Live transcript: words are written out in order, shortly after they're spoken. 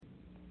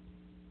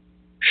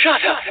Shut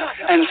up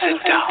and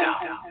sit down.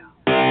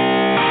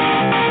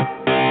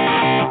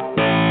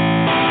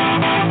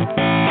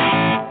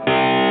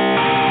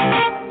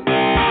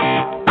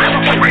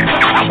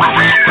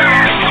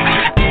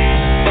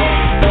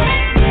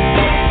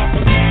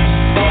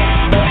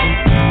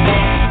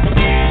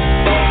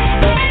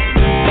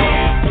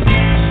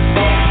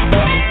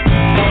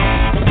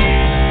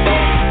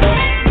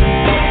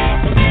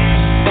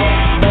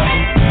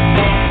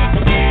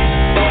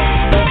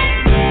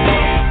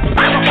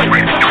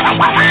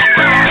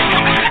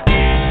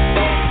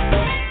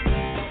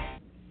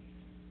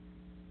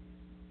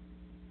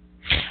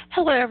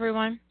 Hello,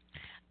 everyone.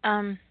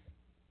 I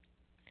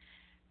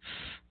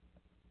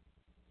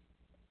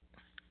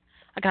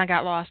kind of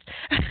got lost.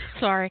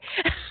 Sorry.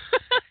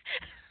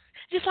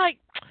 Just like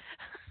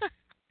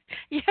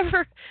you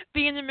ever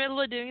be in the middle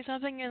of doing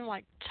something and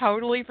like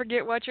totally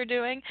forget what you're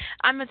doing?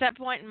 I'm at that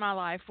point in my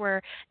life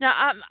where now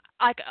I'm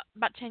like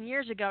about 10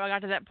 years ago I got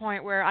to that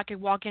point where I could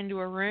walk into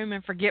a room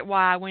and forget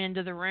why I went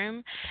into the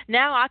room.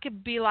 Now I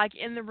could be like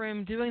in the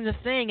room doing the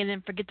thing and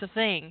then forget the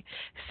thing.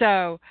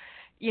 So,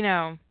 you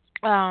know,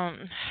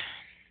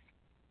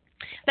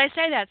 they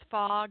say that's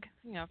fog,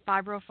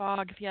 fibro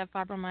fog if you have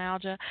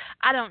fibromyalgia.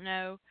 I don't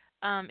know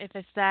if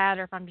it's that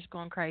or if I'm just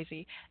going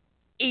crazy.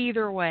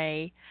 Either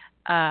way,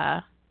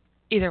 uh,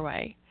 either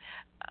way.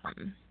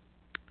 Um,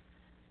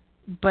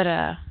 but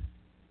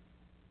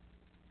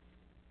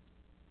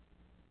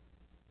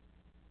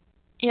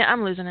yeah,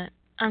 I'm losing it.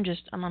 I'm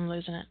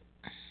losing it.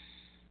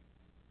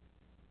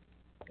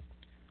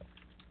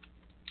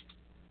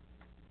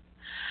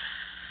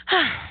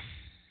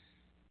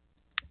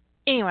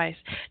 Anyways,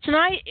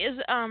 tonight is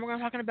we're going to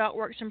be talking about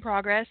works in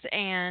progress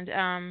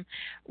and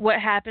what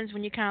happens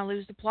when you kind of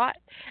lose the plot.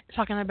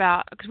 Talking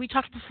about because we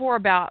talked before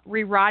about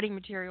rewriting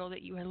material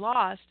that you had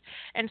lost,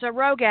 and so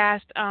Rogue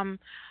asked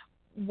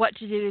what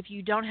to do if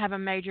you don't have a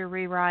major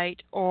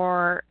rewrite,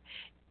 or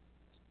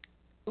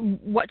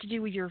what to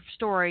do with your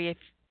story if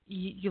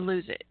you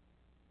lose it.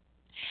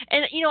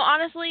 And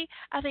honestly,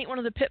 I think one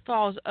of the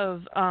pitfalls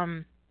of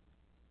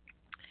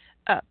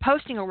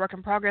posting a work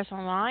in progress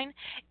online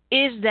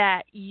is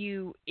that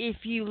if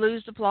you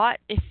lose the plot,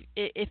 if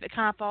it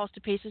kind of falls to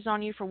pieces on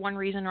you for one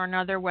reason or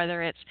another,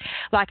 whether it's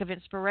lack of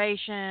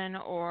inspiration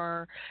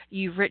or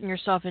you've written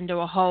yourself into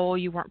a hole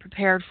you weren't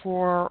prepared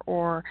for,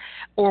 or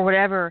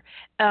whatever,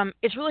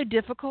 it's really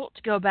difficult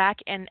to go back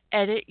and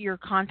edit your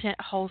content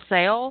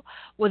wholesale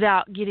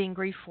without getting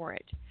grief for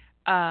it.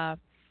 And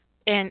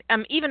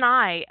even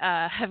I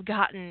have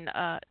gotten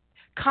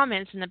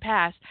comments in the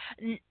past.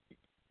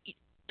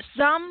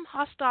 Some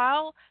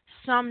hostile,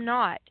 some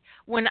not.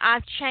 When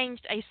I've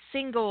changed a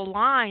single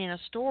line in a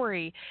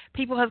story,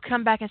 people have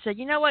come back and said,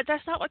 you know what,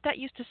 that's not what that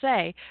used to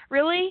say.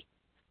 Really?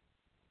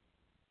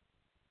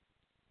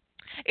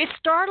 It's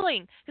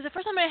startling, because the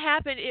first time it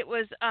happened, it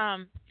was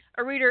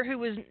a reader who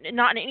was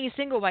not in any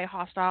single way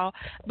hostile,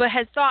 but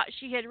had thought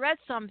she had read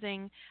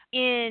something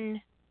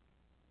in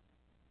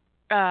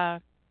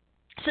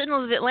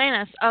Sentinels of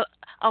Atlantis,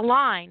 a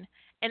line,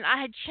 and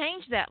I had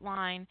changed that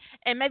line,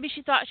 and maybe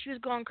she thought she was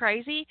going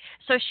crazy,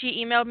 so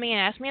she emailed me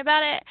and asked me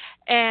about it,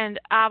 and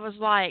I was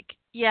like,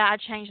 yeah, I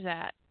changed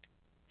that.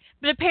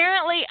 But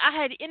apparently I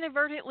had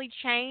inadvertently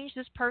changed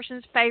this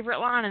person's favorite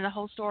line in the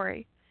whole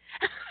story.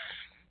 So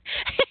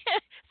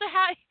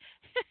how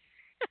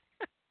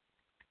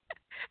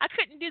I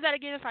couldn't do that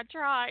again if I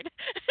tried.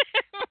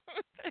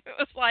 It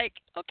was like,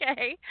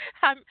 okay,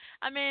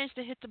 I managed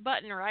to hit the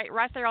button right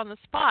there on the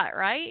spot,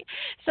 right?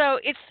 So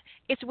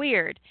it's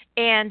weird,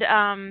 and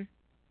I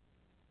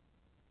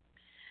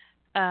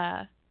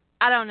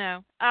don't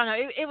know.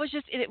 It was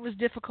just it was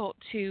difficult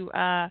to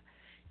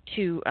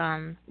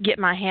get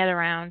my head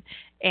around,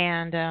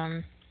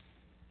 and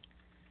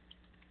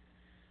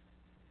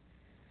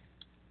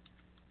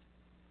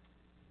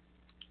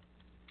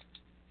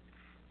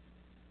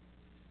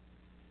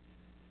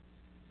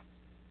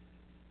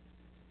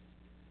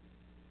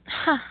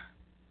huh.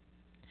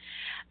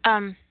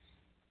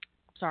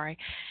 Sorry.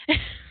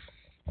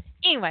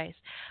 Anyways,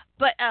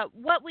 but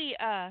what we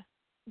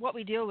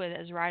deal with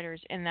as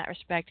writers in that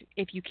respect,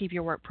 if you keep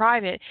your work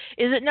private,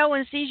 is that no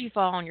one sees you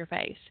fall on your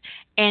face,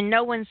 and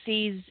no one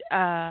sees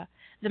the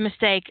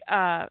mistake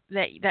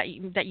that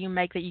you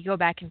make that you go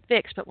back and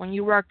fix. But when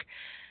you work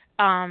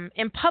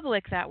in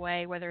public that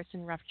way, whether it's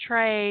in rough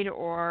trade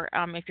or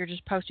if you're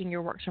just posting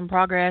your works in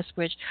progress,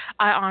 which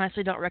I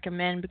honestly don't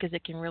recommend because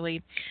it can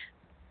really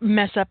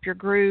mess up your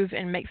groove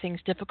and make things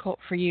difficult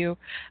for you.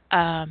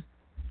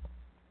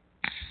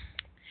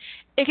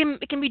 It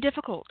can be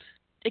difficult.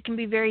 It can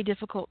be very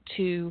difficult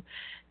to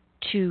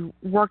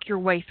work your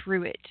way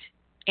through it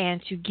and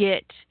to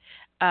get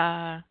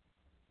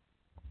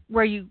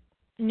where you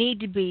need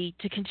to be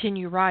to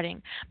continue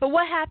writing. But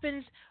what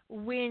happens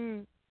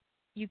when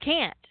you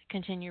can't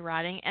continue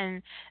writing?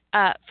 And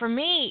for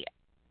me,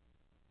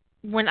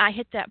 when I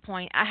hit that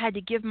point, I had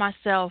to give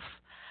myself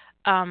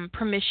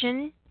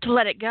permission to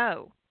let it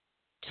go,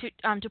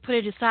 to put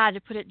it aside, to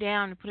put it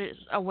down, to put it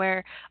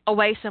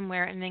away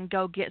somewhere, and then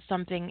go get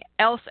something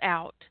else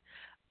out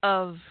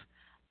of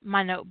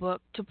my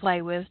notebook to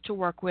play with, to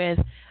work with,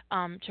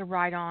 to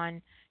write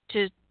on,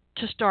 to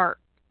start,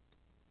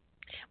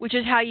 which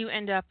is how you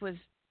end up with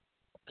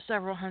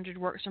several hundred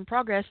works in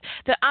progress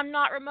that I'm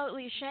not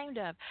remotely ashamed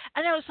of.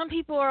 I know some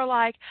people are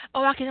like,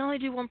 "Oh, I can only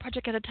do one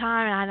project at a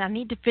time, and I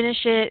need to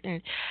finish it,"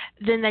 and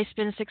then they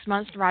spend 6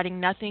 months writing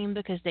nothing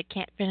because they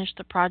can't finish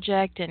the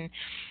project, and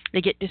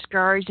they get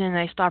discouraged and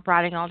they stop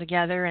writing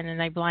altogether, and then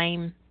they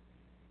blame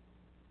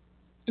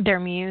their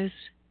muse.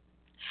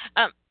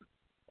 Um,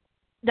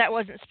 that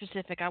wasn't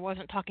specific. I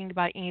wasn't talking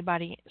about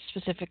anybody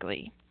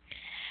specifically.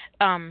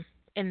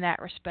 In that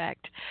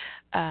respect.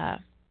 Uh,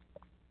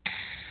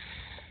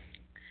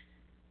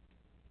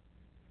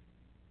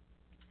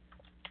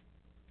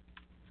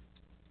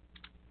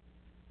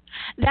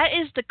 that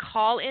is the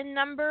call-in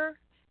number.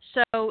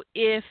 So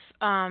if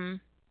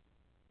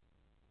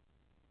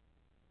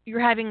you're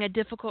having a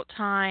difficult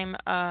time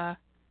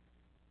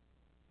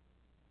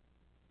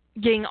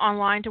getting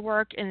online to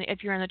work, and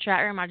if you're in the chat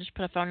room, I just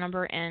put a phone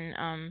number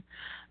in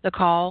the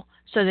call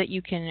so that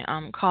you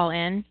can call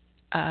in.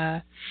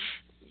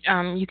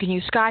 You can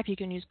use Skype, you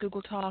can use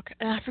Google Talk,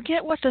 and I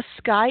forget what the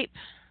Skype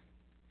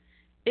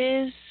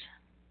is.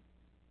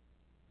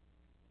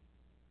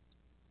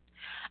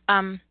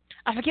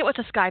 I forget what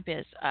the Skype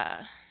is.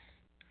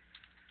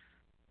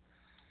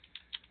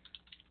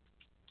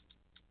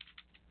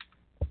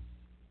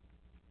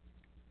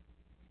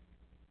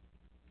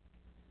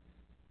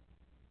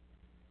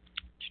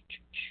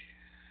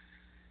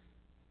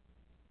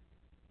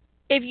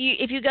 If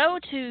you go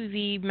to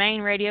the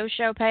main radio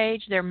show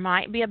page, there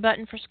might be a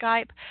button for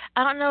Skype.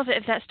 I don't know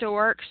if that still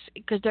works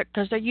because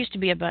there used to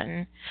be a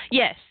button.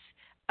 Yes.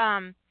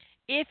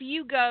 If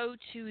you go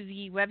to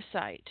the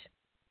website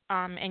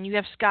and you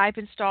have Skype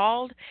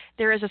installed,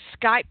 there is a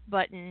Skype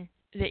button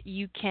that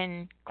you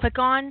can click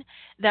on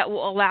that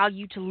will allow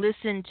you to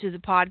listen to the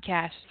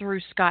podcast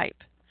through Skype.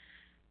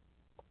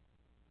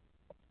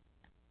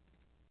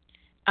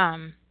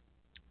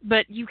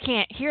 But you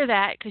can't hear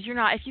that because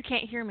if you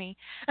can't hear me.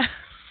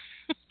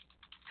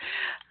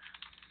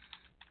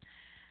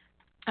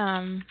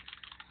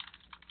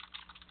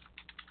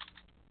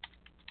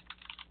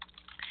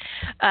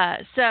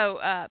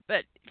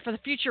 But for the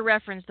future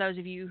reference, those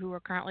of you who are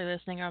currently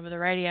listening over the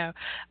radio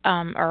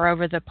or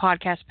over the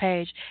podcast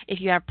page,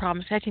 if you have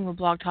problems connecting with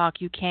Blog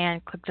Talk, you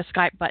can click the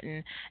Skype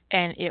button,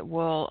 and it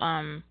will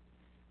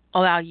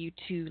allow you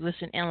to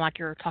listen in like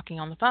you're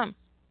talking on the phone.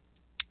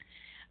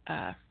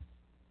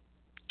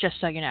 Just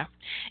so you know.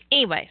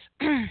 Anyways,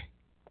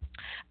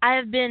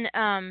 I've been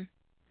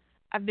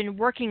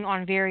working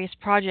on various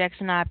projects,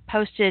 and I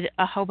posted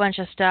a whole bunch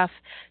of stuff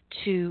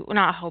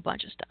not a whole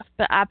bunch of stuff,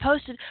 but I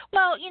posted,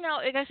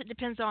 I guess it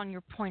depends on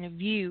your point of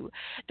view.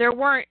 There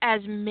weren't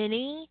as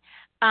many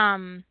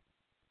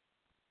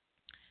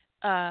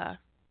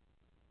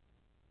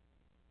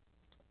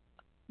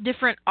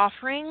different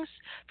offerings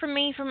from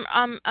me from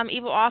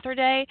Evil Author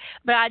Day,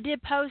 but I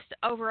did post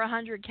over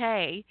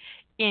 100K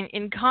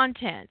in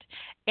content,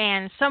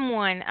 and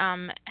someone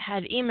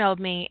had emailed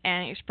me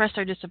and expressed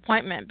their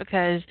disappointment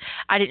because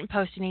I didn't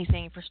post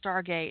anything for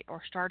Stargate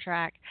or Star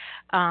Trek,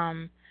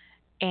 and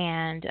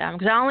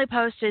because I only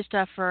posted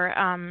stuff for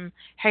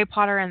Harry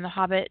Potter and the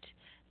Hobbit.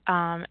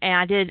 And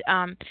I did.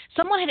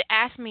 Someone had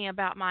asked me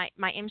about my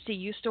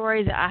MCU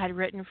story that I had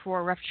written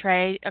for Rough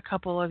Trade a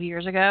couple of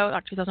years ago,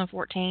 like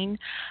 2014,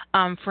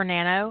 for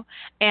Nano,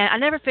 and I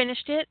never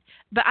finished it.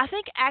 But I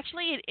think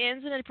actually it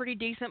ends in a pretty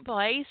decent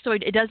place, so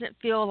it doesn't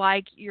feel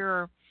like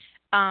you're.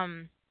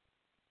 It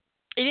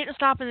didn't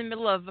stop in the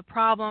middle of a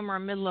problem or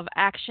middle of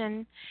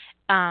action.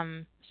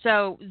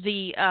 So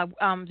the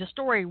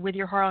story With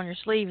Your Heart on Your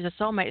Sleeve is a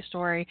soulmate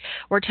story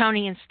where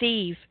Tony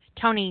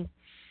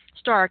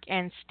Stark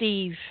and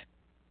Steve,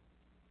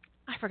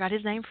 I forgot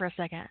his name for a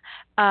second,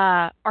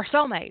 are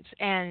soulmates,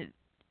 and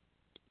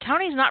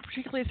Tony's not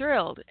particularly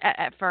thrilled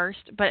at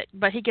first, but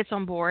he gets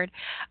on board,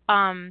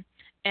 and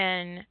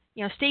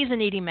Steve's a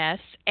needy mess,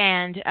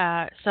 and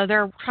so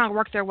they're trying to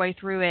work their way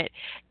through it,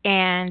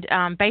 and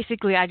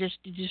basically I just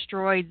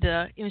destroyed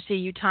the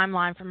MCU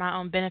timeline for my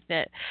own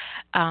benefit.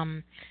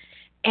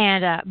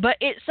 But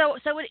it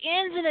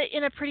ends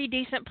in a pretty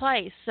decent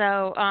place.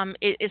 So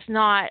it's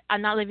not,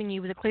 I'm not leaving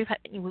you with a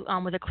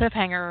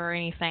cliffhanger or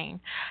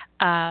anything.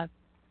 But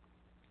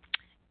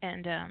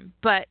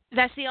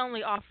that's the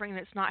only offering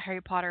that's not Harry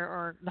Potter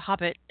or The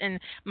Hobbit. And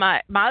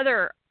my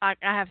other, I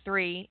have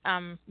three.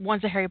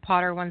 One's a Harry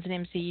Potter, one's an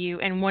MCU,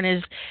 and one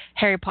is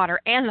Harry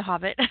Potter and The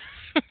Hobbit.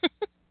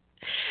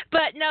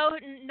 But no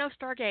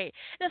Stargate.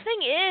 The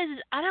thing is,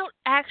 I don't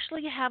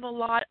actually have a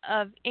lot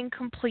of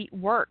incomplete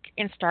work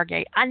in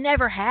Stargate. I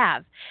never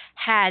have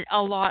had a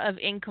lot of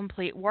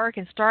incomplete work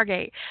in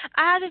Stargate.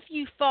 I had a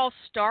few false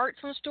starts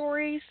on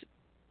stories,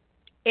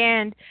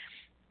 and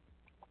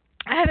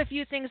I have a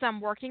few things I'm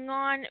working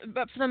on,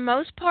 but for the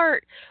most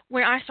part,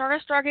 when I start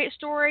a Stargate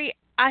story,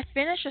 I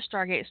finish a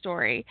Stargate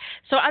story.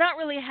 So I don't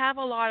really have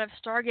a lot of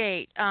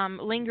Stargate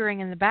lingering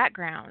in the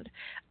background.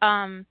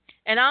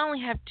 And I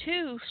only have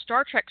two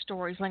Star Trek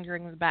stories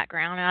lingering in the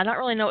background, and I don't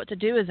really know what to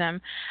do with them.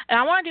 And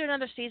I want to do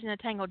another season of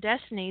Tangled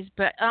Destinies,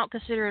 but I don't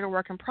consider it a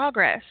work in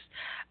progress.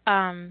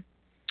 Um,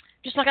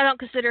 just like I don't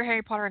consider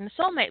Harry Potter and the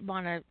Soulmate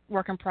Bond a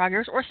work in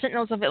progress or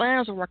Sentinels of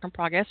Atlantis a work in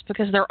progress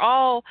because they're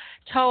all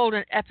told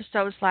in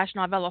episode slash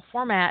novella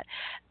format.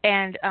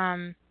 And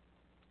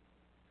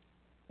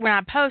when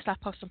I post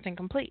something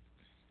complete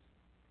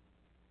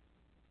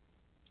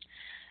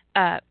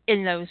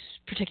in those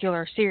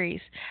particular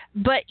series.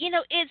 But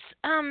it's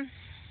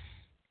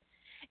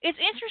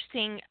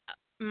interesting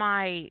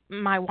my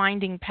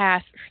winding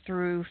path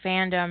through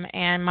fandom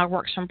and my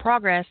works in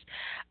progress,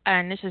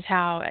 and this is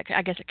how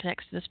I guess it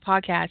connects to this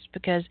podcast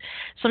because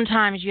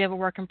sometimes you have a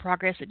work in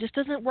progress that just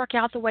doesn't work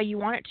out the way you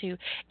want it to.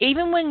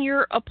 Even when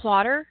you're a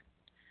plotter,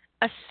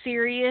 a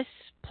serious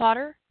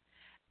plotter,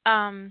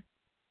 um,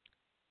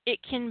 it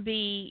can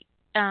be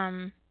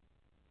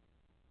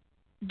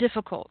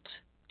difficult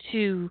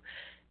to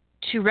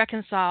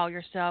reconcile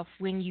yourself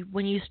when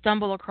you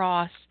stumble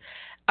across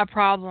a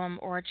problem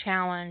or a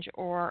challenge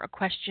or a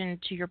question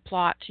to your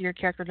plot, to your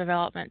character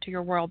development, to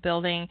your world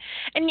building,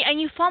 and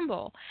you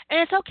fumble, and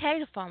it's okay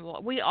to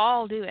fumble. We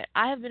all do it.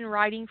 I have been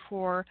writing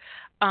for,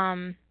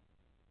 I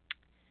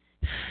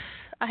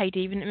hate to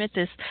even admit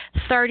this,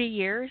 30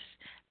 years,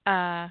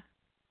 30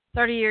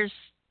 years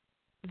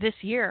this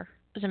year,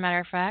 as a matter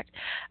of fact,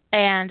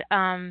 and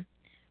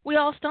we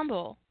all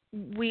stumble.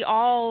 We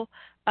all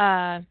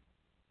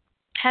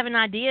have an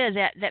idea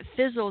that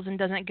fizzles and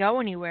doesn't go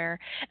anywhere.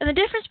 And the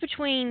difference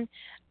between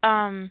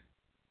a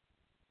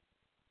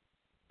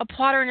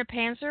plotter and a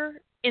pantser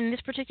in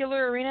this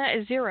particular arena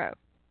is zero.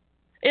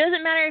 It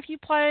doesn't matter if you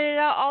plotted it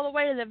out all the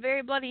way to the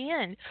very bloody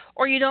end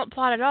or you don't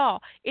plot at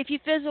all. If you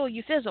fizzle,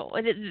 you fizzle.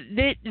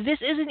 This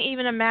isn't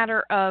even a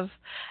matter of,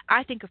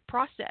 I think, of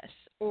process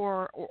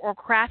or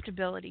craft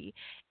ability.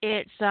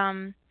 It's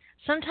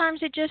sometimes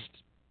it just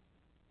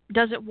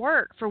doesn't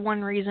work for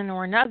one reason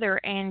or another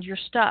and you're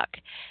stuck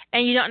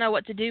and you don't know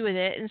what to do with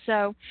it, and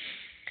so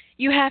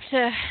you have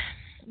to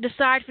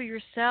decide for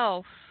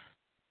yourself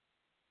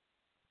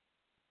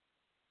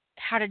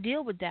how to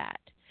deal with that.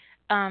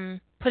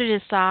 Put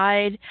it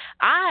aside.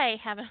 I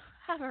have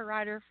a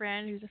writer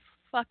friend who's a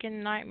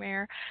fucking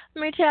nightmare.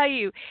 Let me tell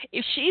you,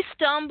 if she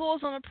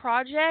stumbles on a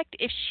project,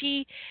 if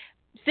she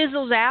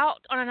fizzles out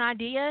on an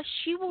idea,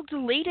 she will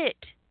delete it.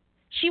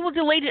 She will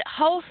delete it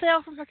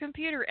wholesale from her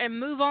computer and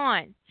move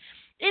on.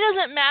 It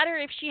doesn't matter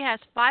if she has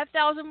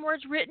 5,000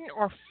 words written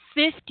or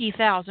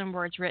 50,000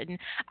 words written.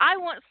 I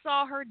once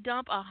saw her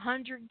dump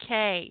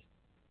 100K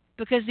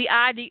because the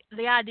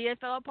idea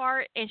fell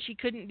apart and she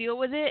couldn't deal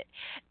with it,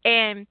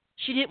 and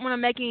she didn't want to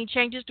make any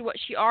changes to what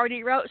she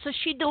already wrote, so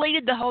she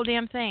deleted the whole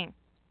damn thing.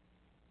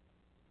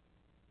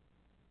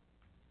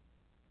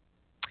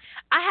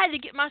 I had to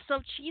get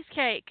myself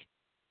cheesecake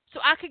so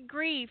I could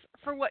grieve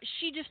for what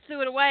she just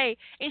threw it away,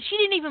 and she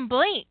didn't even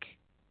blink.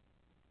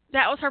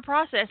 That was her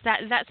process.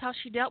 That's how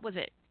she dealt with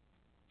it.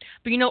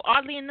 But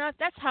oddly enough,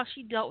 that's how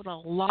she dealt with a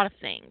lot of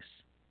things.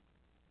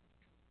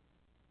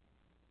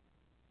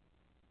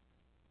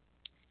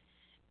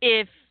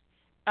 If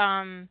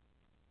um,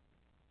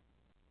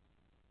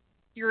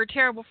 you're a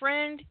terrible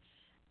friend,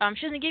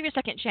 she doesn't give you a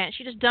second chance.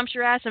 She just dumps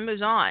your ass and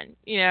moves on.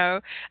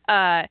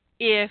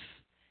 If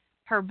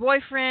her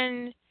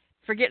boyfriend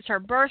forgets her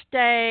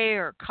birthday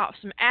or cops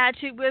some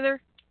attitude with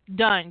her,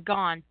 done,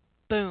 gone,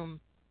 boom.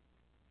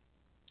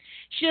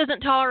 She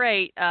doesn't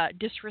tolerate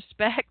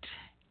disrespect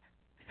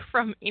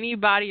from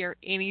anybody or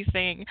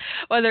anything,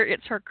 whether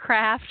it's her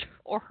craft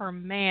or her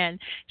man.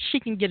 She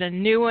can get a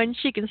new one.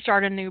 She can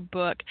start a new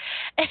book.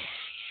 And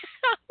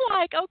I'm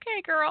like,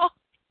 okay, girl,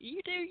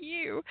 you do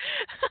you.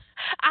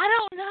 I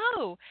don't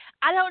know.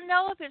 I don't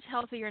know if it's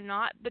healthy or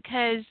not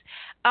because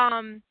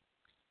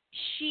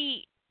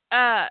she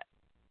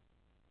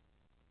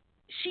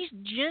she's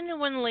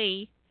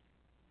genuinely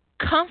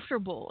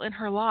comfortable in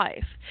her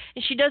life,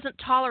 and she doesn't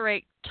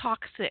tolerate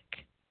toxic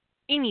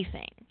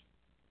anything.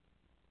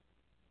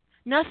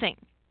 Nothing.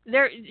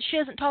 She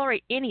doesn't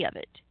tolerate any of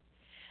it.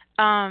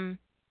 Um,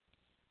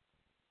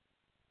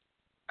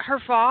 her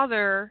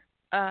father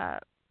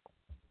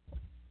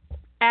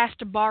asked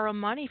to borrow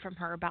money from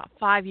her about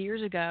 5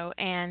 years ago,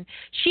 and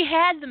she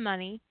had the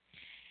money,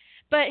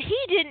 but he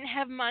didn't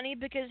have money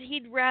because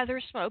he'd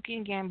rather smoke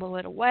and gamble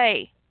it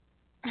away.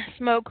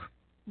 Smoke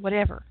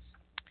whatever.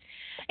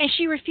 And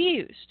she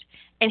refused.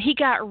 And he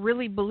got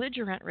really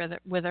belligerent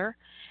with her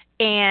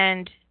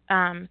and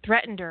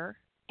threatened her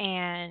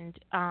and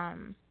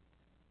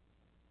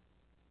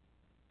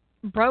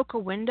broke a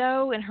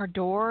window in her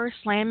door,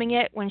 slamming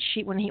it when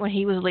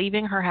he was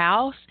leaving her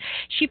house.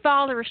 She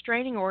filed a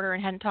restraining order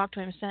and hadn't talked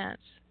to him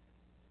since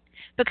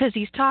because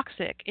he's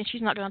toxic and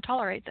she's not going to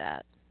tolerate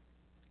that.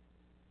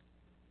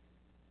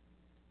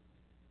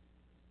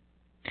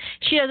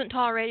 She doesn't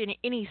tolerate it in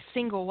any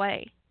single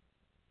way.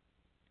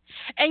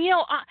 And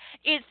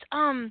it's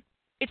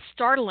it's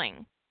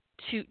startling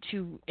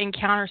to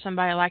encounter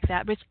somebody like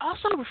that, but it's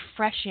also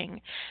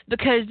refreshing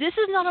because this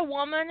is not a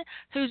woman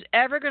who's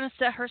ever going to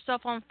set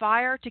herself on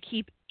fire to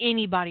keep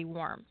anybody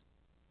warm.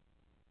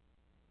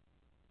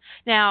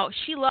 Now,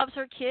 she loves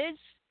her kids.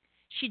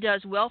 She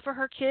does well for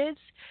her kids,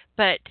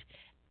 but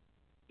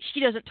she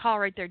doesn't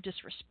tolerate their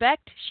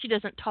disrespect. She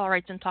doesn't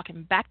tolerate them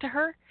talking back to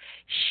her.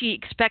 She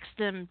expects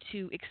them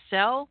to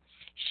excel.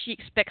 She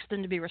expects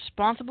them to be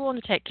responsible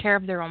and to take care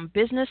of their own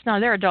business. Now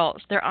they're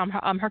adults.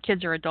 Her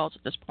kids are adults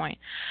at this point.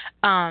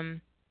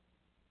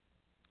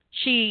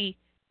 She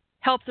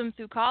helped them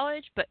through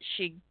college, but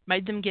she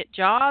made them get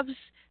jobs.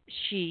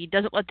 She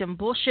doesn't let them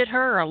bullshit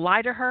her or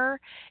lie to her.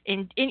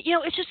 And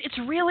she's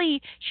a really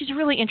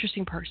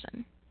interesting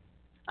person,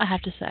 I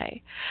have to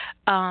say.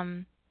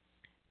 And,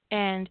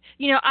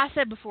 I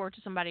said before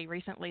to somebody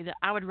recently that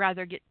I would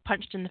rather get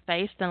punched in the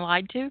face than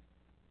lied to.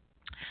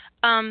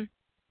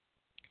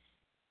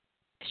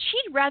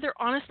 She'd rather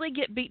honestly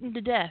get beaten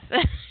to death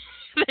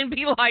than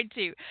be lied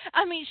to.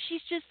 I mean,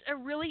 she's just a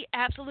really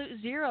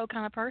absolute zero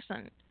kind of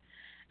person.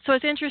 So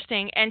it's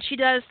interesting. And she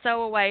does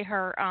throw away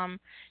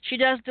she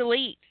does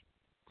delete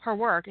her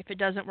work if it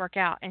doesn't work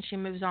out, and she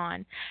moves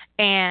on.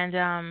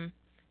 And,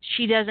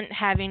 she doesn't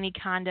have any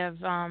kind of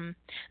the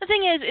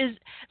thing is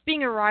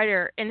being a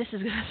writer, and this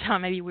is going to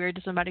sound maybe weird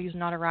to somebody who's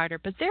not a writer,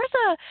 but there's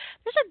a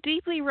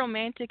deeply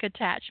romantic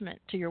attachment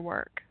to your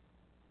work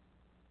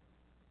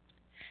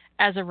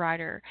as a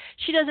writer.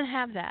 She doesn't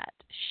have that.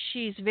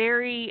 She's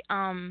very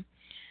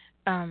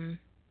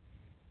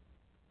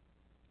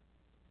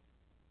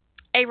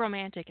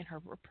aromantic in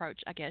her approach,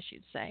 I guess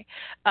you'd say,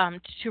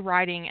 to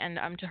writing and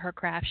to her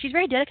craft. She's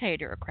very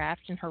dedicated to her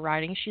craft and her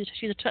writing. She's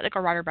a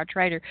technical writer by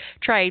trade,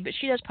 but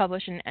she does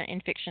publish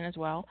in fiction as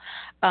well,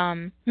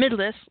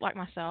 midlist like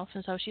myself,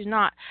 and so she's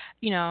not,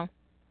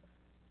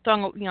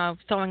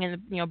 throwing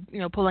in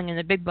the, pulling in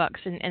the big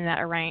bucks in that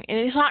arena. And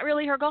it's not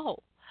really her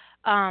goal,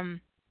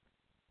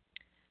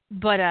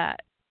 but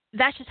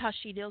that's just how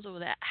she deals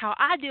with it. How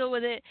I deal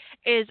with it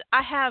is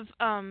I have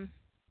I'm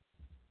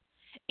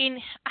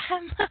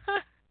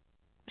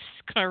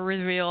just gonna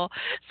reveal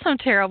some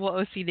terrible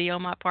OCD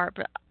on my part,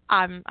 but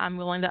I'm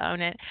willing to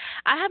own it.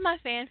 I have my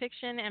fan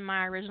fiction and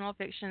my original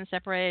fiction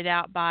separated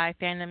out by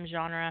fandom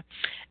genre.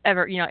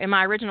 In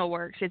my original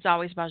works, it's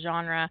always by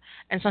genre,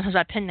 and sometimes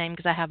I pen name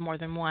because I have more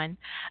than one.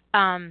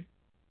 And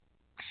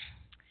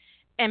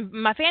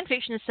my fan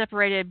fiction is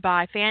separated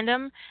by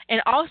fandom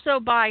and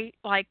also by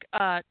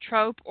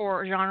trope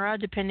or genre,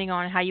 depending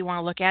on how you want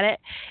to look at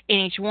it in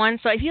each one.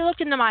 So if you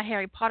looked into my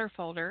Harry Potter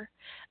folder,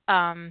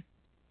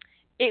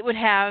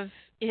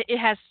 it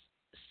has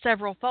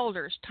several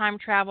folders: time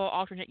travel,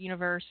 alternate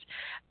universe,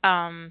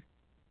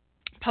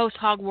 post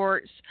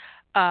Hogwarts,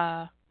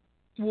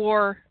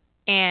 war,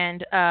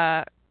 and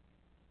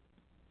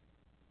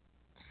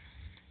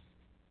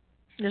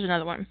there's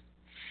another one.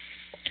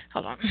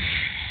 Hold on.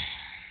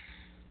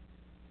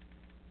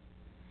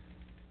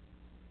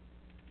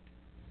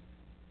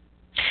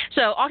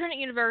 So alternate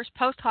universe,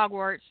 post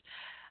Hogwarts,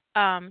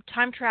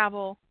 time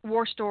travel,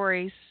 war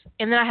stories,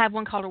 and then I have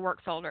one called a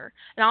work folder.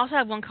 And I also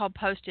have one called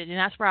posted, and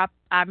that's where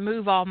I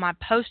move all my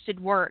posted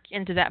work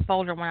into that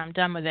folder when I'm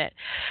done with it.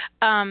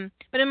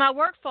 But in my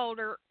work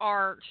folder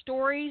are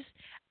stories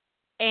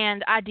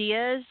and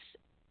ideas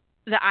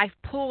that I've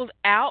pulled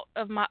out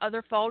of my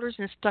other folders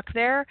and stuck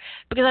there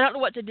because I don't know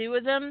what to do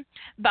with them,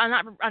 but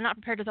I'm not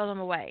prepared to throw them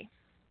away.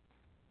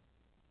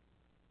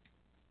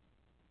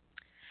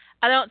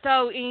 I don't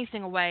throw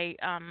anything away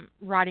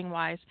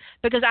writing-wise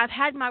because I've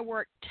had my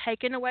work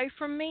taken away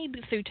from me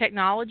through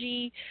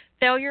technology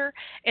failure,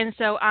 and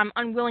so I'm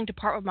unwilling to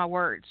part with my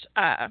words,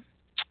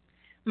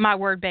 my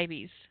word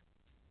babies.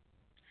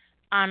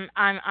 I'm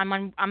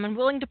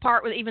unwilling to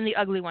part with even the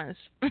ugly ones.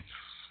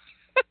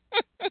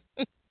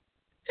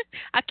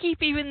 I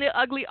keep even the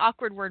ugly,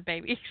 awkward word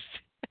babies.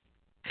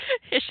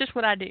 It's just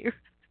what I do.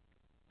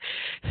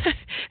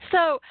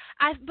 So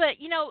I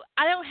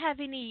don't have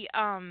any.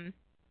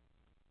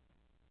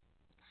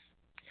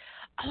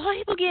 A lot of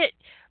people get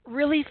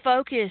really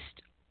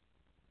focused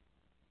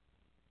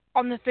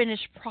on the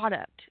finished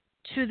product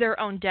to their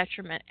own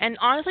detriment, and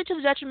honestly to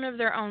the detriment of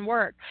their own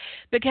work,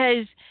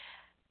 because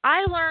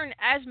I learn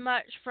as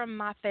much from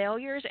my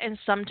failures and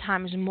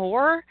sometimes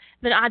more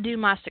than I do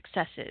my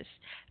successes,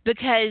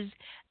 because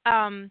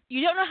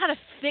you don't know how to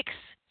fix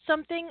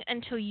something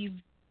until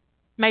you've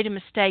made a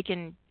mistake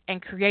and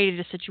created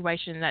a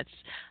situation that's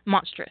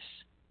monstrous.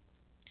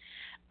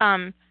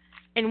 And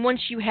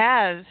once you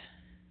have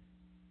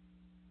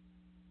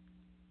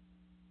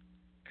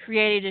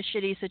created a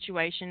shitty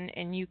situation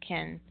and you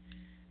can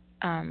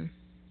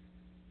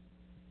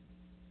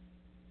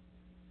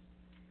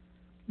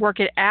work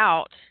it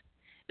out,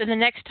 then the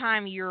next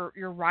time you're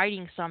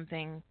writing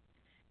something,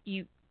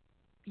 you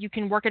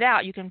can work it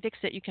out, you can fix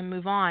it, you can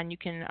move on, you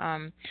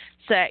can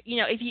say,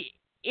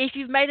 if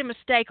you've made a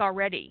mistake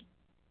already,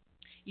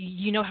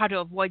 you know how to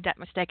avoid that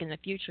mistake in the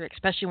future,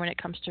 especially when it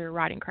comes to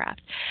writing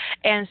craft.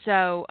 And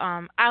so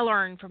I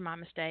learn from my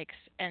mistakes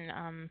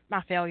and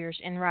my failures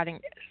in writing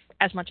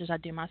as much as I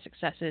do my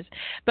successes.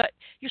 But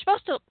you're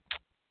supposed to,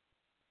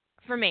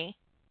 for me,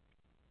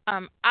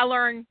 I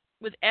learn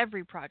with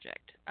every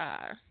project,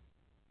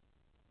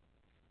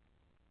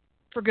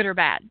 for good or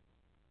bad.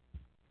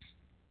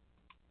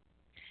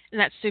 And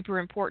that's super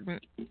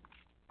important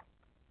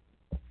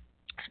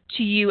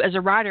to you as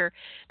a writer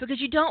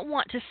because you don't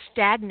want to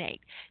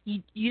stagnate.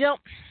 You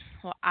don't.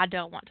 Well, I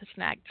don't want to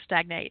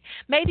stagnate.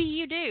 Maybe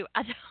you do.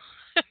 I don't.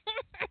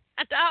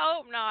 I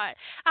hope not.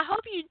 I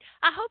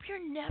hope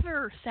you're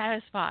never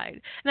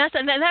satisfied.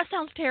 And that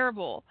sounds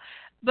terrible,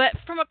 but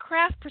from a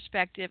craft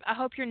perspective, I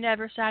hope you're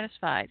never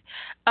satisfied.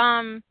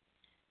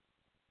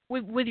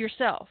 With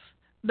yourself,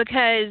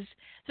 because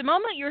the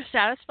moment you're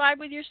satisfied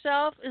with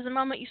yourself is the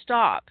moment you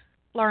stop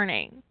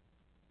learning,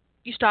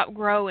 you stop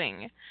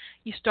growing,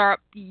 you stop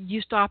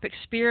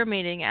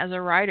experimenting as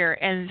a writer,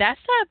 and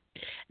that's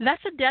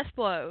a death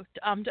blow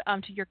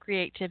to your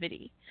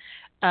creativity.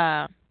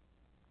 Uh,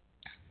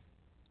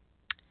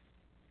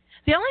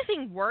 the only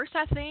thing worse,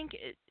 I think,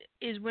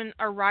 is when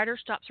a writer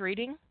stops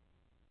reading,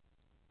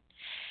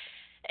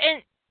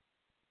 and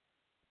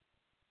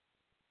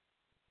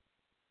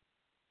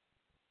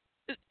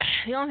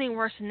the only thing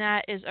worse than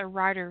that is a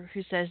writer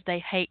who says they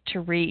hate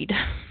to read.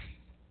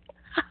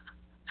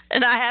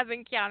 And I have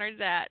encountered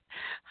that.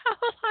 I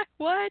was like,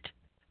 what?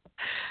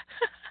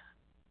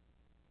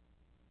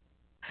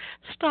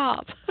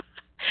 Stop.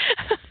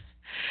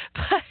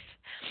 But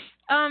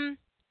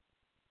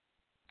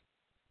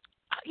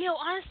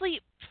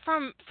honestly,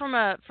 from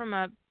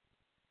a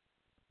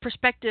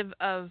perspective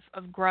of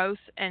growth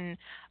and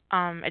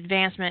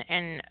advancement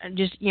and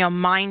just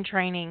mind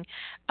training,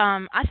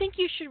 I think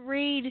you should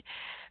read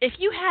if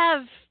you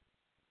have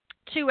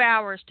 2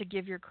 hours to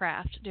give your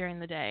craft during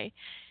the day.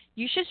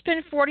 You should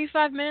spend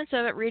 45 minutes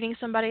of it reading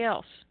somebody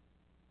else.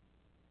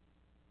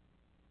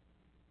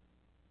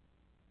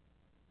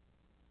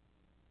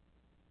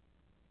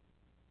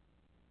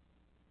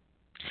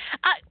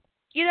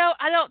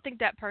 I don't think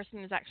that person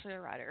is actually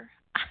a writer.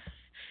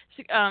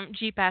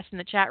 Jeep asked in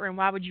the chat room,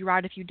 why would you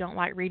write if you don't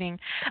like reading?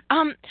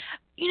 Like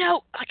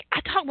I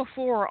talked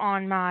before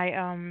on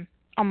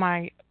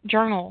my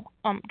journal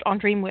on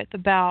Dreamwidth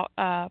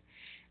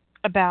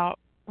about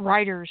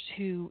writers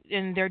who,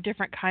 and they're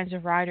different kinds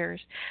of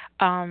writers,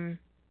 and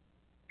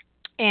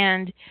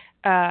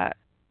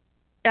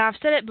I've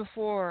said it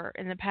before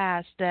in the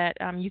past that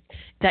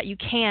you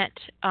can't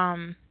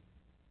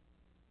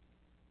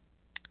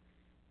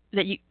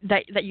that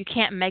you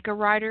can't make a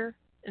writer,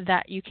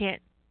 that you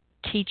can't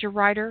teach a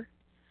writer,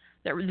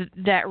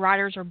 that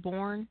writers are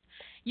born.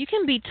 You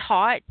can be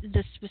taught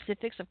the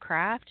specifics of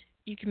craft.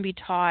 You can be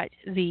taught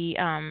the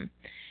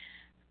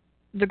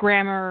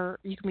grammar.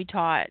 You can be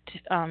taught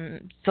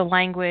the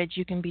language.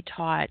 You can be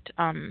taught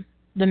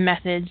the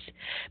methods.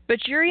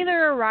 But you're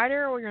either a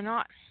writer or you're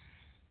not.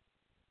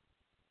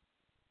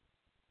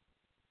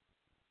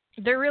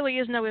 There really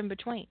is no in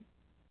between.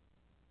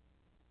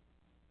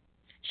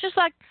 It's just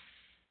like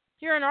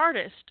you're an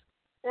artist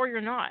or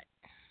you're not.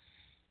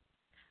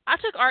 I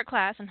took art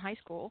class in high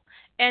school,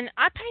 and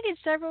I painted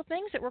several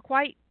things that were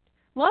quite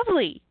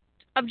lovely,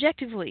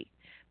 objectively,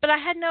 but I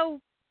had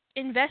no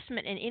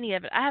investment in any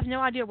of it. I have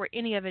no idea where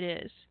any of it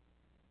is.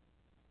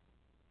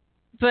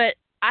 But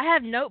I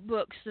have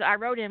notebooks that I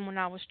wrote in when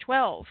I was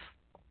 12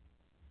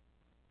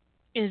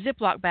 in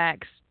Ziploc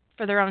bags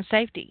for their own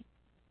safety,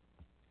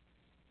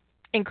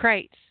 in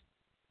crates,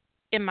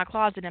 in my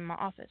closet in my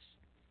office.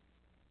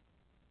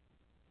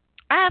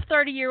 I have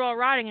 30-year-old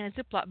writing in a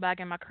Ziploc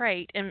bag in my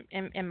crate in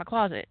my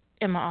closet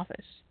in my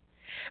office.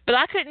 But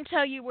I couldn't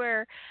tell you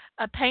where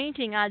a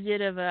painting I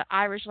did of an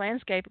Irish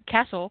landscape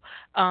castle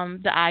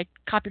that I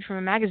copied from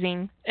a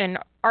magazine in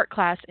art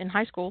class in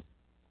high school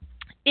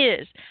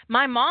is.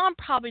 My mom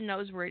probably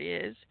knows where it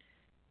is.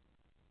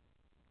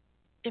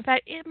 In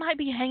fact, it might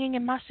be hanging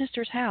in my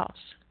sister's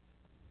house,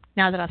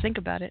 now that I think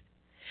about it.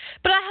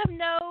 But I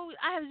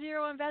have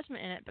zero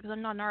investment in it because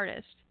I'm not an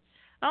artist.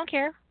 I don't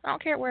care. I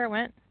don't care where it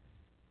went.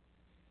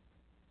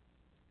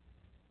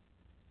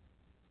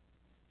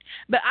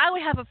 But I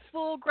would have a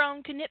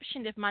full-grown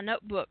conniption if my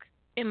notebook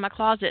in my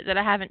closet that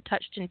I haven't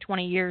touched in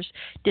 20 years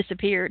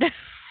disappeared.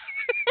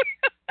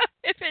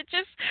 If it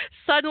just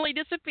suddenly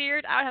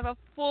disappeared, I would have a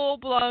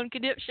full-blown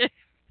conniption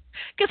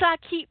because I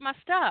keep my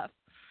stuff.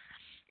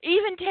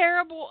 Even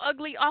terrible,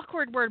 ugly,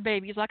 awkward word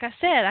babies, like I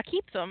said, I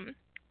keep them.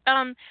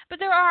 But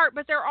there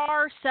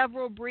are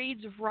several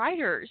breeds of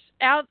writers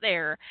out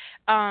there.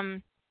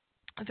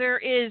 There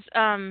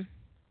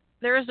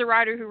is the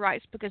writer who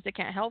writes because they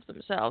can't help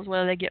themselves,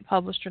 whether they get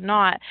published or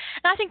not.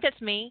 And I think that's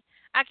me.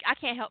 I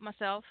can't help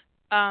myself.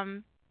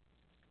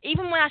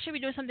 Even when I should be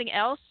doing something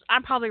else,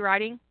 I'm probably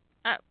writing.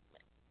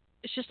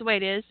 It's just the way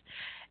it is.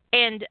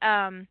 And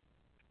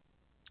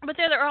but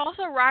there are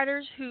also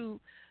writers who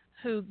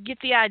get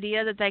the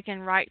idea that they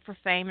can write for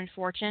fame and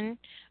fortune,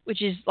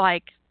 which is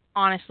like,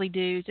 honestly,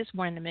 dudes, it's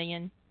 1 in a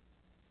million.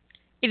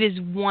 It is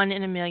one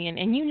in a million,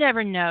 and you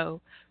never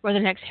know where the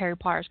next Harry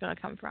Potter is going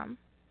to come from.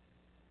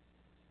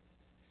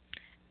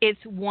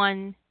 It's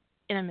one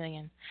in a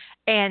million.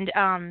 And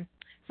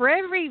for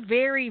every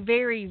very,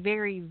 very,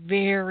 very,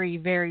 very,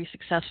 very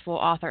successful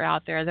author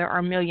out there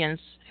are millions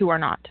who are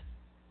not.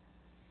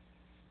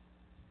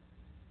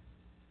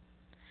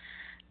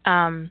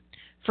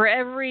 For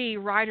every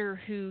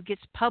writer who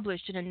gets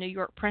published in a New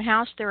York print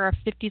house, there are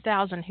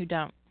 50,000 who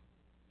don't.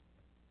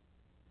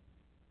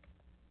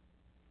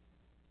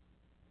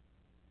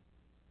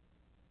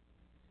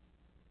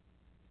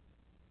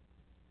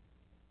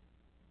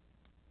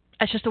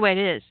 That's just the way it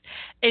is.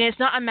 And it's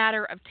not a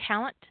matter of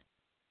talent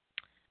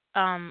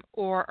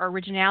or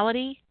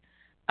originality.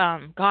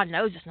 God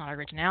knows it's not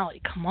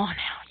originality. Come on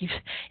now.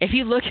 If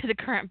you look at the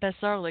current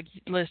bestseller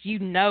list, you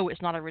know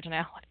it's not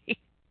originality.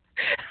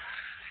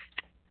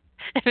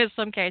 And in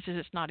some cases,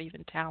 it's not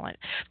even talent.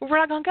 But we're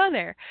not going to go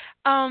there.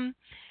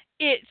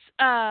 It's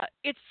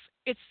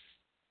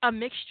a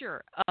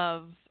mixture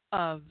of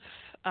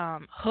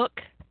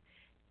hook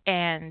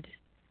and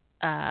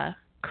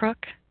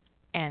crook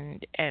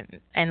and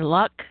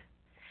luck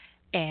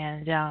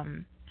and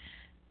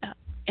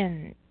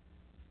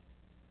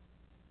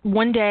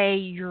one day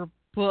your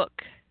book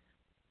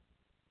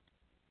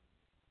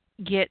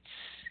gets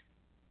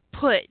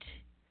put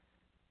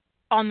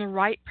on the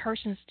right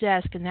person's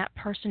desk and that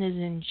person is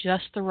in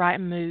just the right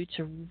mood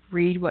to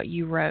read what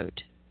you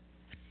wrote.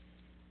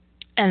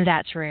 And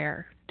that's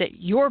rare.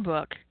 That your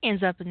book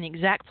ends up in the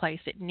exact place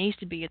it needs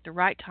to be at the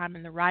right time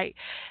and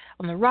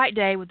on the right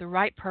day with the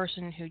right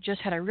person who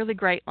just had a really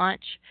great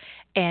lunch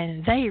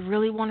and they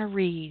really want to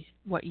read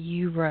what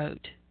you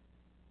wrote.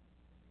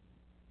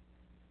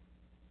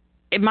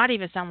 It might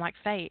even sound like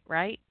fate,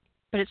 right?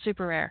 But it's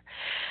super rare.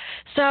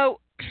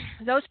 So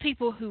those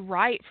people who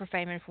write for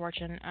fame and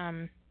fortune,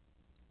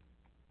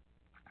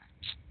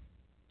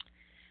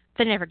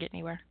 they never get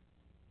anywhere.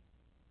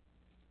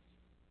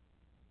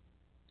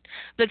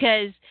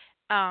 Because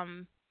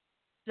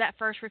that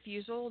first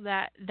refusal,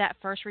 that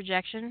first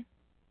rejection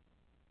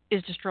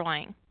is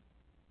destroying.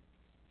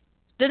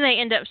 Then they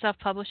end up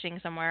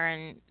self-publishing somewhere,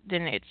 and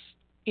then it's,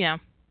 it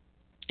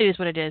is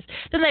what it is.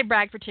 Then they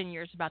brag for 10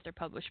 years about their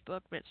published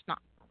book, but it's not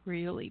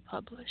really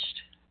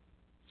published.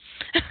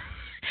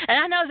 And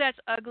I know that's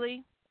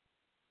ugly,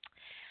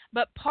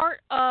 but part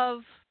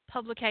of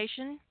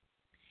publication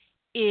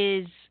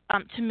is,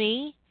 to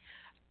me,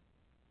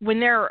 when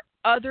there are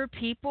other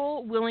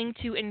people willing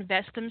to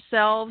invest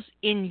themselves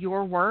in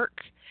your work,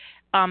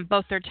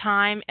 both their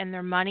time and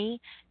their money,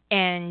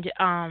 and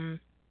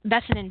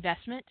that's an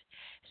investment.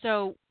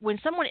 So when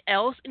someone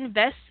else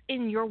invests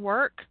in your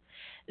work,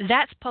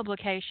 that's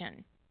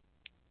publication.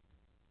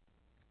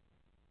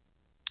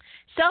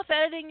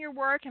 Self-editing your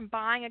work and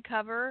buying a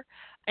cover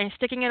and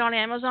sticking it on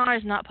Amazon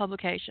is not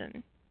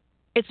publication.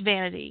 It's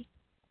vanity.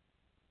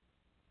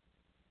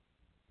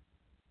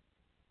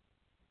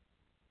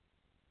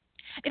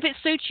 If it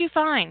suits you,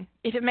 fine.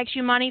 If it makes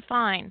you money,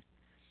 fine.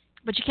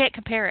 But you can't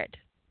compare it.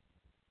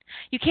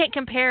 You can't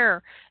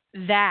compare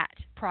that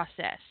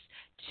process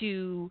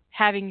to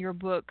having your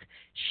book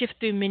shift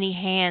through many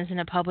hands in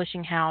a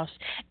publishing house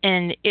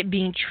and it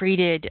being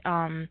treated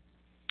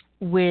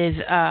with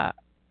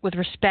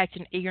respect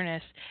and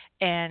eagerness,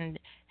 and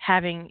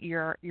having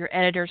your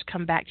editors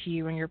come back to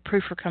you and your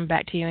proofer come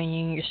back to you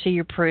and you see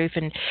your proof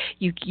and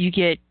you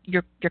get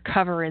your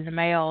cover in the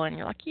mail and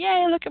you're like,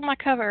 yay, look at my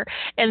cover.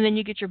 And then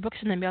you get your books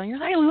in the mail and you're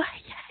like,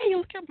 yay,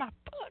 look at my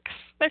books.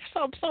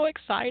 I'm so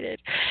excited.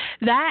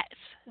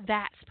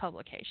 That's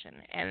publication,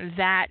 and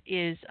that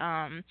is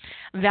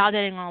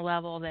validating on a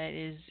level that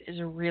is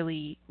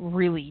really,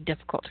 really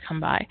difficult to come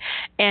by.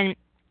 And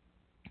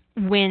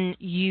when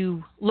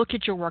you look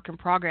at your work in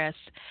progress,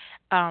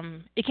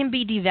 it can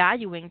be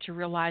devaluing to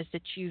realize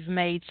that you've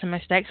made some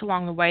mistakes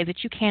along the way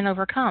that you can't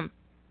overcome.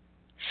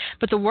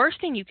 But the worst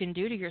thing you can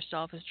do to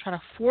yourself is try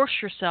to force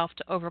yourself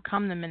to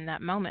overcome them in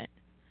that moment.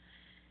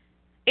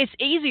 It's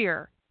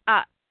easier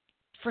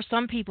for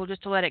some people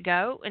just to let it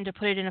go and to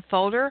put it in a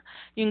folder.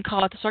 You can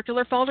call it the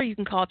circular folder. You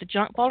can call it the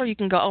junk folder. You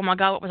can go, oh, my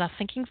God, what was I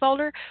thinking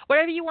folder?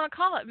 Whatever you want to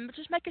call it.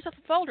 Just make yourself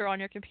a folder on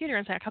your computer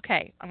and say,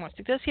 okay, I'm going to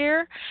stick this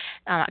here.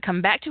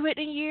 Come back to it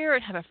in a year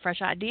and have a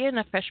fresh idea and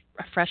a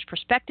fresh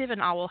perspective,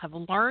 and I will have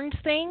learned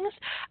things.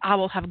 I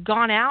will have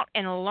gone out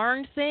and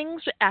learned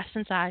things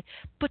since I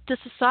put this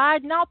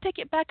aside, and I'll pick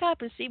it back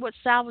up and see what's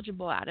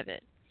salvageable out of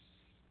it.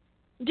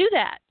 Do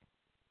that.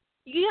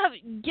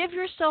 Give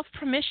yourself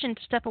permission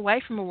to step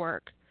away from a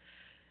work.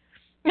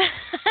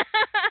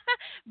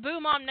 Boo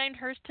Mom named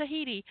hers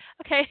Tahiti.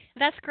 Okay,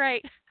 that's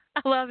great.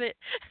 I love it.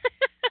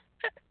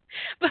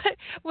 But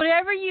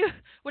whatever you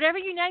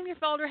name your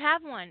folder,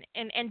 have one,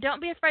 and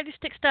don't be afraid to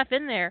stick stuff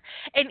in there.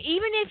 And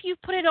even if you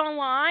put it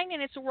online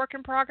and it's a work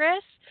in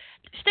progress,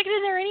 stick it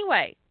in there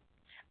anyway.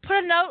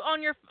 Put a note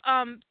on your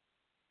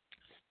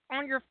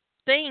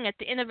thing at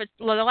the end of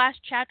the last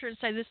chapter and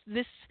say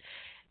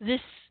this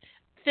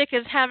fic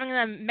is having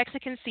a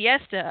Mexican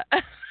siesta.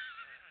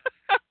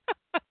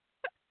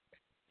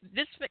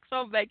 This fic's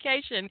on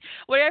vacation.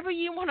 Whatever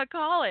you want to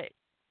call it.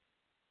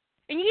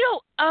 And you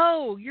don't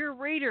owe your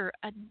reader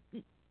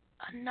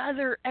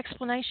another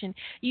explanation.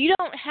 You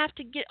don't have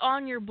to get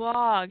on your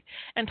blog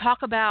and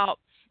talk about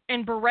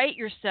and berate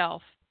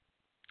yourself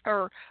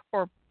or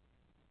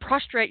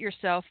prostrate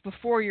yourself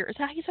before your, is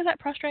that how you say that,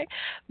 prostrate?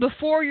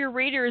 Before your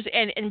readers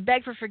and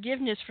beg for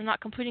forgiveness for not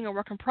completing a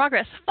work in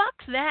progress. Fuck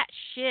that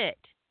shit.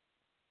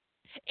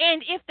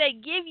 And if they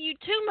give you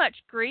too much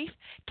grief,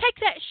 take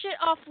that shit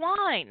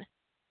offline.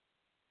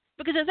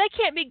 Because if they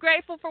can't be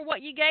grateful for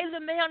what you gave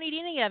them, they don't need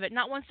any of it.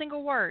 Not one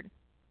single word.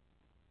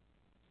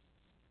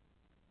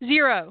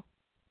 Zero.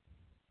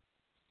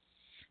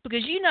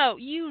 Because you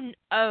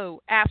owe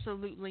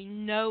absolutely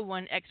no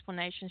one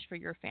explanations for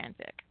your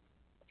fanfic.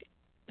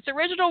 It's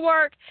original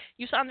work.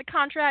 You signed the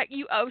contract.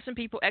 You owe some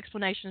people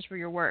explanations for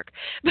your work.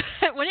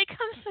 But when it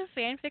comes to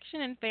fan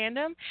fiction and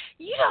fandom,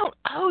 you don't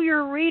owe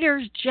your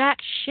readers jack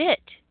shit.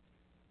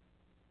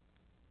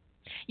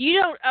 You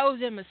don't owe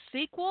them a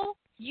sequel.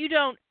 You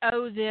don't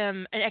owe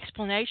them an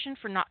explanation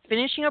for not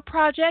finishing a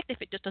project.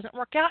 If it just doesn't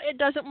work out, it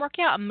doesn't work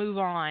out. Move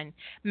on.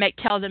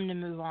 Tell them to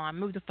move on.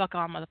 Move the fuck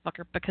on,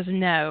 motherfucker. Because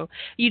no,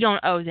 you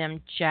don't owe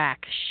them jack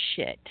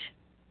shit.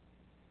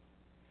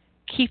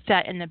 Keep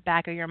that in the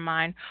back of your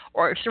mind.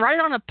 Or write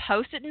it on a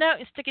Post-it note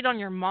and stick it on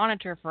your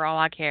monitor for all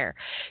I care.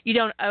 You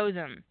don't owe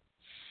them.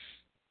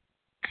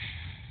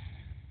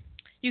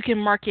 You can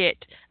mark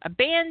it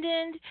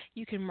abandoned.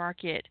 You can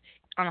mark it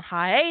on a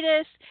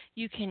hiatus.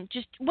 You can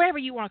just, whatever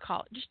you want to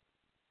call it. Just,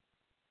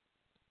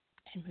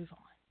 and move on.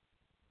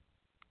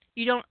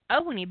 You don't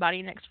owe anybody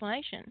an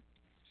explanation.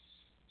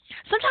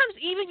 Sometimes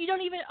even you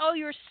don't even owe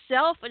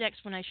yourself an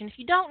explanation. If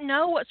you don't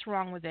know what's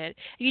wrong with it,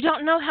 if you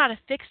don't know how to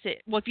fix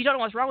it, well, if you don't know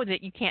what's wrong with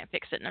it, you can't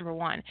fix it, number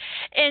one.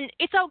 And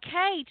it's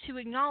okay to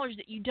acknowledge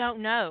that you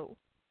don't know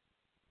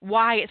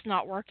why it's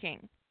not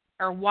working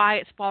or why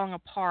it's falling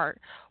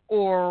apart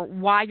or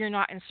why you're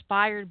not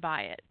inspired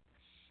by it.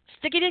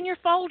 Stick it in your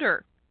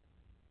folder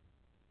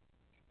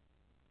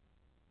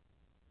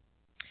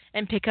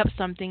and pick up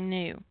something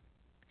new.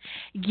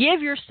 Give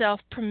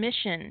yourself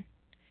permission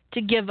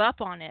to give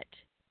up on it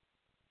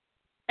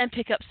and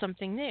pick up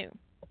something new.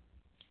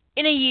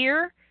 In a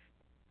year,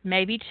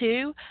 maybe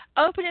two,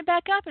 open it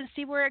back up and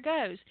see where it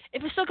goes.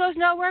 If it still goes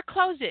nowhere,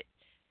 close it.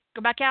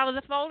 Go back out of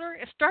the folder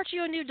and start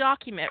you a new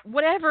document,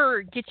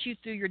 whatever gets you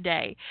through your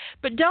day.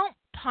 But don't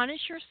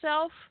punish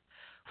yourself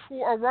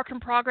for a work in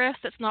progress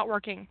that's not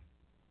working.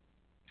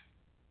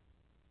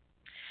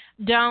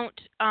 Don't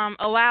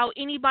allow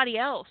anybody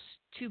else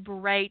to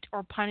berate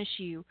or punish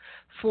you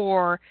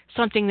for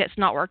something that's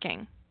not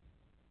working.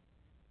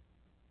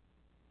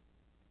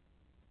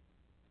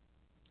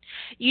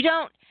 You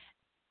don't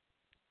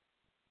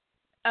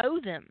owe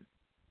them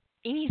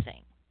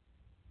anything.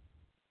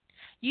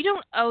 You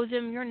don't owe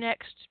them your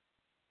next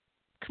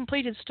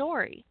completed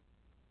story.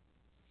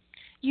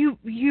 You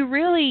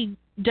really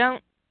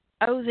don't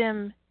owe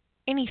them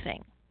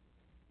anything.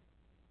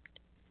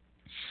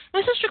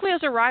 This is strictly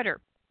as a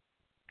writer.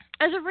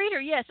 As a reader,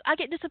 yes, I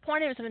get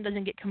disappointed when something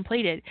doesn't get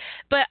completed.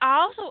 But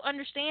I also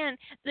understand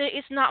that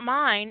it's not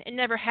mine. It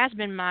never has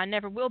been mine,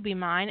 never will be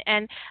mine.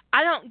 And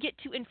I don't get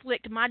to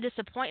inflict my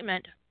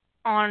disappointment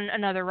on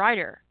another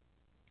writer.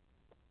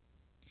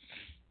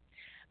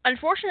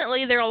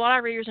 Unfortunately, there are a lot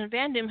of readers in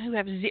fandom who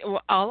have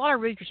a lot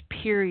of readers,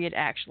 period,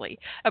 actually,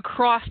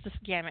 across this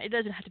gamut. It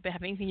doesn't have to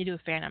have anything to do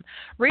with fandom.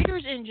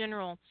 Readers in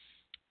general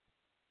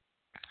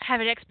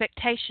have an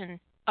expectation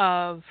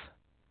of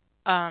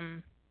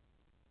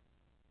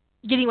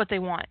getting what they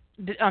want.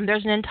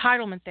 There's an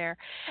entitlement there.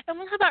 And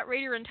we talk about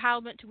reader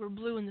entitlement till we're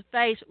blue in the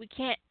face, but we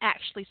can't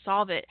actually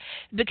solve it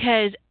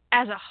because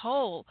as a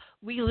whole,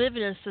 we live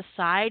in a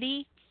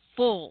society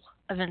full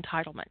of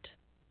entitlement.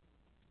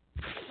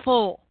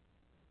 Full.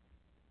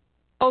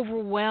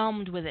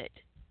 Overwhelmed with it.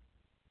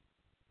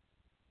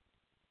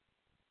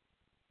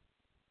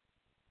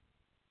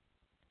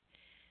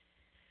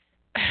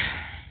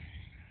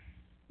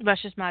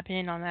 That's just my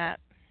opinion on that.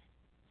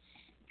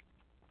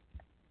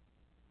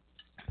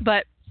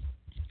 But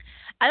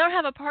I don't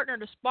have a partner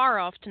to spar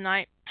off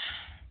tonight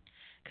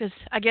because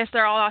I guess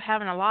they're all out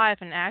having a life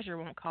and Azure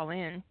won't call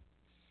in.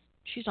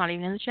 She's not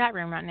even in the chat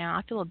room right now.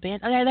 I feel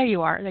abandoned. Oh, there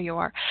you are. There you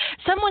are.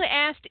 Someone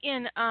asked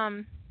in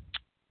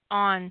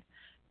on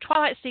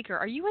Twilight Seeker,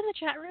 are you in the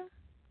chat room,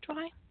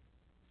 Twi?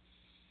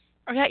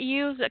 Is that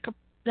you?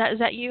 Is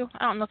that you?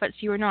 I don't know if that's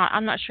you or not.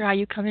 I'm not sure how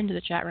you come into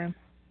the chat room.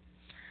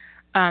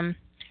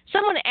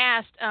 Someone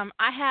asked,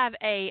 I have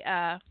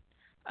a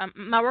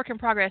my work in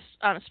progress,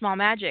 Small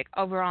Magic,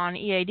 over on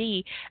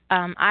EAD.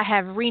 I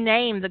have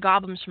renamed the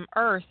goblins from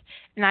Earth,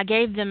 and I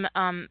gave them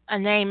a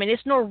name, and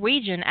it's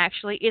Norwegian,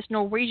 actually. It's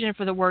Norwegian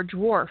for the word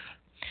dwarf.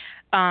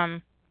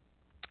 I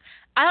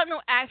don't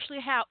know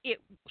actually how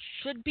it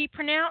should be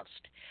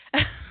pronounced,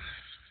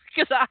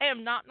 because I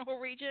am not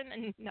Norwegian,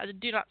 and I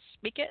do not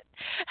speak it.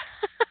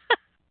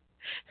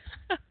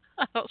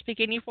 I don't speak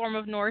any form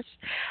of Norse.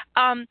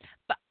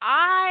 But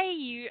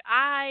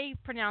I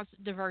pronounce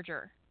it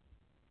Diverger.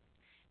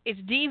 It's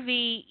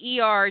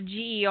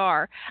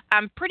Dverger.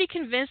 I'm pretty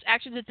convinced,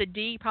 actually, that the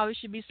D probably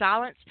should be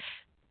silenced.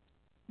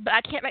 but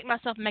I can't make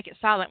myself make it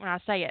silent when I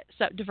say it.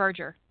 So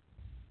diverger,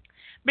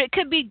 but it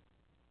could be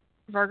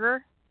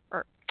Verger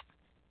or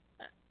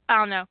I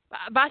don't know.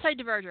 But I say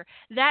diverger.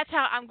 That's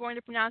how I'm going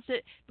to pronounce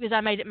it because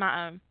I made it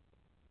my own.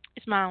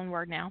 It's my own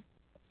word now.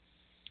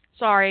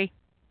 Sorry,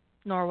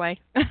 Norway.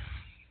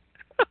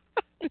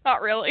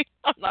 Not really.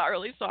 I'm not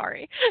really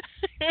sorry.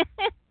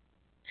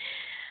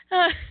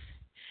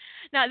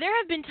 Now, there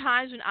have been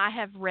times when I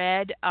have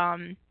read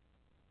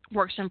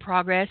works in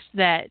progress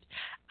that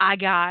I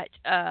got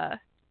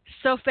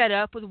so fed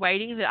up with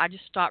waiting that I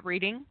just stopped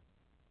reading.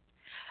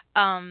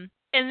 And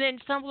then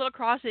stumbled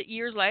across it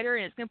years later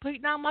and it's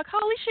complete. Now I'm like,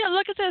 holy shit,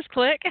 look at this.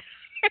 Click.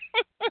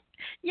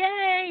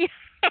 Yay.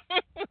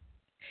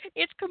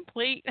 It's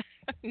complete.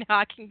 Now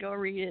I can go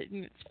read it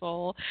and it's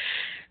full.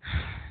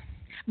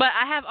 But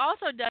I have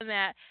also done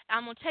that.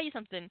 I'm going to tell you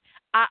something.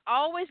 I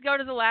always go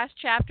to the last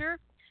chapter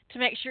to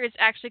make sure it's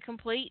actually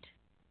complete.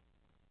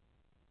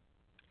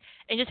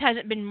 It just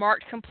hasn't been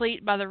marked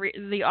complete by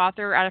the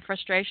author out of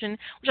frustration,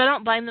 which I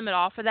don't blame them at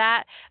all for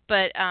that.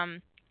 But I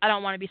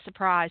don't want to be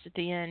surprised at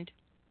the end.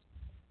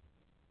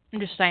 I'm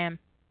just saying.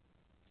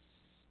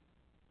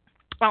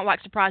 I don't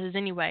like surprises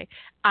anyway.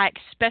 I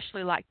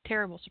especially like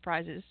terrible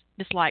surprises.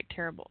 Dislike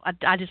terrible.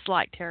 I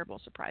dislike terrible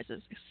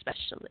surprises,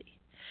 especially.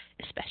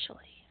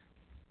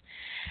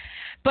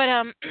 But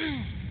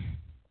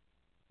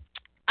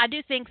I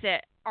do think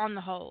that on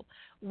the whole,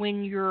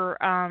 when you're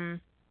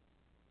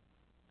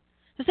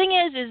the thing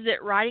is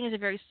that writing is a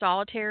very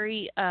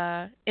solitary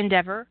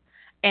endeavor,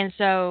 and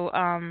so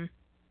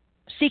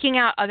seeking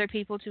out other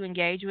people to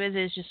engage with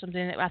is just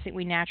something that I think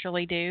we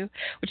naturally do,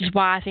 which is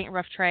why I think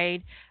Rough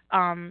Trade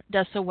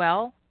does so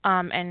well,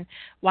 and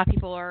why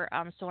people are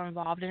so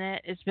involved in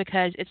it is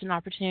because it's an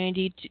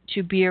opportunity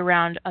to be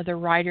around other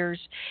writers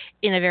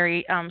in a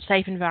very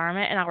safe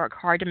environment, and I work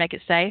hard to make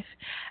it safe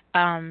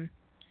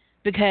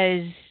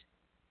because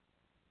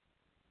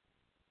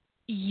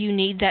you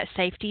need that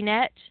safety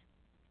net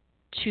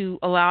to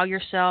allow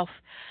yourself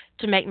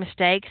to make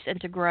mistakes and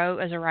to grow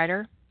as a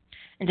writer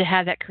and to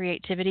have that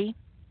creativity.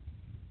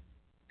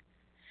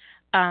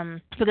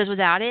 Because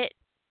without it,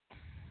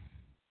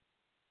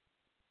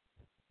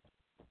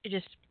 it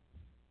just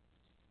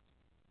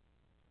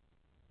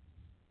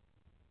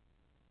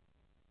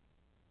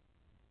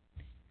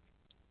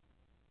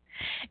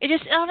I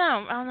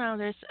don't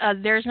know.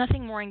 There's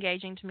nothing more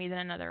engaging to me than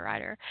another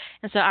writer,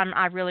 and so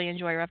I really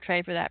enjoy Rough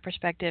Trade for that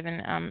perspective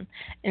and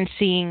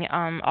seeing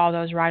all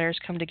those writers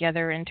come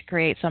together and to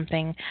create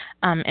something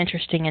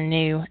interesting and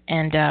new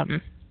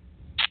and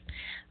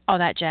all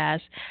that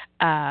jazz.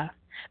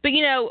 But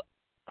you know,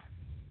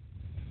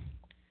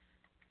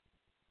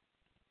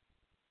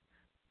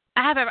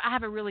 I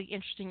have a really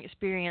interesting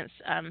experience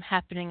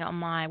happening on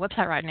my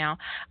website right now.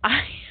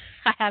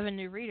 I have a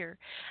new reader.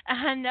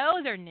 I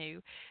know they're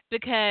new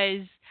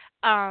because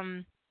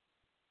over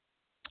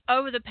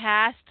the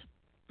past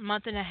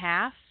month and a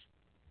half,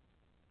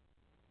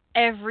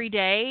 every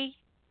day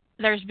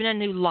there's been a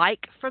new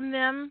like from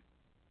them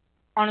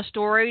on a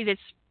story that's,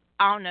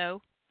 I don't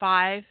know,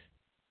 5,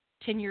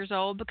 10 years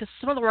old, because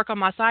some of the work on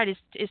my site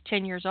is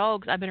 10 years old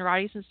because I've been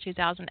writing since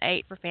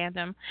 2008 for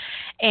Fandom.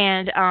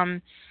 And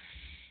I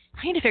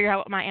need to figure out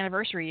what my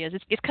anniversary is.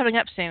 It's coming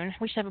up soon.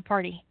 We should have a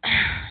party.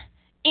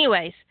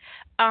 Anyways,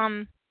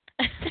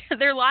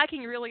 they're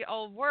liking really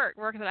old work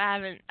that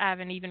I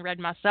haven't even read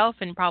myself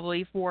in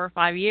probably 4 or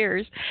 5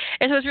 years,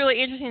 and so it's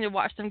really interesting to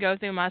watch them go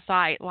through my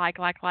site,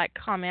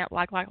 comment,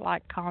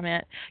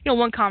 comment. You know,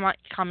 one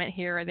comment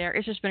here or there.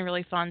 It's just been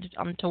really fun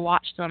to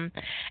watch them,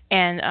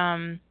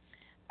 and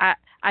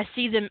I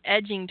see them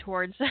edging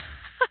towards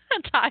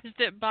ties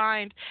that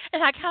bind,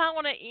 and I kind of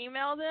want to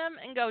email them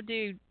and go,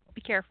 dude,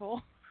 be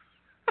careful.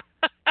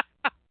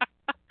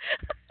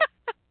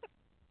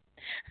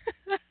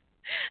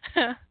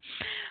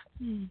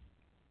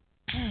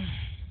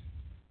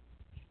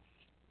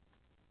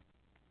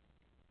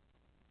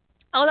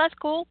 Oh, that's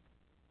cool.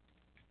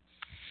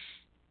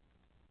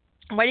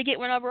 Way to get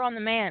one over on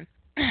the man.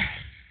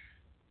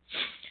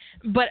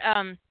 But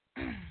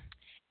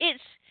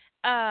it's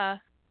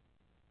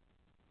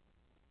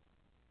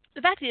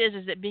the fact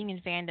is that being in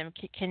fandom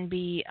can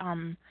be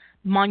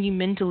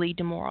monumentally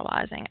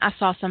demoralizing. I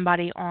saw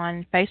somebody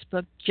on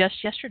Facebook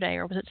just yesterday,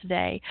 or was it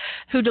today,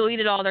 who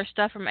deleted all their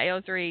stuff from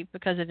AO3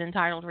 because of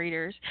entitled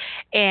readers,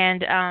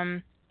 and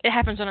it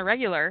happens on a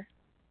regular.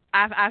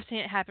 I've seen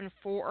it happen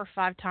 4 or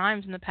 5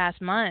 times in the past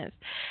month,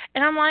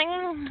 and I'm like,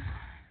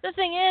 the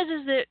thing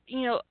is that,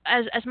 you know,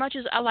 as much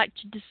as I like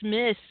to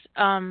dismiss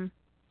or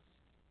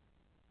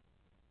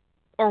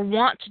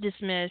want to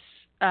dismiss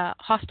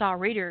hostile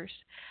readers,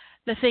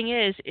 the thing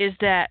is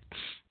that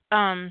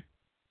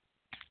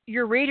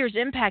your readers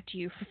impact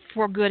you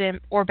for good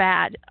or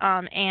bad,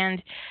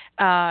 and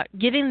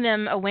giving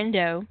them a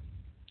window,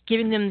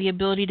 giving them the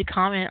ability to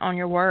comment on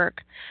your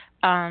work,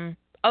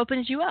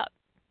 opens you up.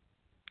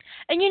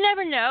 And you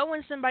never know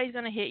when somebody's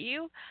going to hit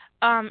you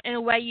in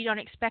a way you don't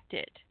expect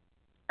it,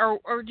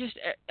 or just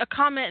a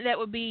comment that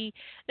would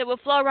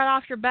flow right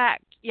off your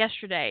back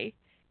yesterday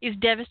is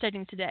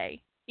devastating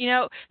today.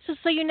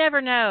 So you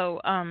never know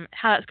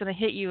how that's going to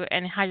hit you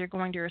and how you're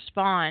going to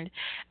respond.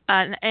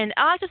 And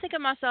I like to think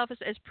of myself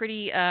as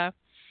pretty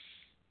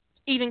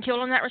even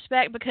killed in that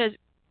respect because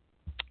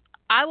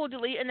I will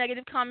delete a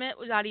negative comment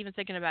without even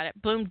thinking about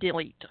it. Boom,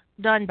 delete.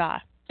 Done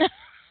by.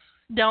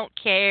 Don't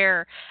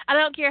care. I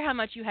don't care how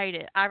much you hate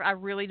it. I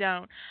really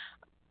don't.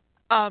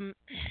 But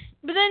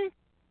then,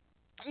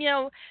 you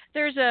know,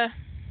 there's a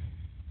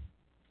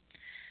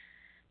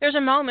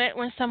moment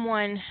when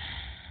someone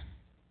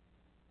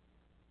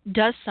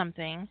does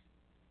something.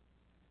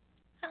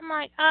 I'm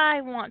like,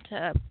 I want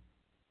to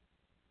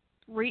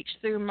reach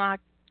through my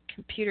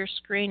computer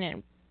screen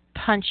and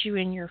punch you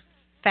in your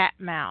fat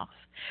mouth.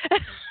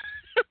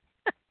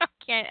 I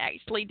can't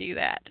actually do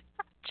that.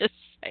 Just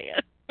saying.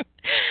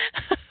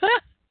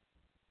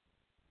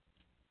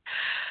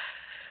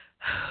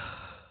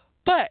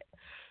 But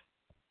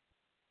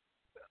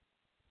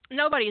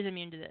nobody is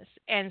immune to this.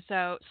 And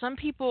so some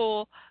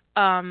people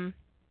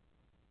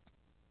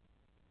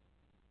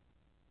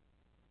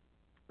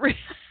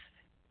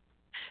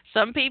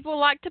some people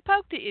like to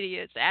poke the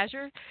idiots.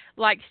 Azure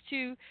likes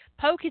to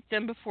poke at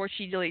them before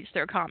she deletes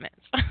their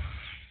comments.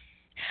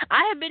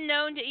 I have been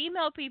known to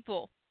email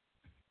people.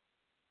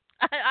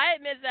 I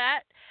admit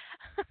that.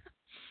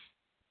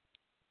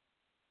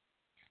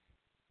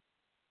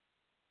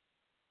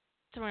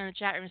 Someone in the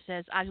chat room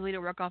says, I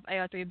deleted work off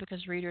AO3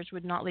 because readers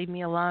would not leave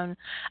me alone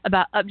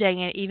about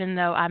updating it, even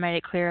though I made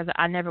it clear that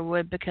I never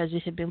would because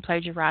it had been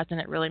plagiarized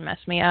and it really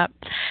messed me up.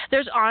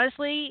 There's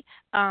honestly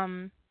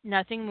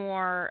nothing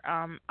more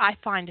I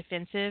find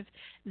offensive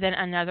than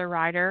another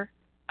writer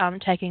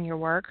taking your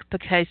work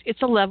because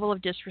it's a level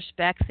of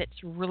disrespect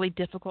that's really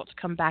difficult to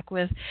come back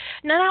with.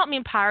 And I don't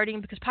mean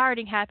pirating because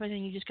pirating happens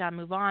and you just got to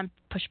move on,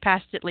 push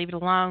past it, leave it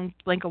alone,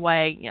 blink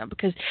away,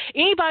 because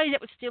anybody that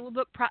would steal a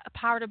book,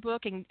 pirate a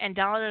book, and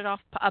download it off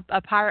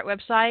a pirate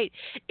website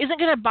isn't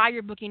going to buy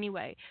your book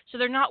anyway. So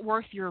they're not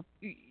worth your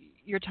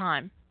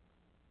time.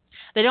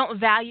 They don't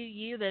value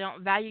you. They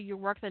don't value your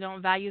work. They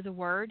don't value the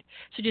word.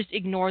 So just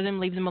ignore them,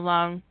 leave them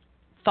alone,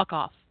 fuck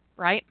off,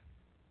 right?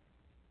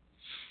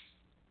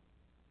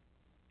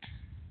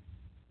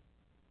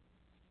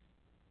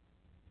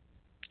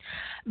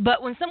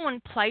 But when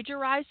someone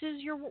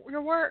plagiarizes your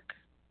work,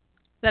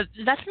 that's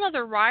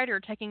another writer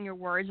taking your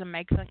words and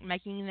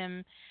making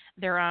them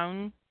their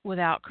own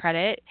without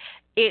credit.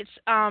 It's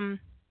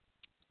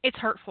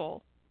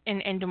hurtful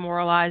and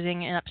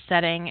demoralizing and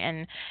upsetting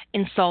and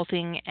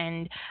insulting,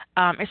 and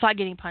it's like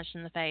getting punched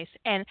in the face.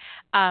 And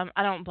I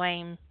don't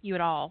blame you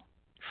at all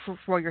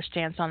for your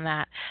stance on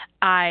that.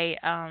 I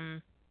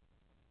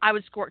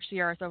would scorch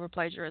the earth over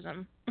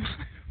plagiarism.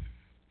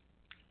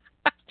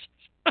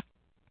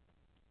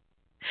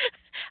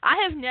 I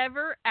have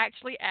never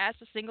actually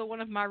asked a single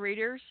one of my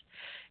readers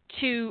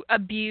to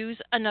abuse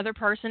another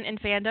person in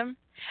fandom,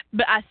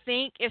 but I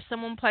think if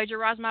someone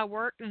plagiarized my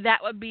work,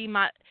 that'd be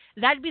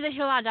the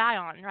hill I die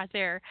on right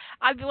there.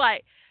 I'd be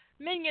like,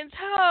 Minions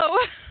ho!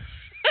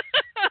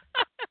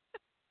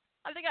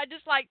 I think I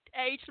just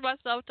aged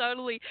myself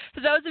totally.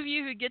 For those of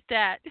you who get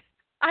that,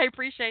 I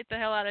appreciate the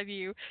hell out of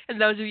you,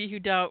 and those of you who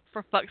don't,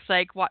 for fuck's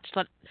sake, watch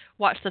the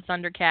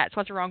Thundercats.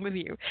 What's wrong with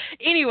you?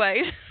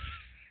 Anyways.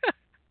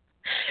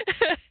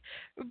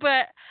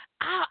 But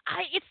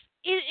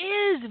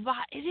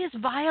it is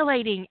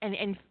violating and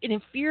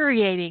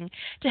infuriating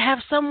to have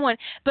someone.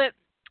 But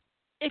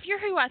if you're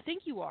who I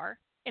think you are,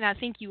 and I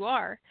think you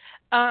are,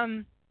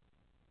 not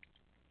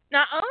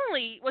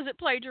only was it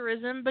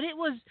plagiarism, but it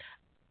was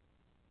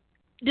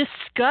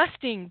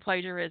disgusting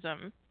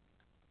plagiarism.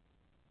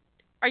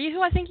 Are you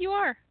who I think you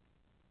are?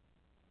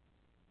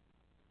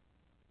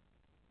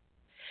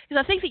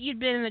 Because I think that you'd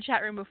been in the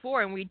chat room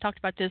before, and we talked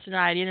about this, and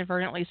I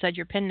inadvertently said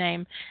your pen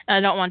name, and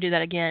I don't want to do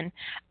that again.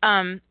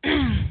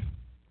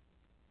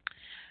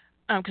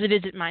 Because it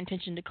isn't my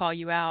intention to call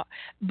you out.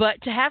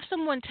 But to have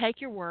someone take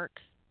your work,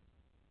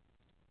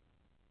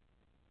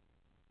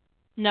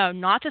 no,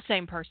 not the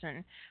same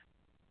person,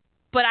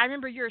 but I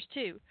remember yours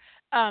too,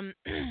 to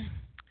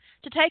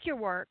take your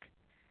work,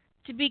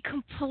 to be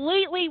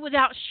completely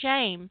without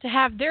shame, to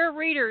have their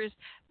readers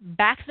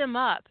back them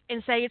up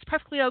and say it's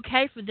perfectly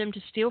okay for them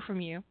to steal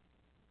from you.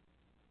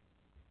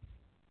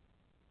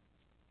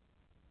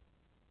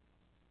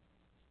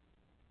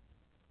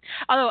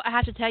 Although I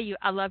have to tell you,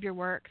 I love your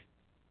work.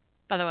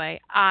 By the way,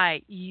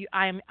 I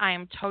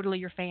am totally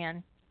your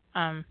fan,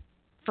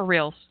 for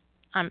reals.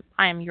 I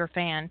am your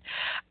fan,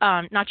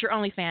 not your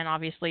only fan,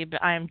 obviously,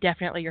 but I am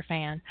definitely your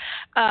fan.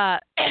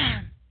 But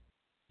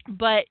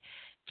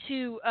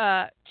to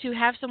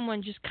have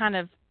someone just kind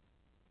of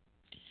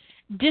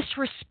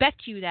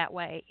disrespect you that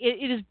way,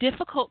 it is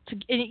difficult to,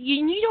 and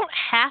you don't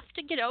have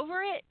to get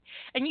over it,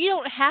 and you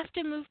don't have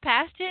to move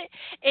past it,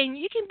 and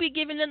you can be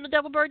giving them the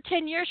double bird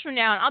 10 years from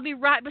now, and I'll be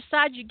right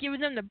beside you giving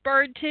them the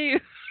bird too.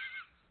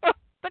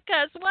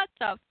 Because what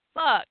the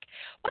fuck?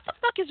 What the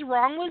fuck is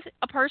wrong with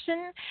a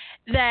person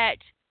that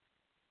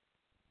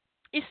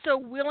is so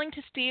willing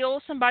to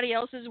steal somebody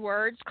else's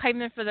words, claim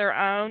them for their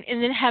own,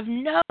 and then have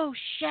no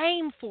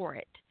shame for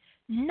it?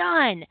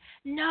 None.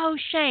 No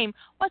shame.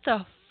 What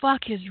the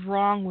fuck is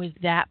wrong with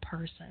that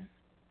person?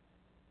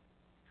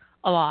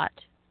 A lot.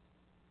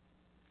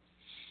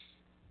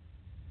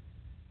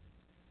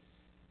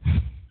 Do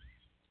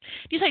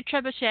you say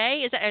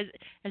trebuchet? Is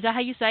that how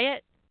you say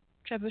it?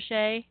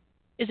 Trebuchet?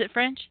 Is it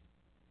French?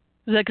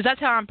 Because that's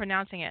how I'm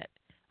pronouncing it.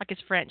 Like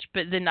it's French,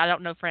 but then I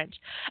don't know French.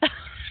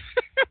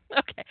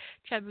 Okay,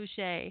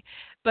 trebuchet.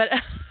 But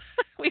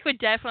we would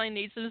definitely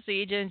need some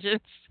siege engines.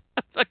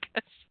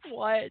 Because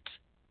what?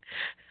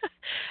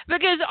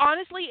 Because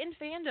honestly, in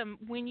fandom,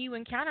 when you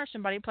encounter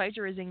somebody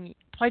plagiarizing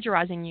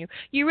you,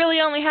 you really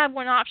only have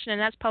one option,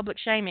 and that's public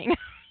shaming.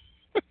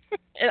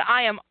 And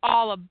I am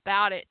all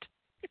about it.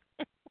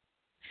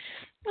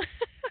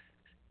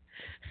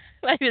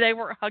 Maybe they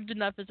weren't hugged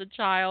enough as a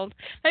child.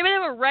 Maybe they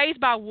were raised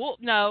by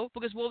wolves. No,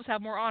 because wolves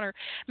have more honor.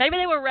 Maybe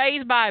they were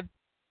raised by,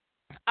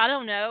 I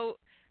don't know,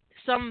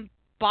 some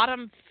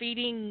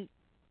bottom-feeding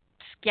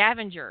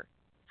scavenger.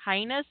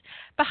 Hyenas?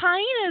 But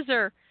hyenas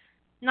are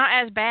not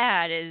as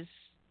bad as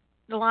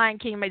the Lion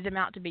King made them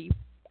out to be,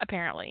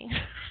 apparently.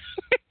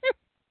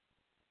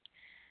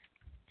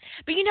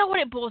 But you know what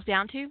it boils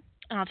down to?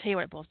 And I'll tell you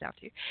what it boils down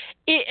to.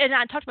 And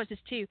I talked about this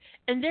too.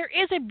 And there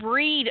is a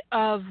breed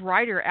of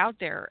writer out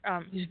there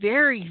who's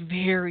very,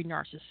 very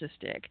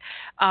narcissistic,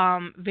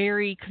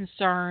 very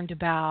concerned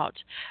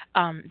about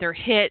their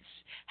hits,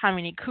 how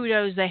many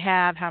kudos they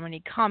have, how many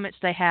comments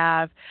they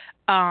have,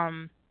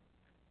 and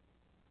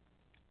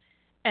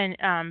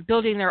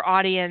building their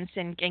audience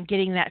and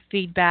getting that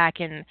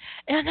feedback. And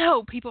I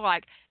know people are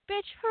like,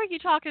 bitch, who are you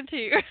talking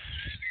to?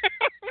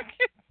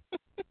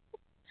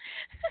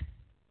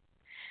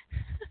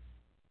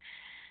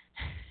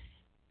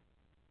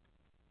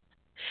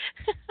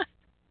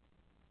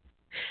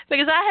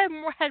 Because I have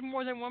had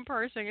more than one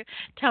person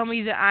tell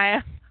me that I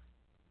am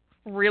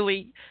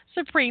really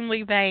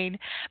supremely vain,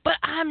 but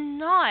I'm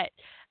not.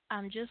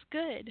 I'm just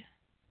good.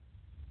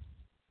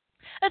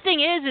 The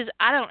thing is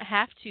I don't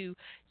have to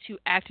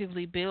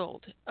actively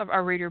build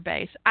a reader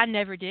base. I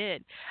never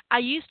did. I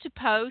used to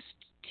post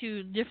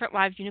to different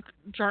live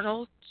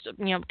journals,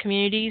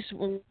 communities,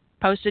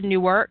 posted new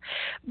work,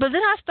 but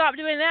then I stopped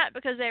doing that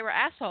because they were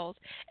assholes.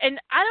 And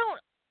I don't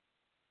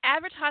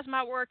advertise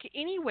my work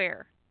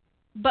anywhere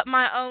but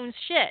my own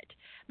shit.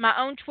 My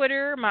own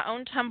Twitter, my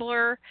own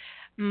Tumblr,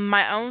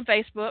 my own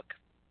Facebook.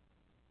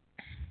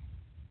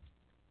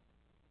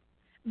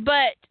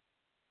 But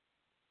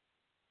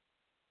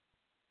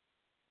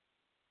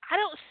I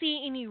don't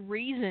see any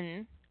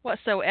reason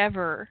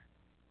whatsoever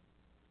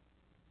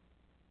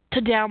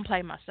to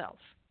downplay myself,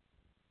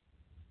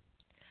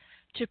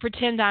 to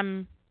pretend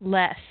I'm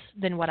less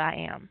than what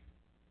I am,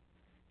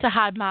 to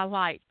hide my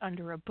light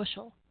under a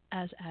bushel,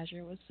 as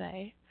Azure would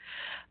say.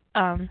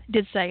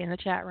 Did say in the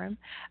chat room.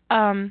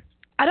 I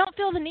don't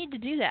feel the need to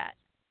do that.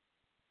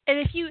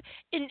 And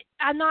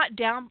I'm not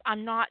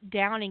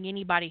downing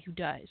anybody who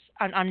does.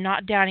 I'm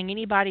not downing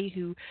anybody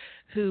who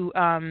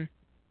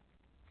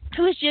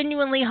is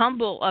genuinely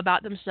humble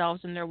about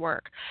themselves and their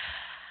work.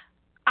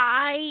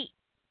 I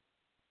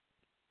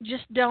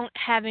just don't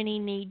have any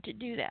need to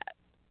do that.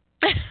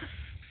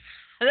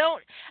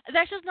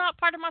 That's just not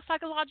part of my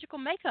psychological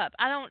makeup.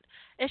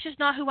 It's just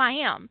not who I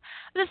am.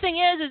 The thing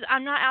is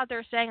I'm not out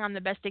there saying I'm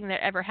the best thing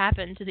that ever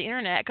happened to the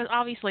internet, because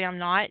obviously I'm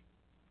not.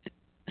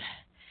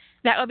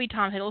 That would be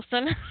Tom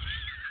Hiddleston.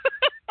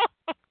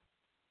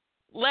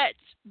 Let's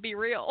be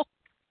real.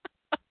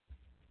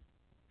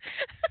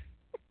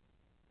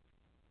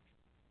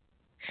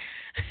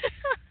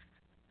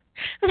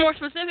 More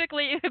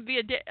specifically, it would be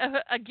a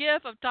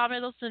gif of Tom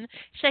Hiddleston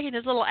shaking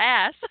his little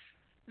ass.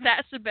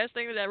 That's the best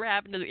thing that ever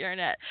happened to the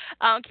internet.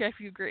 I don't care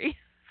if you agree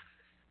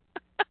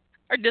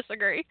or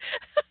disagree.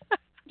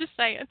 Just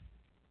saying.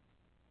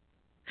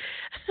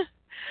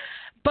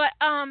 But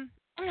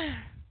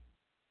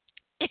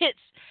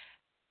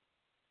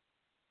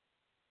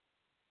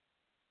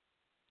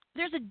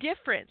there's a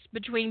difference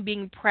between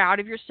being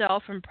proud of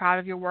yourself and proud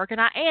of your work, and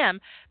I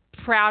am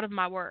proud of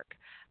my work.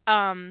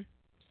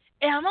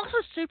 And I'm also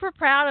super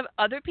proud of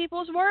other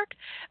people's work.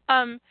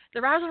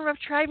 The Rise and Rough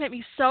Trade made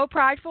me so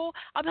prideful.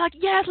 I'll be like,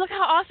 yes, look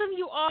how awesome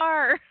you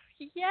are.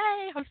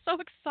 Yay, I'm so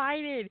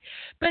excited.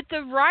 But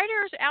the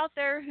writers out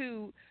there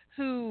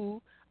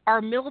who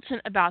are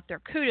militant about their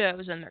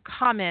kudos and their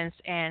comments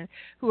and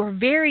who are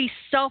very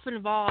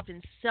self-involved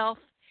and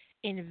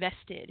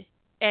self-invested.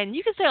 And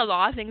you can say a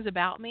lot of things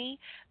about me,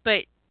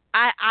 but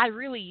I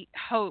really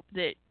hope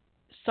that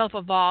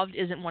self-evolved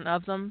isn't one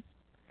of them.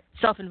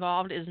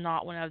 Self-involved is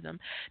not one of them,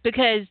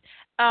 because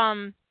I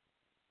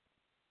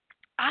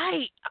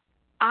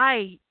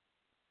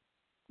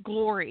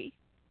glory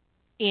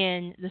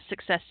in the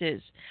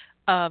successes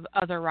of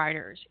other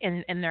writers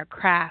in their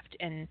craft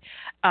and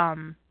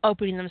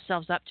opening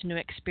themselves up to new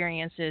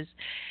experiences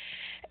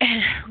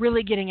and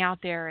really getting out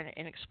there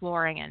and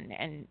exploring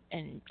and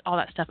all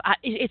that stuff.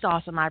 It's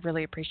awesome. I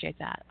really appreciate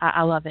that.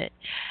 I love it.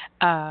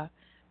 But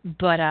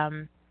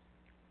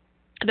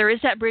there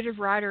is that breed of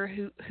writer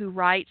who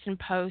writes and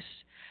posts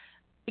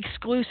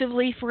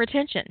exclusively for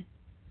attention.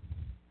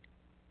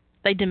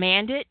 They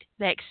demand it.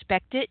 They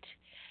expect it.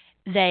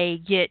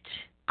 They get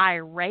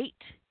irate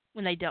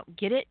when they don't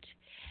get it.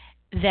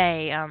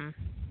 They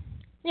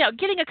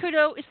getting a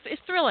kudo is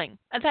thrilling.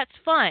 That's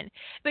fun.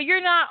 But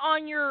you're not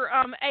on your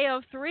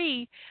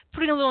AO3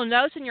 putting a little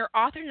notes in your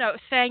author note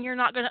saying you're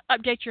not going to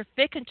update your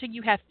fic until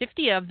you have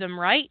 50 of them,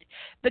 right?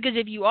 Because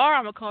if you are,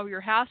 I'm going to come over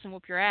your house and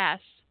whoop your ass.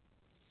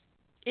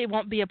 It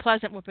won't be a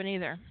pleasant whooping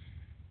either.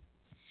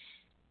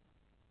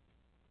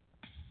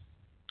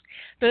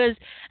 Because,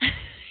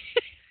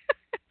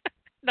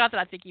 not that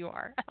I think you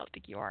are. I don't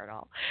think you are at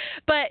all.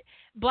 But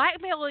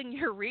blackmailing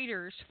your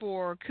readers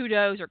for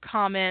kudos or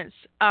comments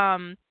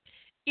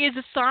is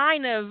a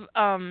sign of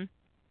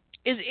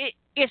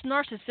it's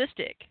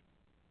narcissistic.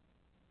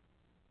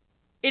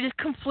 It is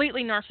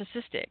completely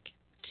narcissistic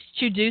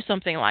to do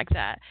something like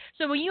that.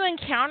 So when you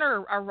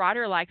encounter a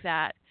writer like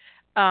that,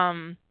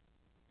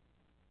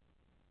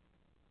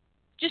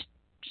 just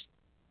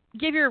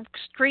give your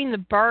screen the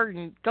bird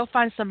and go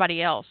find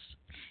somebody else.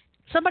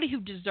 Somebody who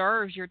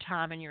deserves your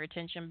time and your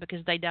attention,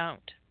 because they don't.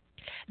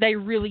 They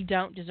really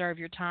don't deserve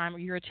your time or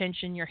your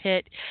attention, your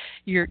hit,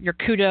 your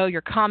kudo,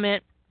 your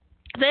comment.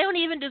 They don't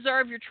even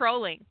deserve your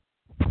trolling.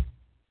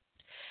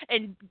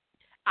 And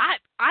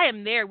I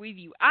am there with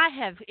you. I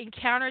have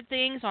encountered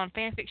things on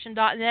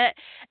fanfiction.net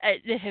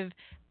that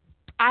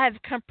I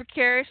have come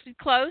precariously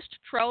close to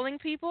trolling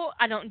people.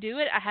 I don't do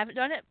it. I haven't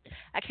done it.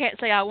 I can't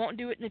say I won't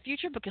do it in the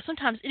future, because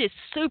sometimes it is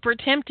super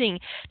tempting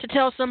to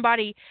tell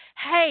somebody,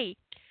 hey,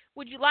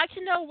 would you like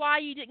to know why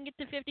you didn't get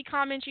the 50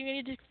 comments you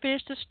needed to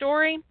finish the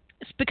story?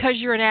 It's because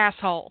you're an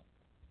asshole.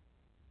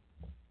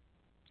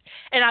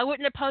 And I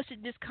wouldn't have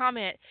posted this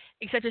comment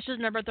except this is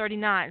number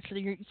 39,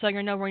 so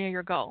you're nowhere near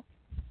your goal.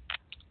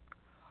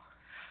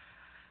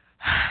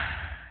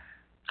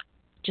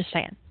 Just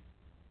saying.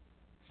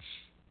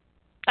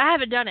 I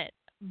haven't done it,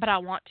 but I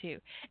want to.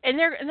 And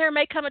there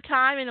may come a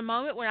time in a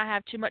moment when I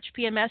have too much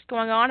PMS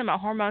going on and my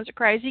hormones are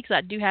crazy, because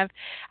I do have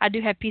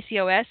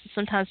PCOS.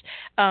 Sometimes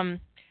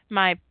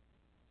my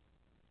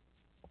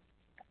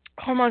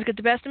hormones get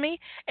the best of me,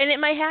 and it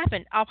may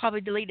happen. I'll probably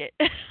delete it.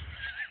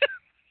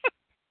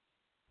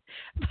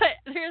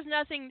 But there's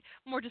nothing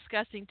more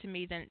disgusting to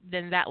me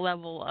than that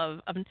level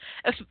of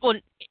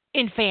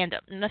in fandom.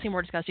 Nothing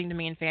more disgusting to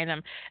me in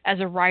fandom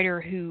as a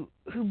writer who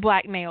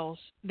blackmails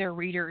their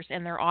readers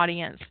and their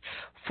audience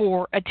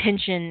for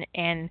attention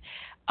and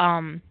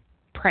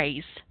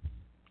praise.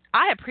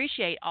 I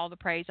appreciate all the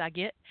praise I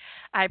get.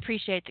 I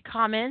appreciate the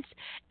comments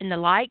and the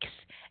likes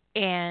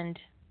and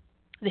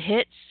the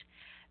hits,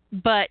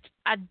 but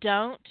I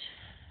don't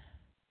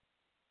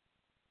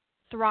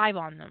thrive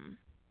on them.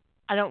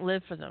 I don't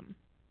live for them.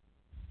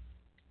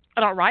 I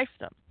don't write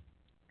for them.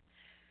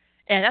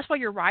 And that's why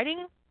you're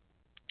writing.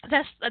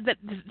 That's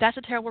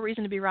a terrible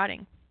reason to be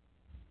writing.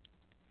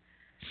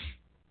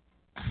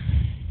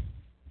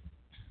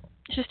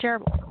 It's just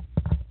terrible.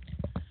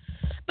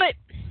 But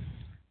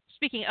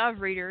speaking of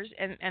readers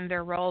and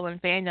their role in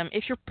fandom,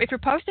 if you're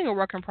posting a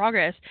work in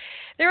progress,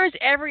 there is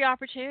every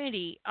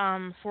opportunity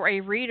for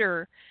a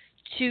reader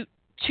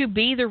to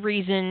be the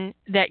reason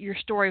that your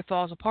story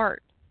falls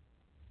apart.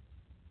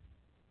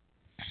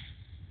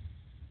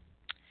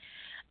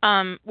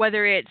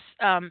 Whether it's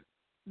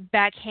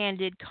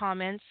backhanded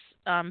comments,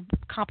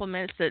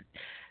 compliments that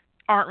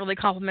aren't really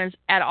compliments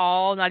at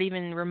all, not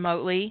even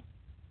remotely.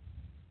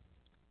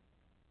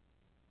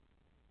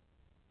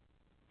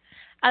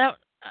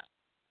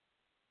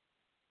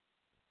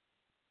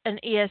 An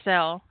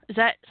ESL, is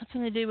that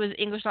something to do with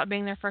English not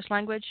being their first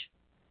language?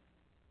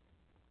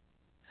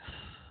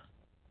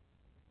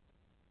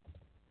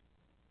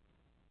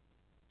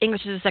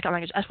 English is a second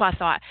language. That's what I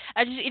thought.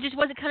 It just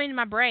wasn't coming to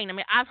my brain. I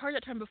mean, I've heard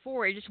that term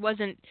before. It just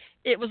wasn't.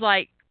 It was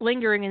like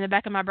lingering in the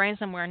back of my brain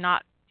somewhere,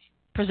 not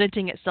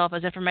presenting itself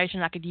as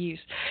information I could use.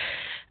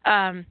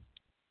 The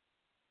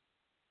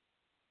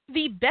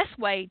best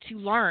way to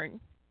learn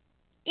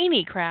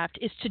any craft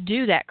is to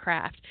do that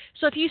craft.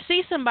 So if you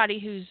see somebody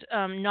who's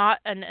not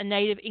a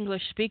native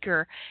English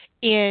speaker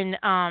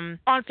on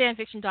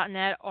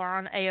fanfiction.net or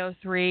on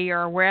AO3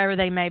 or wherever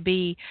they may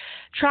be,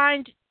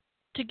 trying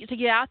to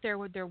get out there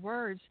with their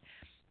words,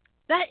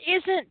 that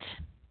isn't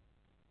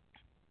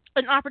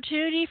an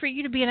opportunity for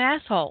you to be an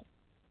asshole.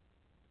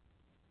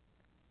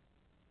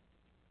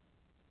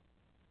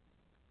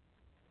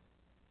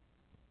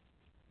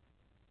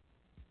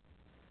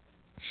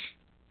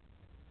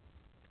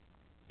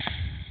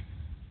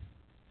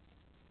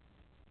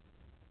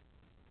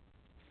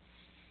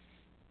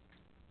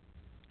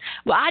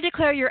 Well, I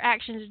declare your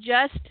actions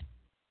just,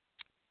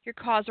 your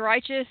cause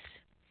righteous.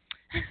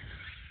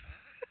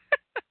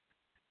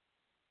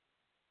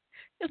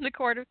 In the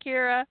court of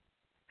Kira,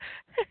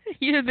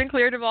 you have been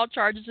cleared of all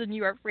charges and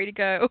you are free to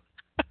go.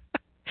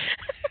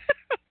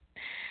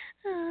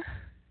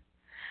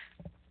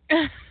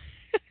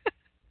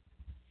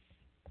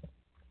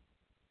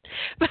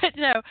 But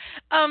no,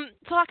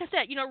 so like I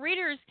said,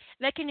 readers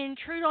that can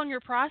intrude on your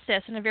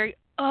process in a very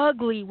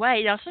ugly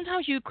way. Now,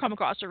 sometimes you come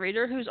across a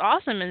reader who's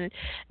awesome and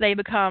they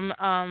become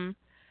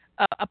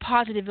a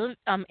positive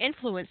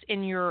influence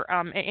in your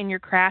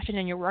craft and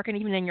in your work and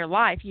even in your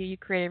life. You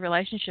create a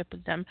relationship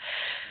with them,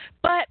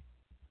 but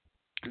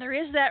there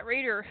is that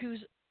reader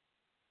whose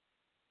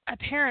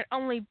apparent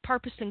only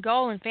purpose and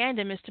goal in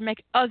fandom is to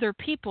make other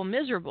people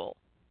miserable.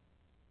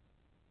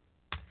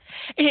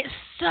 And it's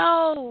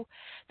so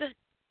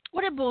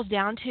what it boils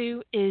down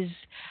to is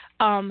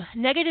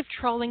negative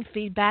trolling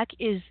feedback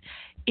is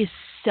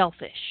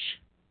selfish.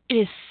 It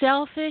is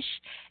selfish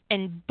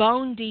and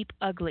bone deep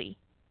ugly.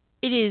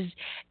 It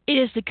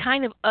is the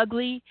kind of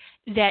ugly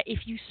that if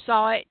you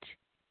saw it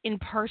in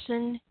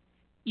person,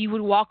 you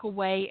would walk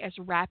away as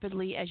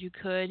rapidly as you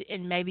could,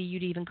 and maybe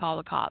you'd even call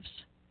the cops.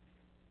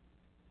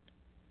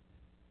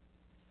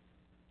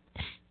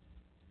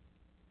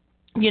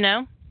 You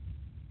know?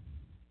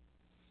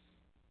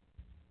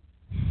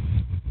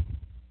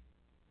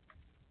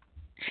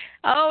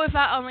 Oh, if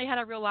I only had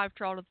a real live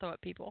troll to throw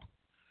at people.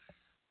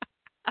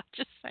 I'm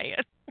just saying.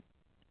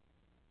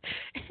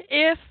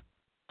 If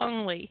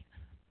only.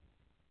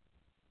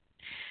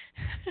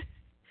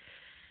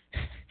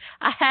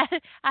 I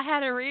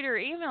had a reader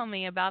email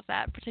me about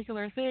that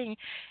particular thing,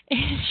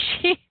 and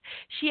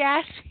she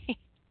asked me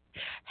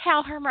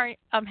how Hermione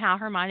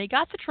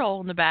got the troll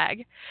in the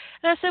bag,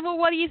 and I said, well,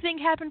 what do you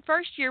think happened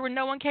first year when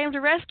no one came to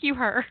rescue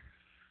her?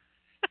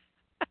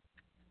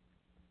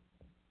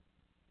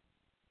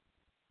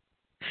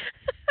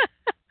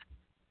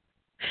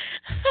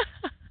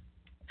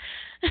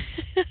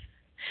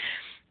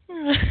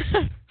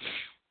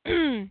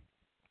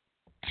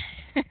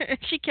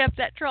 She kept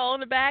that troll in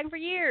the bag for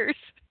years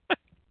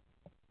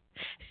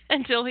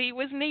until he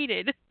was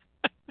needed.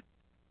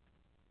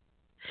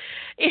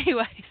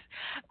 Anyways,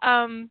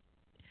 um,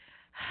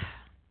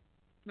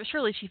 but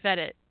surely she fed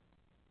it.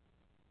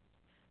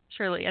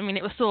 Surely, I mean,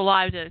 it was still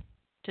alive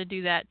to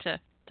do that to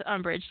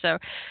Umbridge, so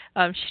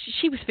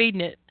she was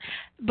feeding it.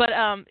 But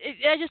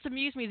it just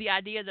amused me the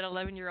idea that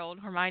 11-year-old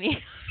Hermione,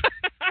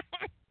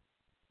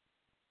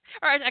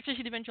 or actually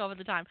she'd have been 12 at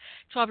the time,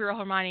 12-year-old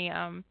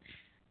Hermione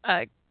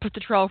put the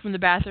troll from the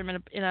bathroom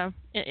in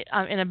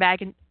a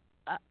bag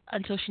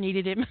until she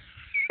needed him.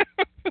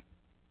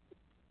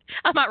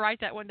 I might write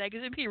that one day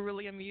because it'd be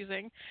really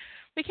amusing.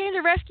 We came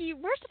to rescue.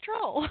 Where's the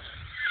troll?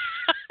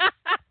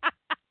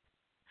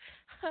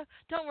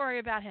 Don't worry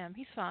about him.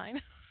 He's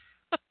fine.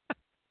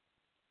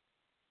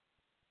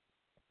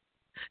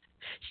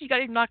 She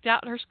got him knocked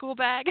out in her school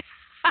bag.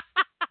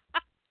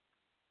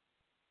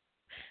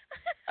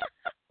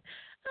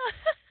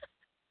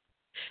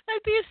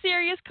 That'd be a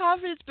serious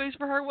confidence boost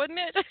for her, wouldn't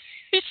it?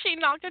 She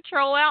knocked a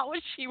troll out when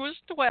she was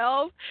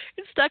 12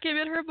 and stuck him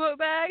in her book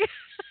bag.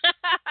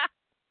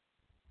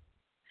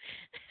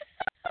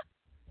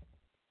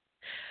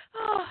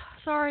 Oh,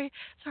 sorry,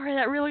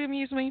 that really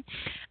amused me.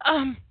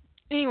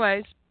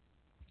 Anyways,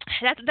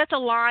 that's a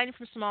line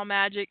from Small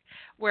Magic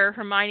where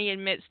Hermione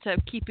admits to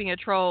keeping a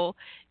troll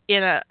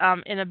in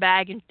a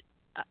bag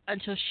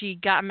until she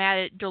got mad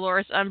at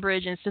Dolores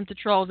Umbridge and sent the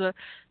troll to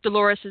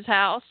Dolores's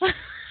house.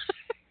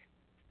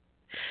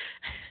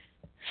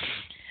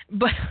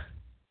 But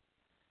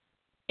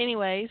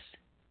anyways,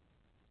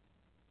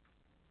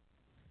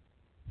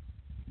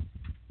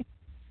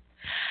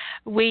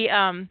 we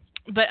yeah,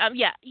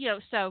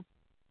 so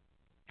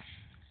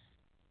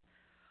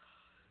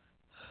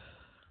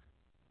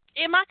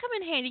it might come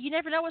in handy. You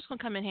never know what's going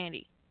to come in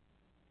handy.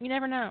 You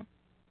never know.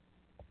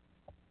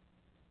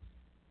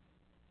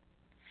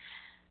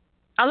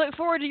 I look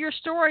forward to your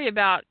story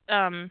about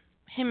him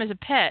as a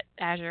pet,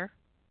 Azure.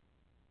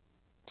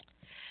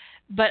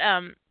 But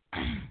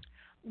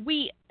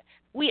we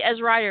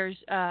as writers,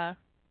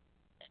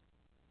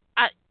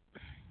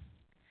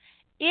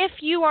 if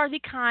you are the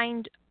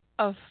kind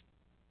of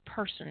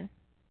person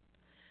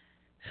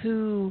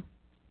who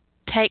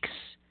takes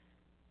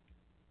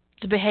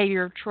the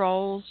behavior of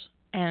trolls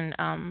and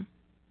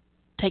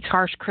takes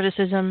harsh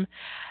criticism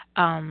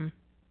in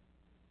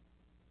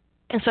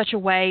such a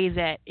way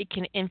that it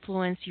can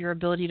influence your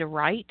ability to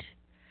write,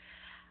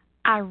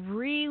 I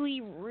really,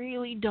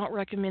 really don't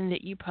recommend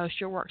that you post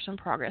your works in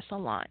progress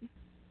online.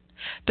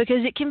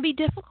 Because it can be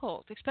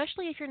difficult,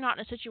 especially if you're not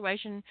in a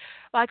situation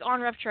like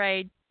on Rough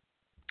Trade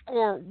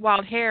or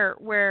Wild Hair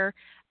where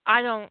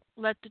I don't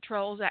let the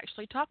trolls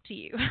actually talk to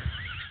you.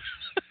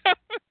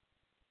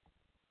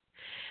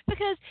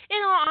 Because,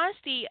 in all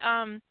honesty,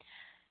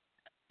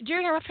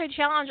 during a Rough Trade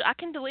challenge, I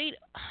can delete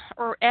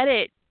or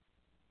edit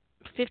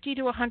 50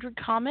 to 100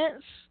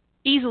 comments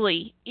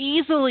easily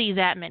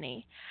that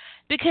many,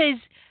 because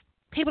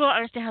people don't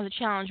understand how the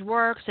challenge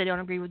works. They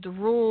don't agree with the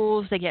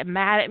rules. They get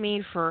mad at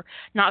me for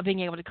not being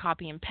able to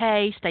copy and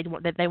paste. They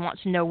want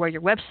to know where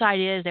your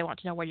website is. They want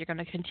to know where you're going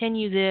to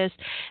continue this,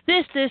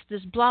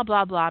 blah,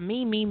 blah, blah,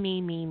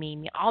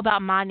 me, all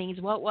about my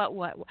needs. What,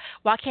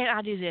 why can't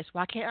I do this?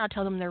 Why can't I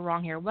tell them they're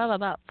wrong here? Blah,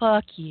 blah,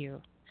 blah.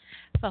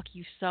 Fuck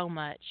you so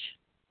much.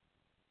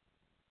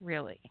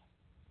 Really.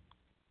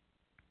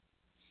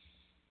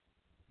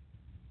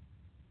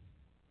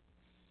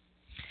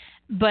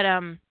 But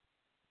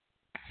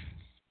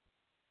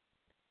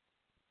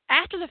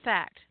after the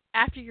fact,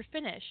 after you're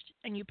finished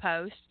and you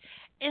post,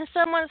 and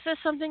someone says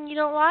something you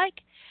don't like,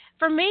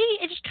 for me,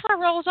 it just kind of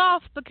rolls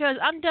off because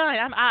I'm done.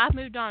 I've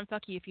moved on.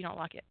 Fuck you if you don't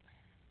like it.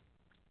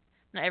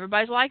 Not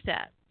everybody's like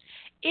that.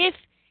 If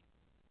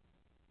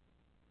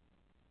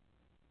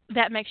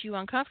that makes you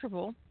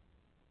uncomfortable,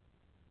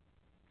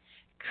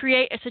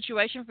 create a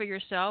situation for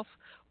yourself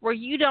where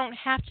you don't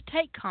have to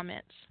take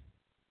comments.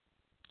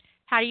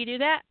 How do you do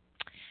that?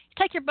 You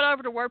take your butt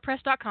over to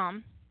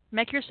WordPress.com,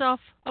 make yourself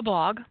a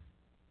blog,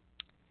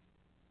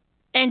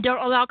 and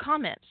don't allow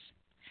comments.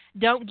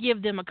 Don't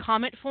give them a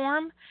comment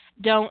form.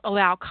 Don't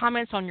allow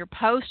comments on your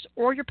posts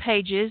or your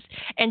pages,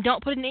 and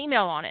don't put an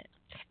email on it.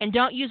 And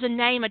don't use a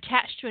name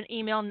attached to an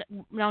email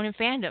known in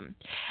fandom.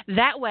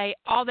 That way,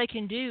 all they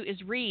can do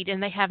is read,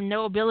 and they have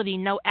no ability,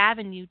 no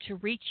avenue to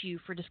reach you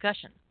for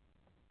discussion.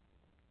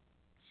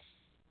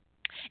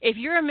 If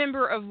you're a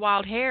member of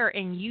Wild Hair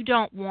and you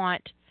don't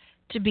want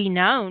to be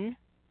known,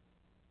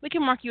 we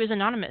can mark you as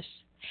anonymous.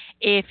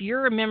 If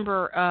you're a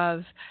member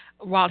of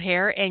Wild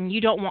Hair and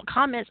you don't want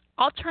comments,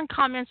 I'll turn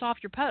comments off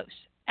your posts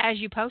as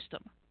you post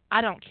them.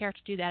 I don't care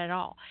to do that at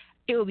all.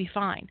 It will be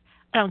fine.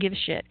 I don't give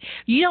a shit.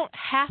 You don't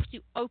have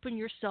to open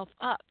yourself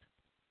up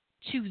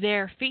to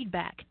their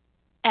feedback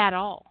at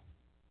all.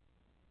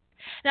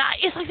 Now,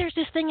 it's like there's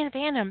this thing in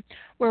fandom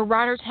where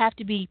writers have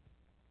to be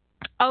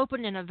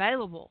open and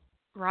available,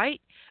 right?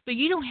 But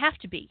you don't have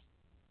to be.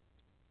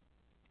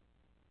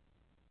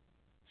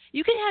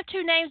 You can have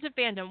two names in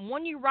fandom.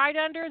 One you write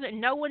under that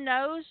no one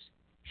knows,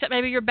 except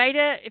maybe your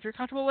beta, if you're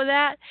comfortable with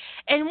that,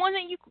 and one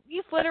that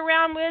you flit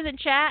around with and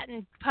chat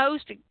and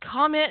post and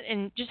comment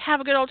and just have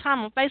a good old time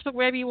on Facebook,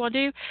 whatever you want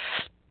to do.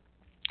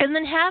 And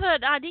then have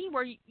an ID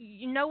where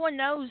no one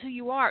knows who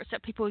you are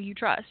except people you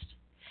trust.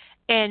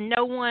 And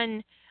no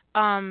one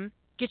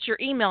gets your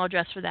email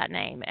address for that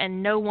name.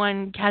 And no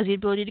one has the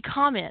ability to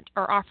comment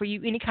or offer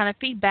you any kind of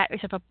feedback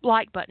except a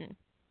like button.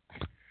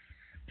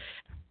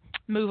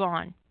 Move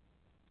on.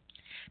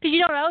 Because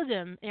you don't owe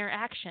them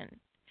interaction.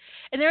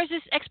 And there's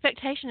this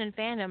expectation in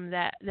fandom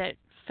that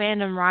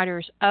fandom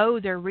writers owe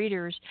their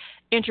readers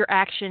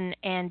interaction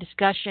and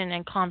discussion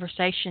and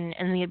conversation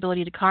and the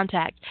ability to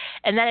contact.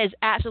 And that is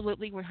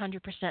absolutely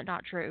 100%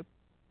 not true.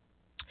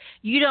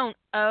 You don't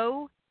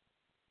owe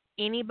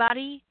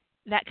anybody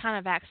that kind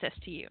of access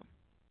to you.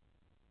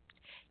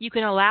 You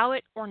can allow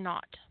it or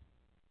not.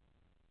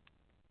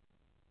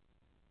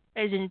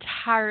 It is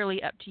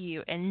entirely up to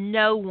you, and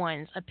no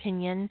one's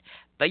opinion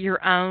but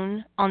your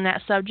own on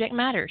that subject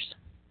matters.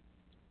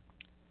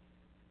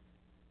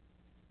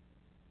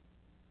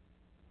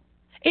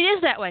 It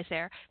is that way,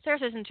 Sarah. Sarah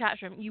says in the chat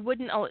room, you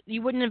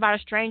wouldn't invite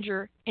a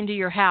stranger into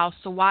your house,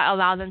 so why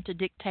allow them to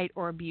dictate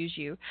or abuse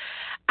you?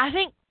 I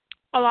think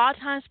a lot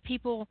of times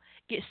people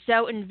get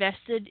so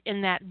invested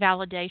in that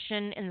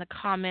validation, in the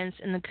comments,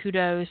 in the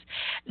kudos,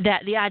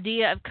 that the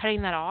idea of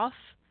cutting that off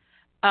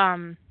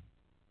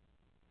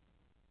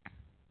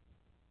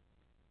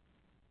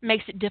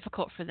makes it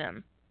difficult for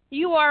them.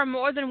 You are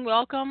more than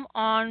welcome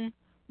on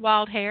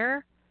Wild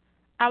Hair.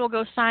 I will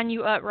go sign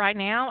you up right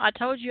now. I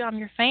told you I'm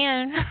your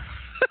fan.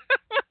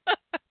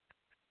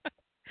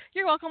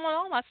 You're welcome on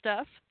all my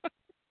stuff.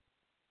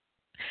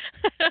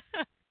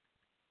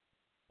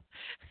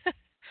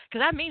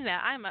 Because I mean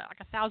that. I'm like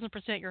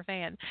 1,000% your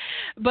fan.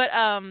 But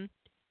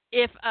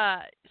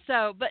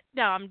but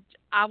no,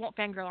 I won't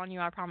fangirl on you.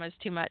 I promise.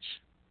 Too much.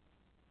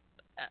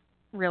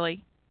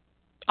 Really.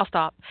 I'll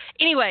stop.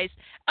 Anyways,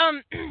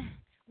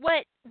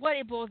 what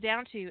it boils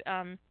down to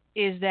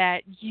is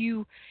that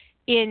you,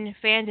 in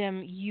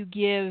fandom, you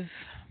give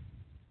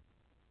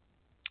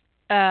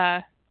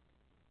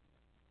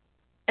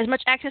as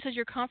much access as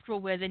you're comfortable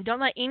with, and don't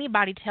let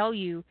anybody tell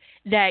you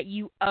that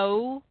you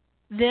owe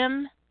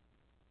them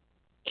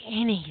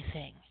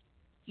anything.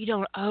 You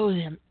don't owe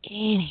them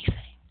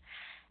anything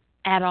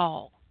at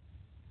all.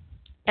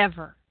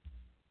 Ever.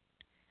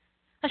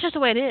 That's just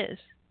the way it is.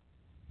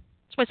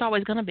 That's what it's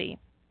always going to be.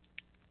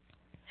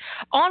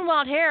 On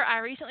Wild Hair, I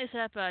recently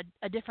set up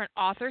a different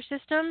author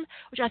system,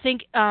 which I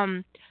think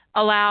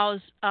allows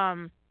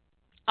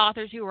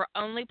authors who are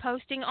only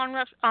posting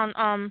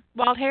on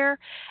Wild Hair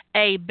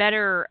a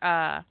better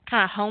kind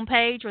of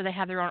homepage where they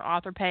have their own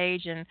author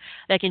page and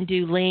they can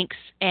do links,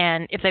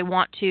 and if they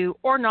want to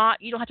or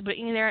not, you don't have to put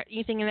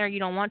anything in there you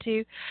don't want to.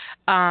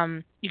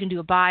 You can do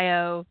a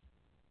bio.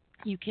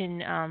 You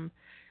can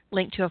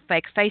link to a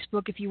fake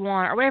Facebook if you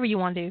want, or whatever you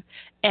want to do,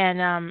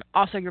 and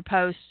also your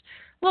posts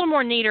a little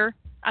more neater.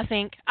 I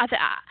think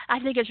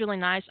it's really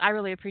nice. I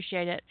really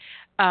appreciate it.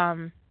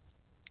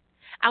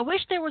 I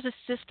wish there was a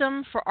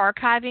system for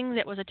archiving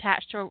that was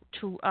attached to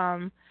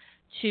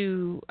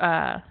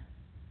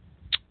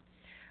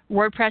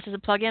WordPress as a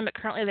plugin, but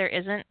currently there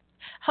isn't.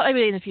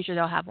 Maybe in the future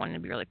they'll have one.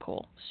 It'd be really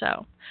cool.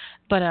 So,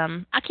 but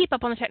I keep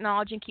up on the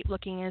technology and keep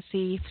looking and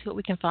see what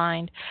we can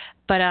find.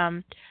 But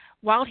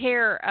Wild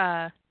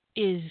Hair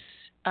is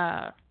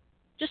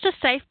just a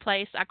safe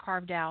place I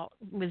carved out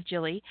with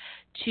Jilly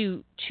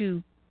to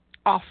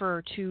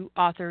offer to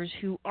authors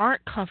who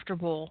aren't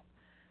comfortable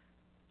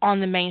on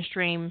the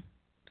mainstream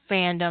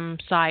fandom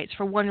sites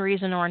for one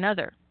reason or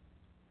another.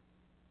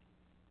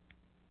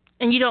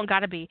 And you don't got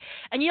to be.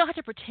 And you don't have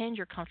to pretend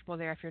you're comfortable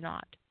there if you're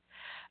not.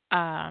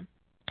 Uh,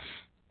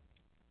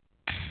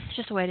 it's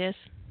just the way it is.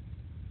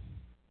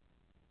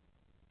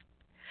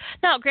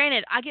 Now,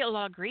 granted, I get a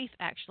lot of grief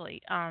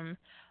actually on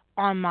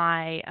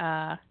my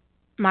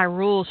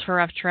rules for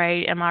rough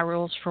trade and my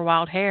rules for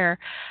wild hair,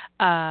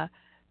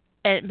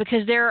 and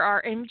because there are,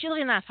 and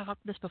Julie and I have talked about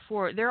this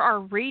before, there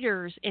are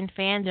readers in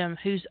fandom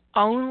whose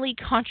only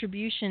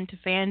contribution to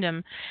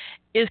fandom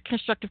is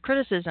constructive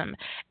criticism,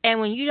 and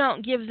when you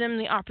don't give them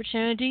the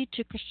opportunity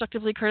to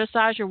constructively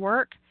criticize your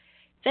work,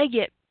 they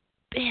get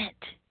bent.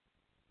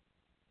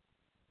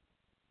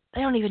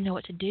 They don't even know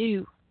what to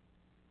do.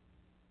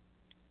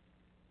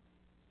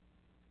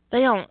 They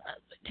don't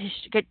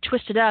just get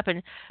twisted up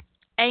and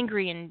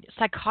angry and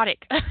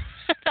psychotic. I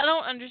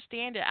don't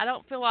understand it. I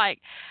don't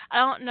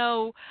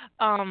know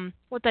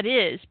what that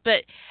is.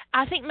 But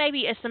I think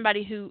maybe as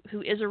somebody who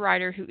is a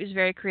writer, who is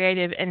very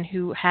creative, and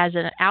who has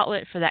an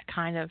outlet for that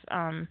kind of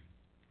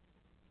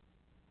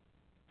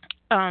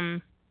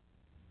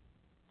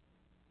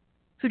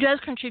who does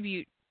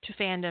contribute to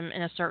fandom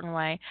in a certain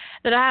way,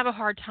 that I have a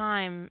hard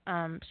time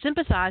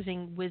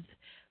sympathizing with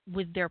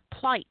their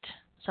plight,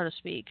 so to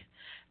speak.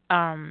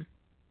 I'm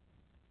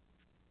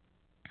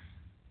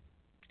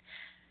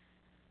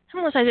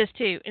going to say this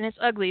too, and it's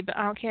ugly, but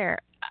I don't care.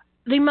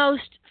 The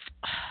most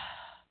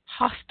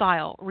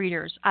hostile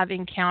readers I've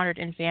encountered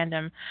in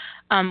fandom,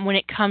 when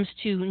it comes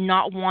to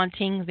not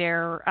wanting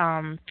their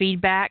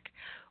feedback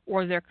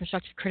or their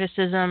constructive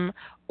criticism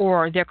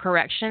or their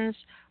corrections,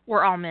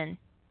 were all men.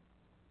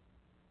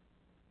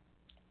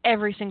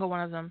 Every single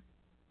one of them.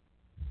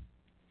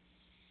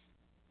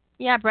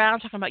 Yeah, Brad, I'm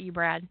talking about you,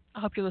 Brad. I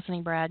hope you're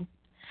listening, Brad.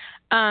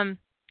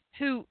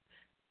 Who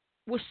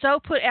was so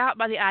put out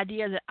by the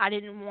idea that I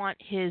didn't want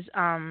his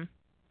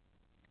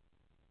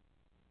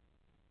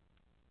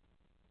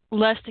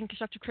less than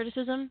constructive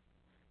criticism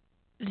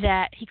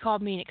that he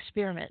called me an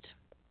experiment.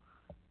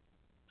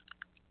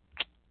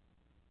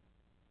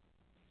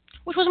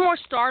 Which was more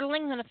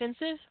startling than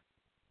offensive.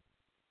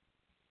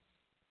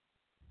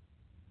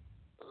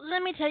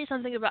 Let me tell you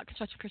something about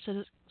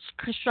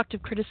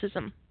constructive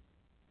criticism.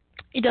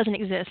 It doesn't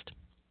exist.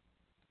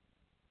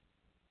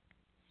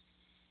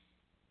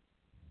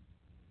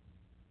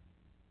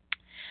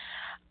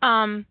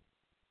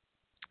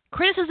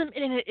 Criticism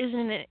is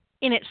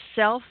in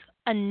itself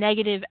a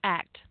negative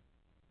act.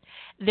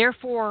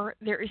 Therefore,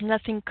 there is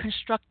nothing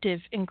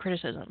constructive in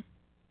criticism.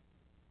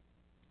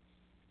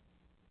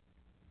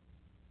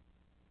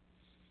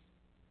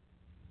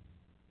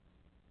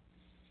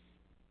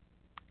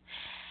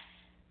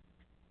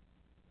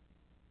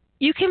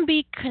 You can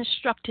be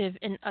constructive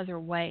in other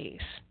ways,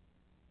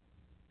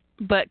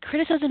 but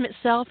criticism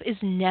itself is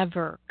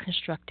never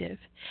constructive.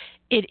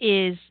 It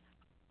is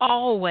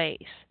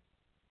always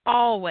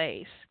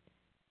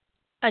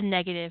a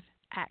negative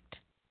act.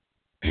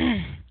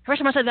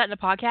 First time I said that in the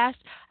podcast,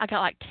 I got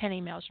like 10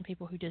 emails from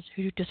people who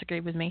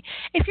disagreed with me.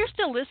 If you're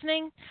still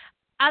listening,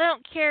 I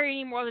don't care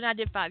any more than I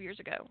did 5 years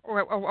ago,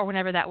 or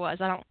whenever that was.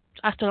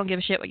 I still don't give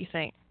a shit what you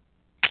think.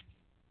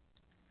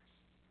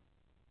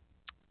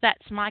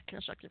 That's my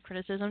constructive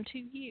criticism to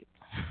you.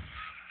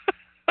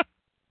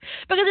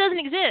 Because it doesn't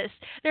exist.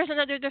 There's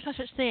no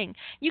such thing.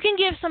 You can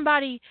give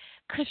somebody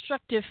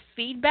constructive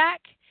feedback.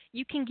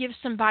 You can give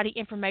somebody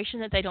information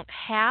that they don't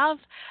have.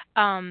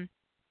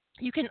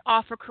 You can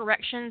offer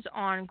corrections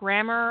on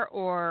grammar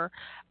or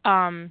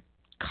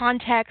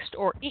context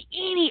or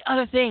any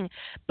other thing.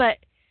 But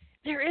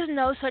there is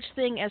no such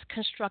thing as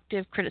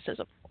constructive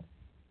criticism.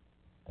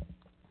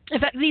 In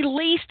fact, the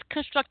least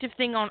constructive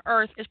thing on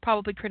earth is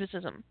probably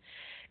criticism.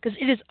 Because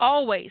it is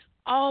always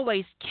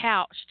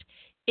couched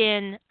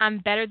in, I'm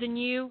better than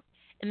you,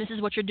 and this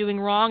is what you're doing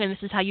wrong, and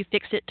this is how you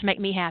fix it to make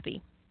me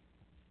happy.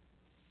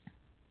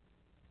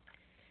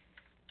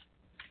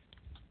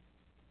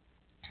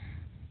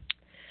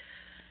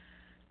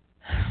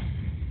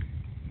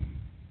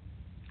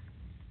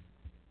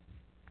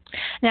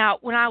 Now,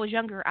 when I was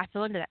younger, I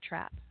fell into that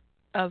trap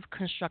of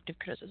constructive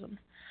criticism.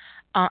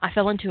 I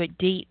fell into it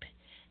deep,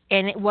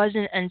 and it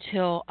wasn't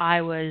until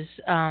I was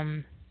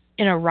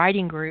in a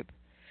writing group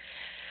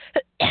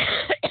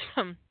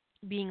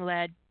being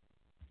led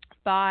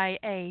by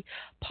a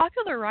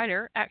popular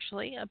writer,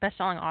 actually, a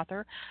best-selling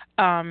author,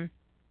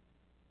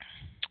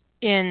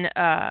 in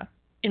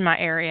my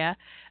area,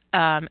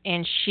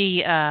 and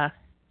she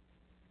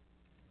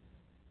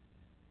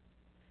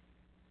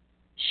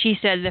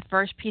said the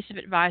first piece of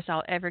advice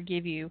I'll ever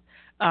give you,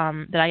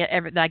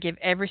 that I give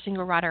every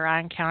single writer I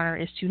encounter,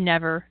 is to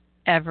never,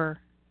 ever,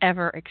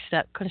 ever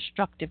accept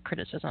constructive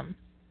criticism.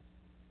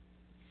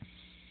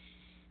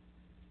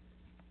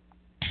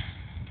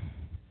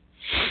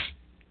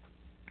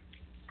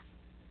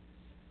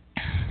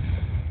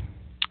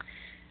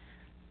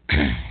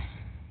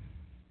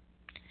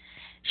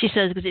 She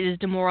says because it is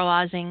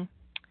demoralizing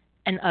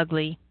and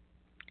ugly,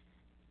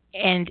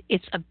 and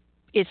it's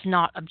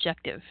not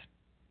objective.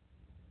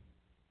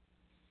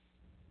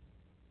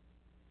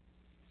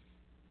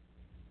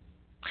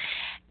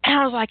 And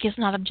I was like, it's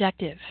not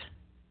objective.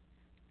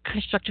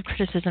 Constructive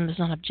criticism is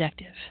not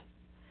objective.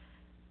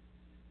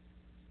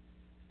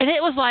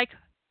 was like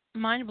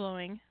mind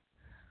blowing.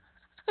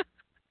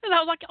 And I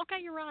was like, okay,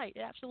 you're right.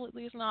 It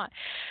absolutely is not,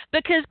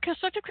 because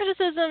constructive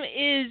criticism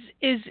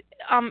is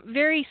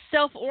very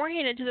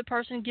self-oriented to the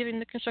person giving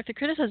the constructive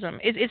criticism.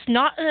 It's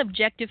not an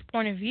objective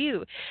point of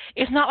view.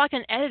 It's not like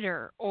an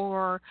editor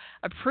or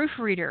a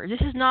proofreader.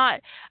 This is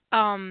not.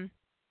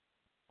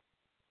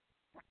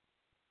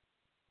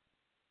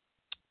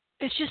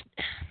 It's just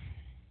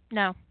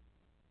no.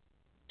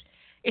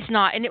 It's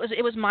not, and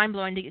it was mind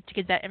blowing to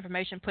get that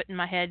information put in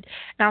my head,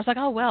 and I was like,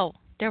 oh well,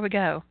 there we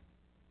go.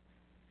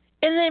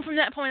 And then from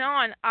that point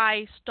on,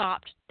 I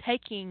stopped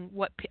taking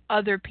what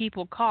other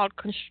people called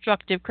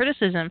constructive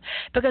criticism,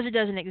 because it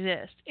doesn't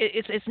exist.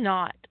 It's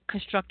not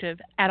constructive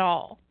at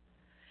all.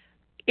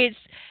 It's,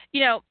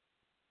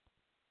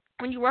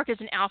 when you work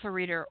as an alpha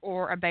reader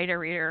or a beta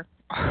reader,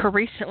 or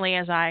recently,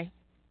 as I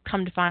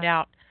come to find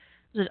out,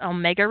 was it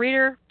omega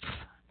reader?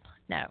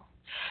 No.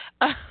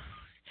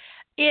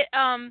 It's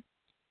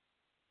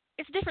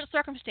a different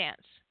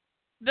circumstance.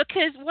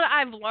 Because what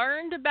I've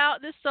learned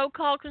about this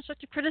so-called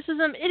constructive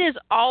criticism, it is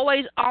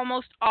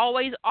almost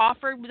always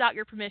offered without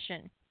your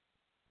permission.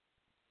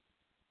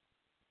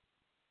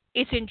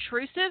 It's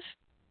intrusive.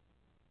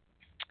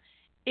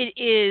 It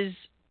is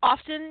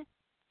often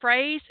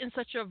phrased in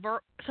such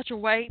a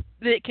way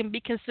that it can be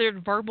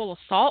considered verbal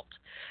assault.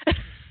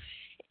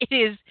 It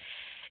is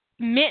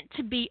meant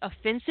to be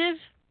offensive.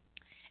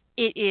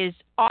 It is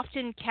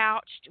often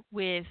couched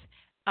with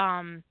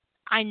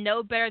I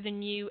know better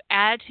than you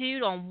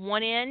attitude on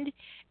one end,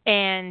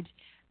 and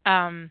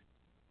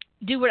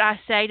do what I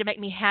say to make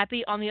me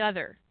happy on the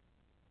other.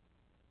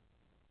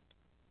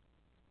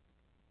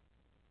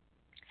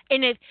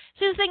 And the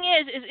thing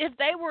is if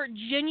they were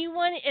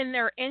genuine in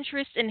their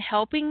interest in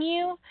helping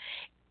you,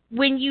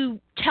 when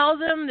you tell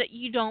them that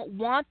you don't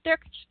want their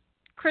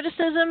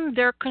criticism,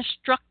 their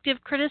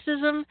constructive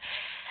criticism,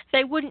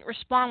 they wouldn't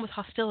respond with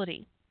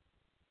hostility.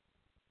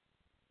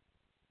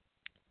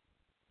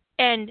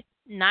 And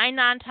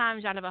 99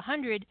 times out of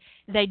 100,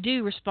 they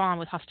do respond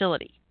with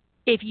hostility.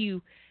 If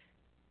you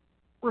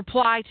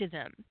reply to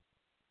them,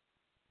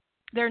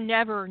 they're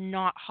never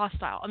not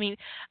hostile. I mean,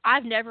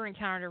 I've never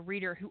encountered a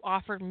reader who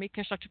offered me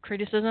constructive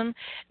criticism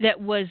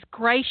that was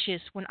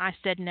gracious when I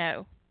said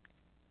no.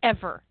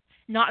 Ever.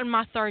 Not in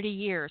my 30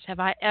 years have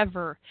I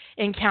ever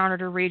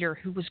encountered a reader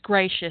who was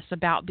gracious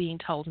about being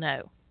told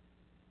no.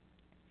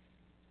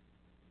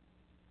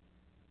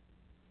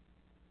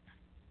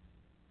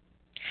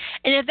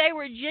 And if they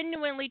were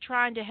genuinely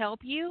trying to help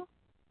you,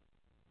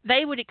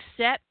 they would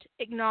accept,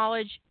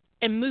 acknowledge,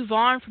 and move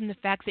on from the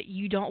fact that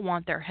you don't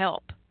want their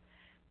help.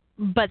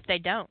 But they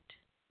don't.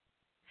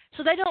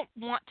 So they don't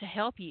want to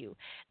help you.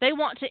 They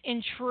want to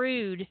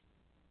intrude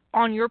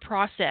on your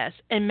process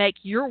and make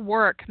your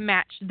work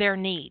match their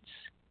needs.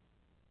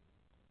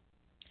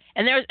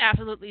 And there's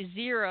absolutely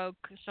zero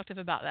constructive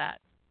about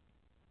that.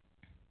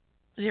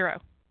 Zero.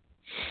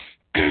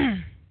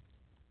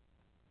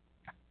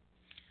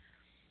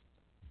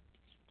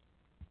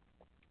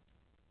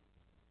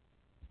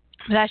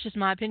 That's just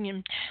my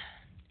opinion.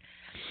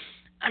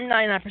 I'm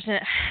 99%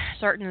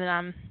 certain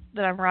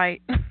that I'm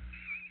right.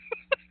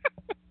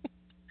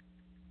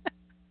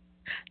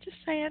 Just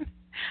saying.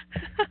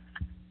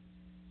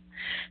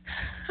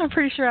 I'm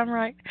pretty sure I'm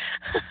right.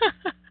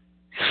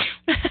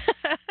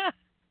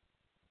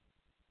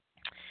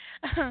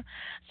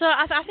 So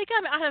I think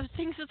I have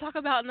things to talk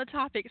about in the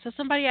topic. So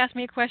somebody asked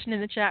me a question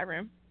in the chat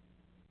room.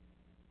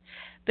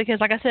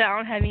 Because, like I said, I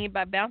don't have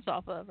anybody to bounce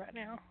off of right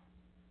now.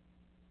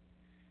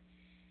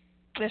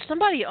 There's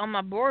somebody on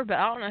my board, but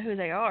I don't know who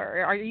they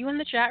are. Are you in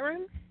the chat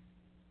room?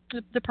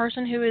 The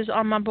person who is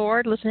on my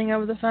board listening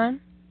over the phone?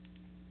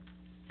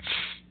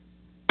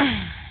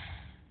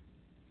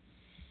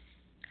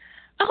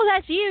 Oh,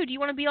 that's you. Do you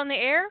want to be on the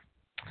air?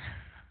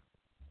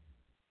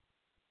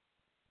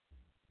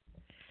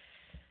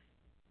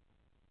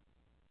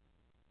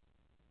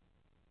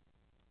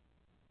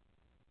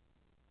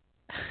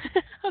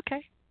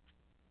 Okay.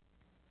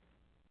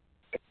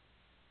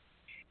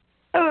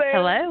 Hello.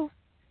 Hello.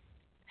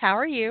 How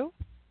are you?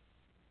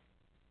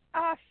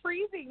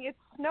 Freezing. It's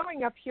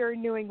snowing up here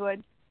in New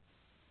England.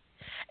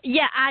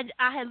 Yeah,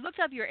 I had looked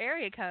up your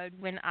area code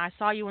when I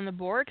saw you on the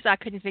board because I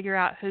couldn't figure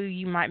out who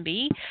you might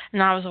be,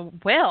 and I was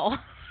well.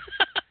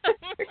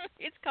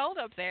 It's cold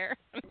up there.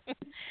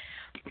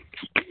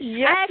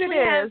 Yes,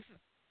 it is.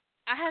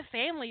 I have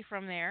family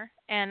from there,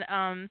 and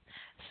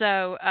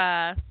so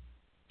I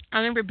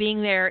remember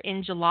being there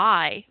in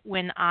July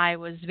when I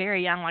was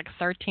very young, like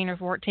 13 or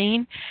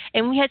 14,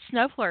 and we had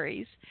snow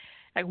flurries.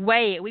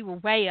 We were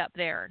way up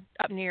there,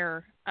 up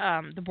near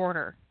the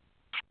border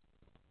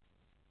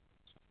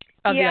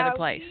of the other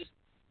place.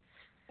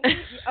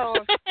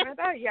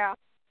 Canada? Yeah.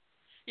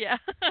 Yeah.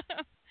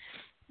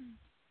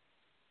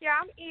 Yeah,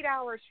 I'm 8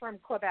 hours from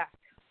Quebec.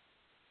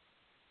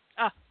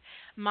 Oh,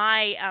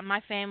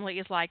 my family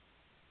is like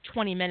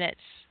 20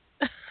 minutes.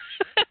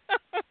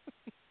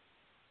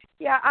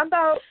 Yeah, I'm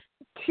about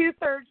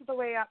 2/3 of the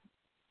way up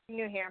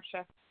New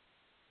Hampshire.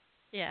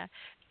 Yeah.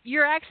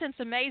 Your accent's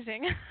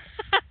amazing.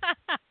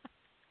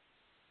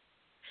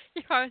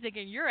 You're probably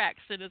thinking your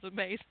accent is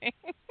amazing.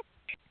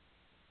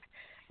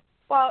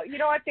 Well, you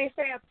know what they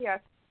say up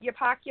here? You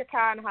park your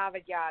car in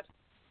Harvard Yard.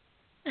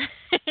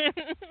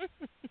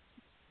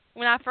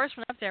 When I first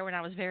went up there when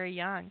I was very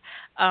young,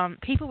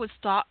 people would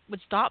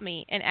stop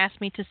me and ask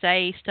me to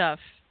say stuff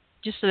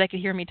just so they could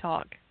hear me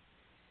talk.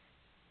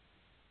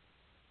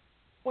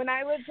 When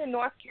I lived in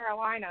North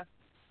Carolina,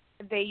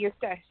 they used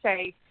to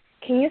say,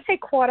 "Can you say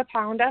quarter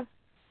pounder?"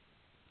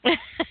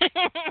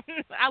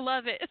 I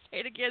love it. Say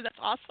it again. That's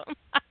awesome.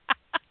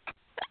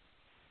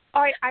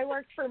 I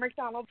worked for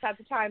McDonald's at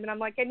the time, and I'm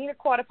like, "I need a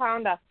quarter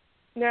pounder."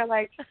 And they're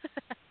like,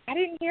 "I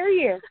didn't hear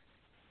you."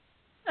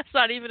 That's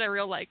not even a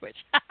real language.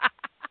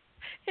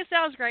 It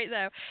sounds great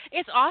though.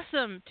 It's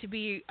awesome to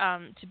be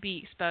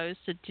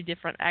exposed to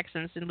different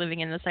accents and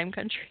living in the same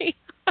country.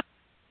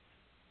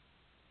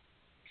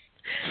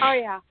 Oh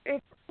yeah,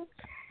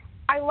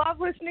 I love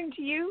listening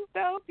to you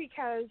though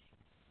because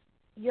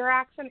your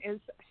accent is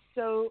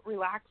so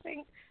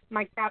relaxing.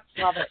 My cats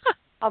love it.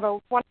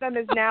 Although one of them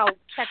is now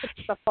checking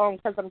the phone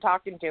because I'm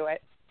talking to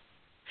it.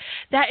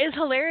 That is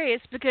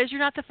hilarious because you're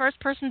not the first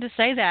person to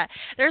say that.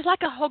 There's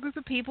like a whole group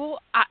of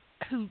people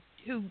who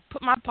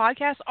put my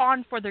podcast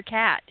on for their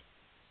cat.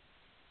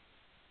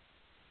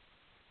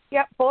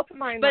 Yep, both of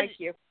mine like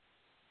you.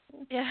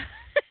 Yeah.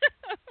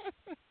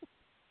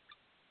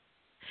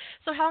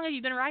 So how long have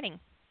you been writing?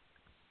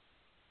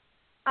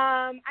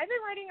 I've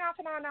been writing off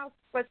and on now,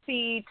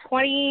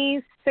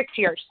 26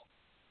 years.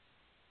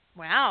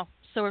 Wow.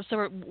 So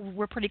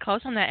we're pretty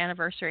close on that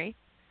anniversary.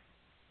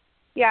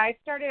 Yeah, I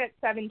started at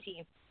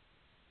 17.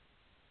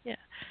 Yeah.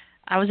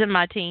 I was in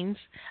my teens.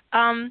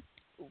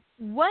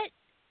 What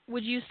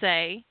would you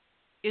say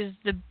is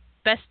the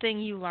best thing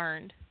you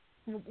learned?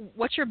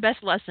 What's your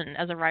best lesson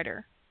as a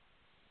writer?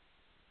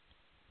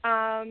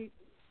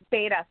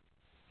 Beta.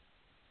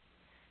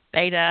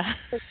 Beta.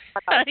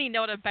 I didn't even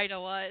know what a beta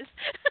was.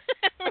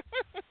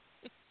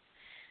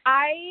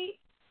 I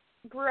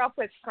grew up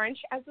with French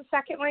as a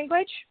second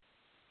language,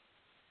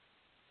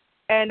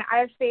 and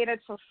I've betaed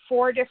for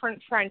 4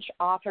 different French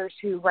authors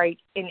who write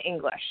in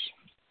English.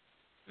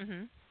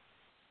 Mhm.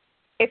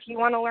 If you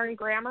want to learn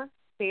grammar,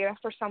 beta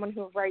for someone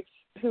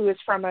who is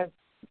from a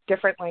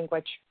different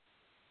language.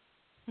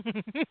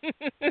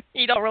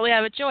 You don't really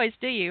have a choice,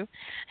 do you?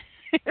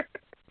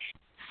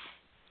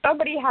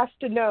 Somebody has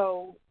to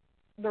know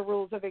the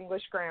rules of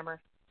English grammar.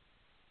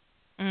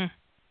 Mm.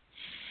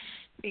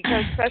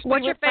 Because especially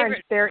what's your with French,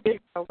 favorite? there is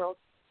no rules.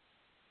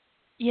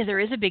 Yeah, there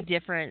is a big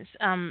difference.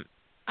 I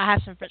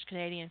have some French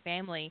Canadian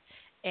family,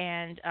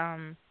 and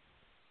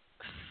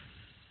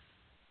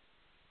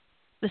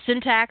the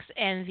syntax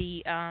and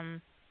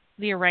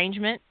the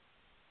arrangement,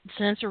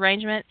 sentence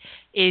arrangement,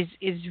 is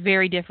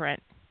very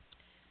different.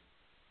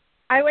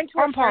 I went to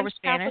On a par French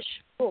with Catholic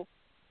Spanish. school.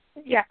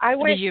 Yeah, I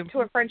went you?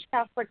 to a French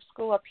Catholic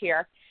school up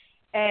here,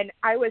 and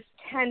I was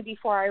 10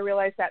 before I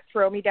realized that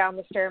 "throw me down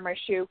the stair in my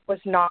shoe" was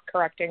not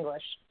correct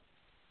English.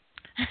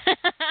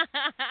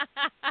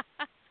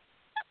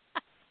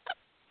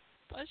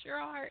 Bless your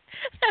heart.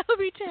 That would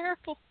be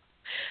terrible.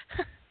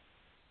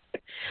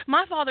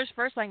 My father's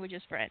first language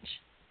is French,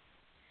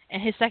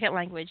 and his second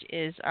language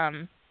is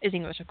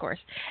English, of course.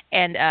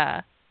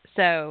 And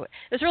so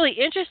what's really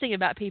interesting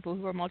about people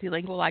who are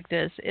multilingual like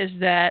this is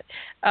that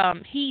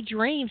he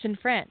dreams in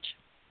French.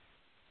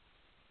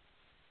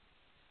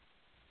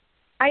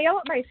 I yell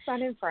at my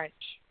son in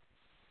French.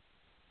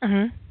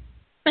 Mm-hmm.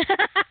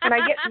 And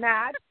I get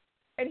mad,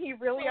 and he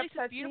really Well, at least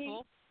upsets it's beautiful.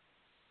 me.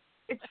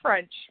 It's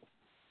French.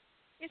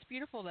 It's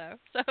beautiful though,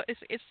 so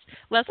it's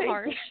less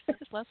harsh.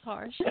 It's less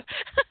harsh.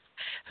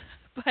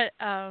 But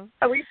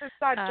at least it's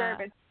not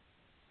German.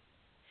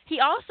 He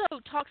also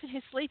talks in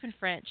his sleep in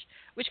French,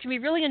 which can be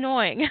really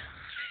annoying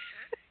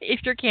if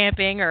you're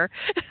camping or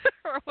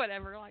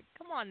whatever. Like,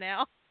 come on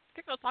now.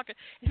 If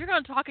you're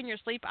going to talk in your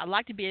sleep, I'd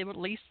like to be able to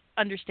at least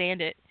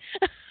understand it.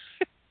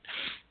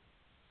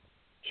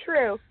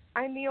 True.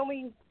 I'm the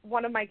only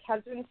one of my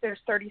cousins, there's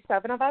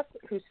 37 of us,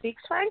 who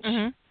speaks French.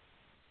 Mhm.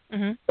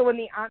 Mhm. So when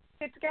the aunts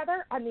get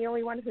together, I'm the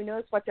only one who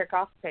knows what they're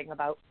gossiping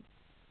about.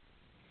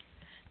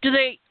 Do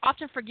they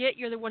often forget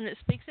you're the one that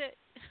speaks it?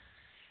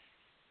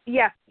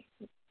 Yes.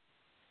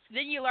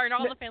 Then you learn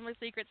all the family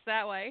secrets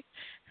that way.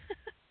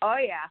 Oh,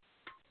 yeah.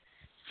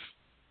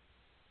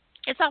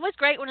 It's always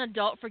great when an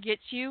adult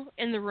forgets you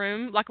in the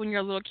room, like when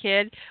you're a little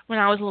kid. When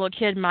I was a little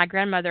kid, my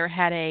grandmother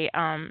had a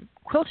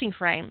quilting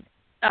frame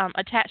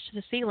attached to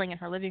the ceiling in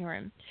her living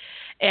room.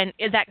 And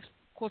that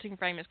quilting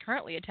frame is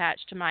currently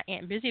attached to my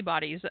Aunt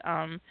Busybody's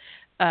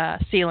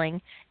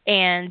ceiling.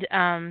 And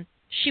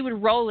she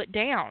would roll it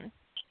down.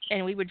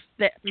 And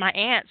my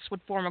aunts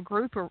would form a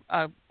group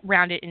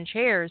around it in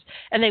chairs,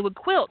 and they would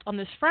quilt on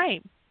this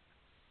frame.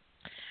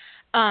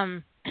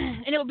 And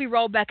it would be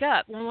rolled back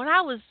up. When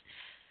I was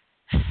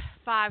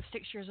 5,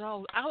 6 years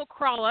old, I would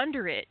crawl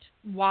under it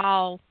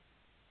while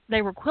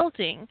they were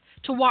quilting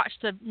to watch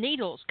the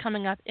needles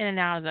coming up in and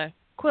out of the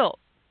quilt.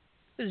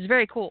 It was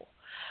very cool.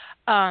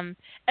 And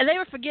they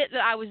would forget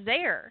that I was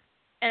there.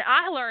 And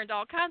I learned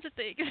all kinds of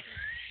things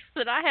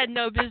that I had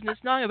no business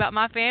knowing about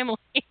my family.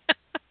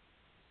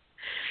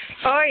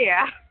 Oh,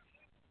 yeah.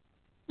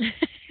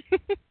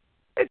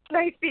 It's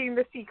nice being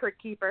the secret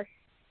keeper.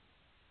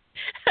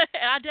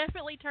 I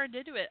definitely turned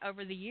into it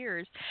over the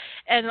years.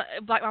 And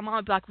like my mom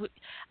would be like,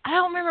 I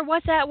don't remember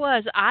what that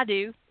was. I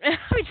do. And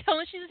I'd be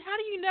telling her, she says, how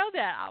do you know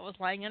that? I was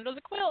laying under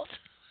the quilt.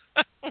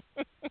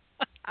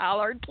 I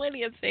learned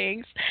plenty of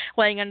things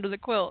laying under the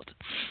quilt.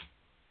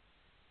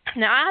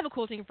 Now, I have a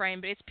quilting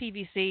frame, but it's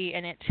PVC,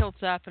 and it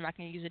tilts up, and I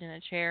can use it in a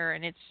chair,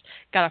 and it's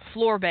got a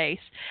floor base.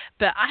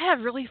 But I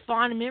have really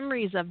fond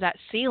memories of that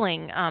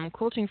ceiling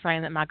quilting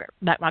frame that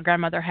my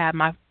grandmother had.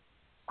 My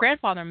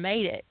grandfather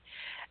made it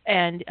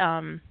and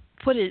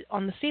put it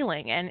on the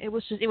ceiling, and it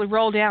would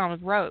roll down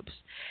with ropes.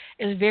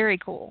 It was very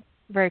cool,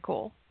 very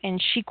cool.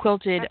 And she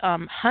quilted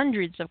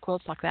hundreds of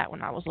quilts like that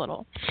when I was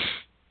little.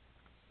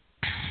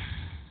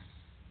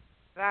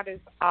 That is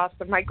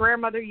awesome. My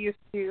grandmother used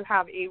to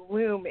have a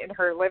loom in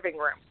her living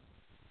room.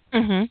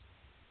 Mhm.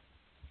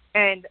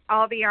 And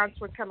all the aunts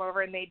would come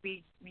over and they'd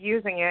be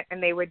using it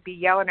and they would be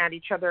yelling at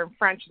each other in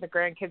French and the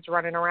grandkids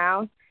running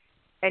around.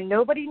 And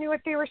nobody knew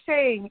what they were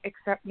saying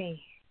except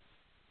me.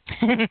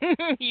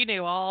 You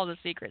knew all the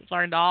secrets,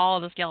 learned all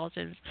the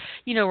skeletons.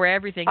 You know where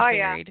everything's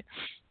buried.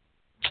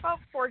 Yeah. About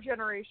 4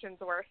 generations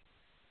worth.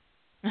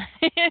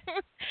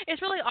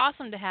 It's really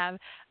awesome to have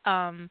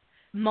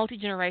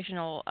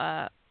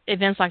multi-generational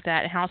events like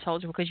that in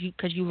households because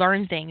you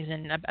learn things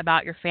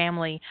about your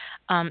family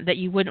that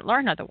you wouldn't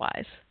learn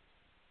otherwise.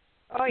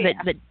 Oh, yeah.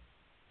 That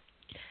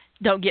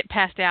don't get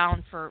passed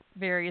down for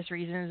various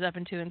reasons up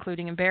into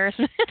including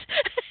embarrassment.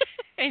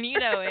 And you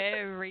know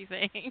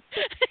everything.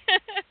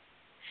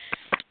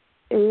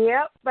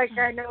 Yep. Like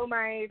I know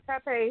my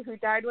Pepe, who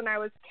died when I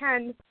was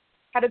 10,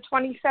 had a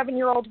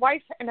 27-year-old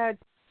wife and a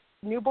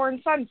newborn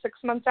son 6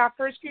 months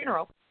after his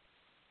funeral.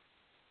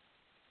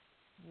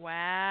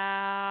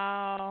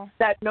 Wow.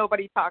 That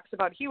nobody talks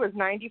about. He was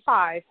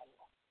 95.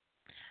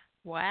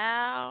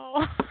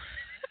 Wow.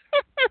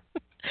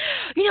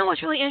 You know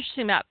what's really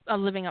interesting about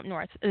living up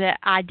north that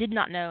I did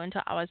not know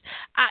until I was,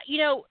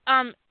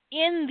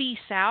 in the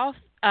South,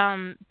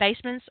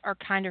 basements are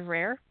kind of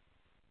rare.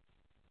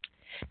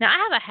 Now, I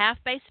have a half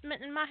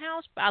basement in my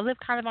house, but I live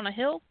kind of on a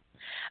hill.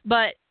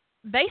 But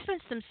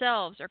basements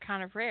themselves are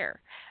kind of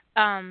rare.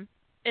 And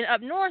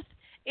up north,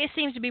 it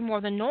seems to be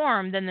more the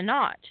norm than the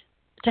not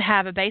to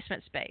have a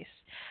basement space.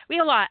 We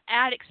have a lot of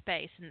attic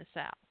space in the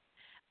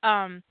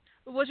South.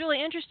 What's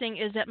really interesting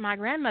is that my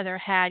grandmother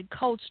had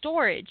cold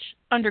storage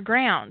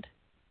underground.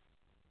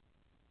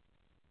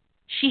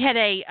 She had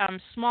a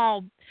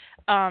small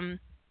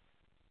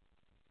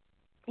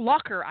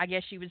locker, I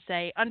guess you would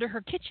say, under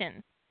her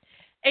kitchen.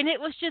 And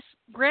it was just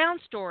ground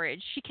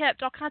storage. She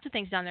kept all kinds of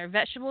things down there,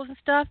 vegetables and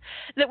stuff,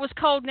 that was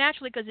cold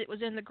naturally because it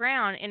was in the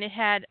ground. And it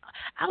had,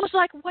 I was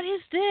like, what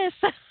is this?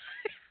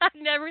 I've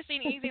never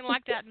seen anything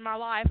like that in my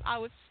life. I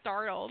was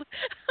startled.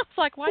 I was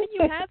like, why do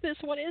you have this?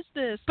 What is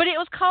this? But it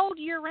was cold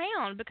year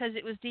round because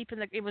it was deep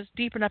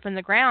enough in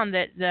the ground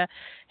that the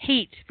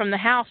heat from the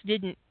house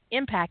didn't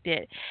impact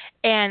it.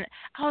 And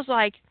I was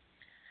like,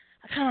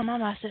 I called my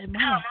mama. I said,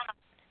 Mama,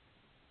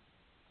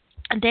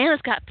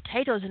 Dana's got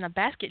potatoes in a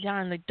basket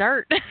down in the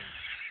dirt.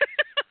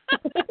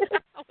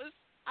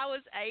 I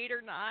was 8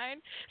 or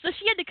 9, so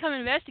she had to come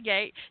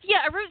investigate.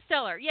 Yeah, a root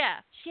cellar.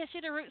 Yeah, she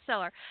had a root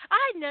cellar. I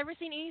had never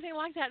seen anything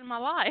like that in my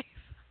life.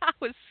 I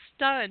was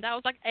stunned. I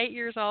was like 8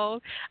 years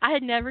old. I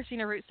had never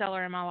seen a root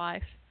cellar in my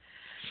life.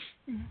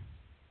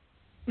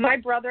 My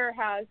brother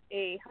has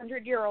a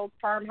 100-year-old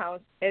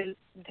farmhouse, and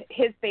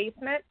his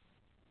basement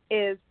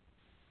is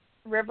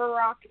river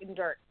rock and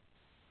dirt.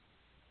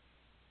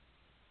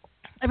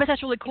 I bet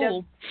that's really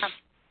cool.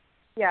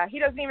 He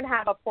doesn't even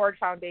have a poured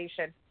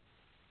foundation.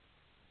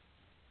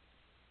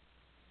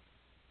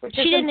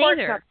 She didn't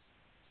either.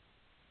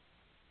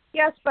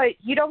 Yes, but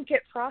you don't get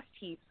frost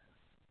heaves.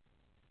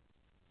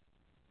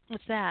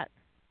 What's that?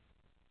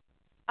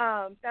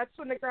 That's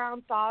when the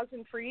ground thaws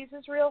and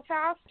freezes real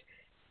fast.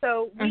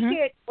 So we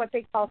get what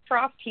they call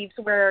frost heaves,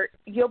 where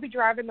you'll be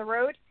driving the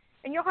road,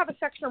 and you'll have a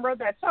section of road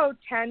that's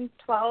 10,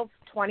 12,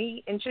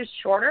 20 inches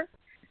shorter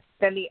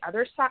than the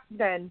other side,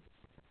 than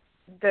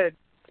the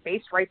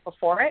space right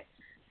before it.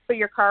 So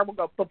your car will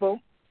go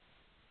boom,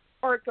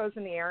 or it goes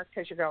in the air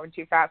because you're going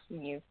too fast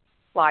and you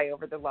fly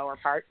over the lower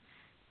part.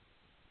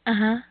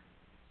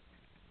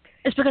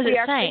 It's because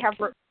it's sank.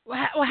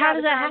 Well, how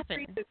does that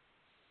happen?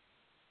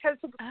 Because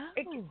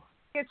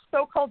it's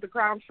so cold, the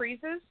ground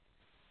freezes,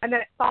 and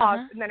then it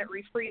thaws, and then it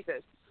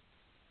refreezes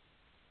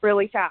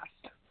really fast.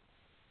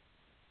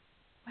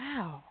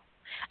 Wow.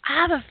 I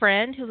have a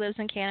friend who lives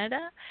in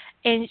Canada,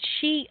 and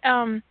she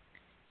told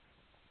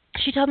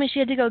me she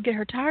had to go get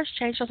her tires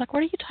changed. I was like, what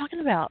are you talking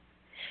about?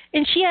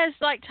 And she has,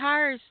 like,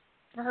 tires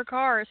for her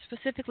car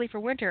specifically for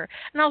winter.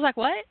 And I was like,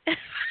 what?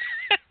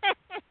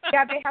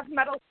 Yeah, they have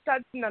metal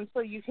studs in them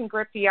so you can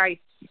grip the ice.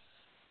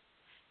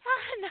 I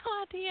had no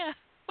idea.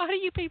 Why do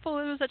you people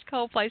live in such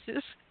cold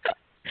places?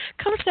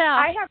 Come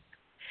south.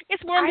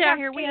 It's warm down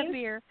here. We have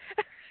beer.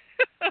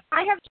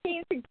 I have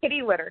chains and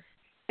kitty litter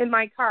in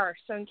my car,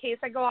 so in case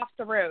I go off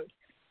the road,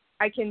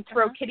 I can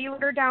throw kitty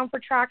litter down for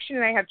traction,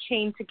 and I have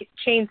chains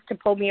to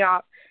pull me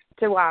off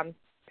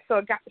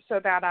so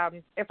that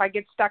if I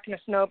get stuck in a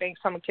snowbank,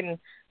 someone can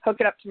hook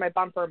it up to my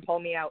bumper and pull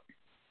me out.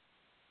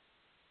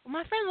 Well,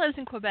 my friend lives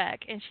in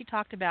Quebec, and she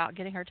talked about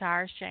getting her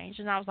tires changed,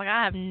 and I was like,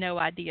 I have no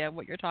idea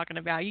what you're talking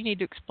about. You need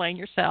to explain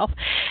yourself.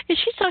 And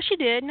she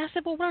did, and I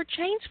said, well, what are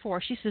chains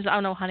for? She says, oh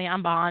no, honey,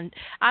 I'm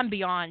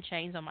beyond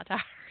chains on my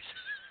tires.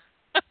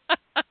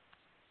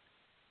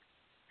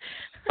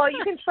 Well,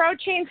 you can throw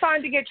chains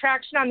on to get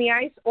traction on the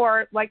ice,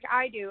 or like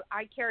I do,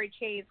 I carry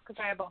chains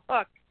because I have a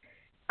hook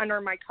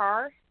under my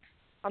car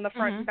on the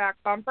front and back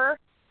bumper,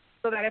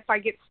 so that if I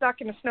get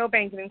stuck in a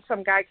snowbank and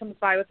some guy comes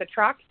by with a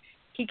truck,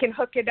 he can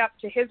hook it up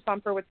to his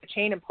bumper with the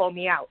chain and pull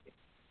me out.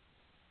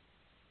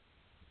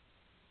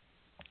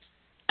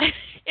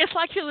 It's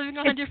like you're living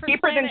on a different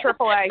cheaper planet. than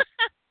AAA.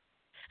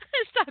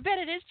 I bet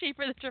it is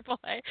cheaper than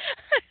AAA.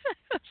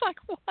 It's like,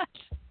 what?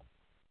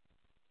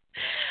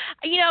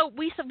 You know,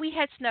 we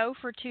had snow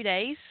for 2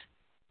 days.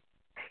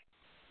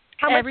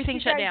 How much Everything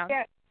did you shut guys down.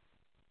 get?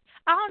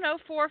 I don't know,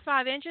 4 or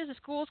 5 inches. The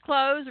school's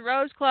closed, the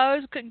road's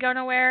closed, couldn't go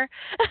nowhere.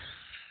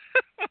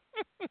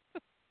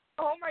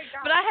 Oh my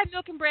God! But I have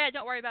milk and bread.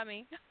 Don't worry about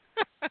me.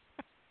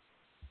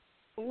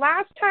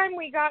 Last time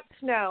we got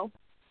snow,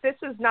 this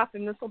is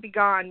nothing. This will be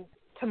gone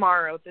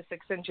tomorrow. The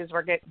 6 inches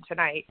we're getting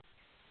tonight.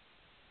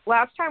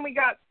 Last time we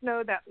got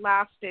snow that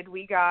lasted,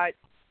 we got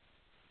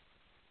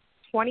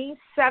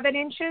 27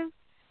 inches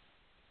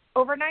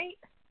overnight.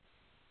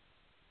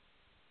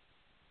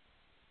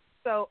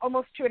 So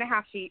almost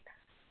 2.5 feet.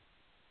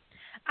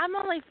 I'm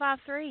only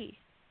 5'3".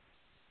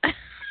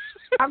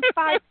 I'm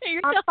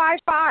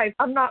 5'5".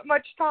 I'm not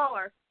much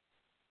taller.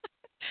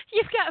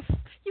 You've got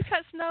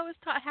snow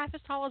half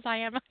as tall as I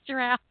am at your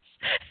house.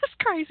 It's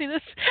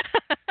craziness.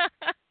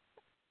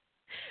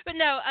 But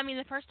no, I mean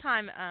the first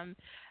time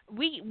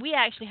we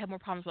actually have more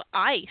problems with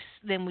ice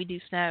than we do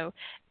snow,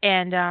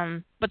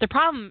 and but the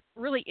problem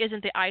really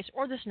isn't the ice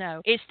or the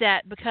snow. It's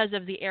that because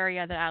of the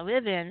area that I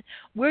live in,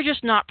 we're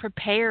just not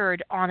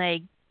prepared on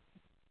a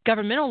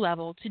governmental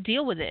level to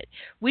deal with it.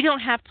 We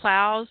don't have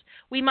plows.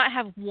 We might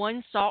have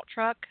one salt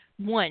truck,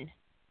 one.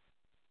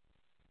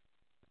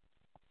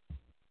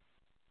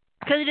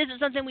 Because it isn't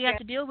something we have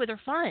to deal with or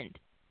fund.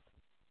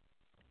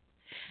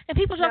 And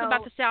people talk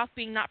about the South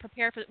being not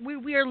prepared for it.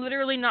 We are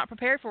literally not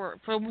prepared for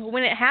it. For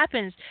when it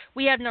happens,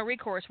 we have no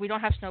recourse. We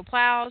don't have snow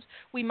plows.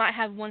 We might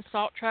have one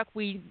salt truck.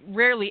 We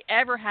rarely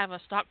ever have a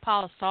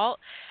stockpile of salt.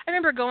 I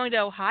remember going to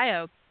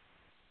Ohio,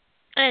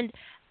 and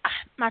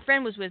my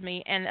friend was with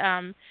me, and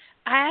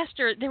I asked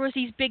her, there was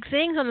these big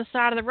things on the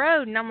side of the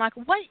road, and I'm like,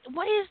 what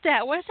is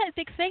that? What is that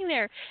big thing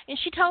there? And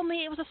she told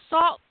me it was a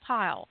salt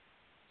pile.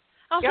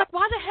 I was like,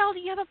 why the hell do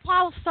you have a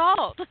pile of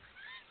salt?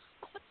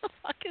 What the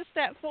fuck is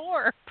that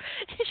for?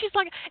 And she's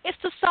like, it's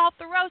to salt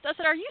the roads. I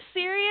said, are you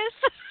serious?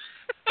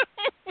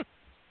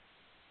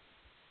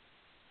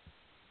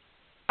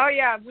 Oh,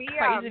 yeah. We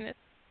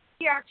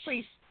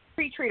actually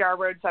pre-treat our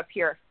roads up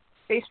here.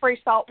 They spray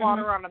salt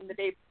water on them the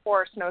day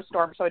before a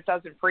snowstorm so it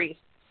doesn't freeze.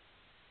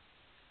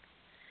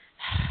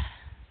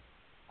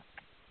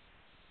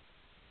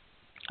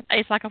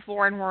 It's like a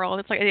foreign world.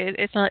 It's like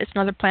it's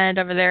another planet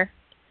over there.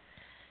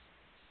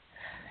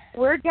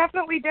 We're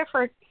definitely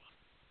different.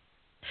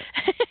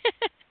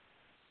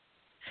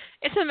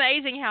 It's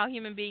amazing how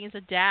human beings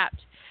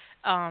adapt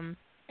and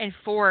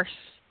force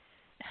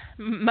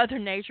Mother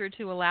Nature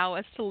to allow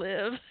us to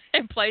live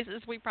in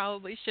places we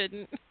probably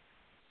shouldn't.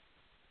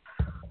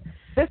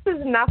 This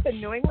is nothing.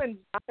 New England's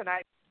nothing.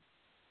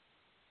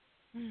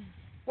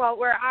 Well,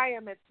 where I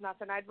am, it's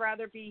nothing. I'd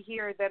rather be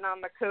here than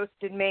on the coast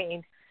in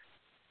Maine.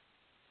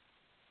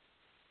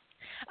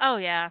 Oh,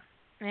 yeah.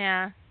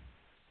 Yeah.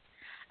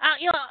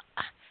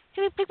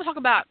 People talk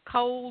about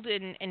cold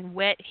and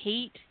wet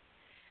heat,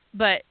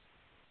 but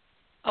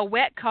a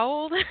wet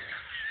cold,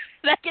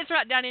 that gets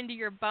right down into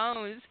your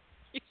bones.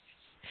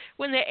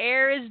 When the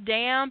air is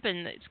damp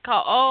and it's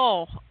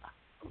cold,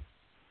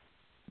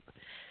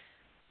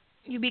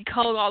 you be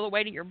cold all the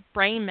way to your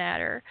brain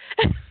matter.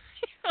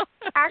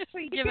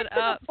 Actually, give you it get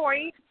to up. the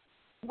point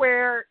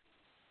where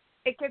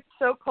it gets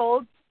so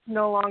cold, it's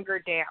no longer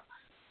damp.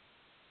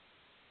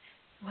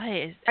 What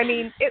is? I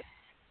mean, it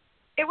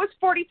was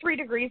 43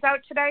 degrees out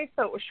today,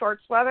 so it was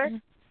shorts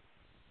weather.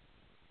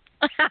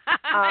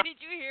 Did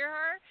you hear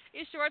her?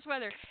 It's shorts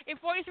weather. In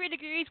 43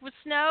 degrees with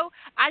snow,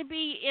 I'd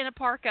be in a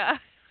parka.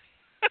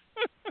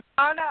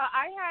 Oh no,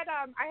 I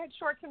had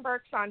shorts and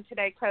Birks on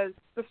today because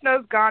the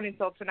snow's gone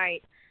until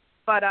tonight.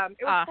 But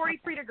it was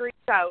 43 degrees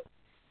out,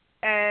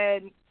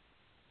 and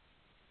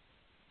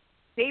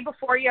day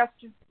before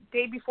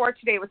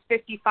today was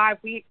 55.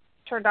 We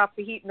turned off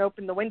the heat and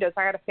opened the windows.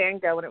 I had a fan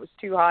go and it was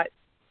too hot.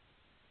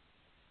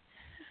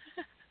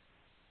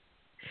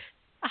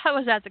 I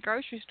was at the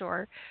grocery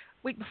store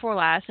week before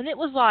last, and it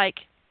was like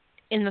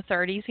in the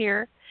 30s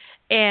here,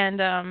 and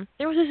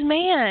there was this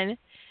man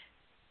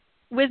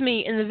with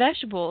me in the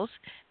vegetables,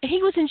 and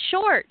he was in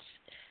shorts,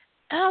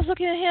 and I was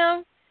looking at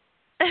him,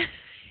 and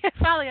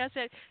finally I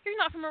said, "You're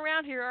not from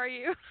around here, are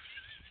you?"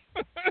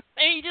 And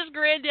he just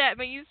grinned at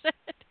me. You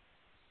said,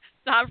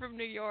 not from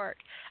New York.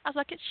 I was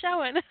like, it's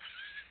showing.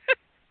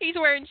 He's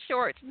wearing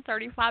shorts in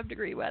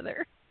 35-degree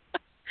weather.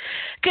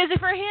 Because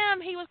for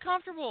him, he was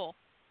comfortable.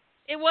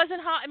 It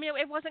wasn't hot. I mean,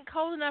 it wasn't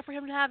cold enough for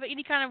him to have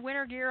any kind of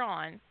winter gear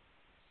on.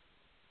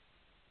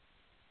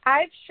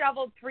 I've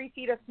shoveled 3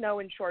 feet of snow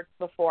in shorts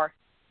before,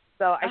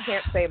 so I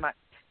can't say much.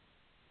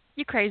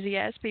 You crazy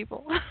ass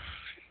people.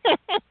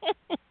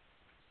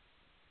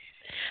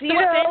 You so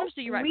what know, fandoms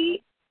do you write?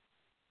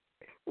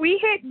 We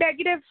hit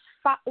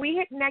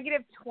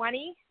negative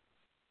 20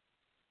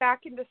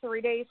 back into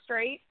 3 days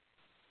straight.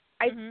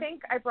 I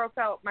think I broke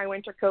out my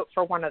winter coat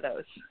for one of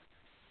those.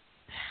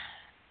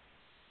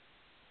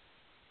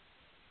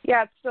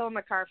 Yeah, it's still in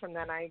the car from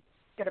then. I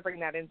got to bring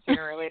that in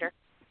sooner or later.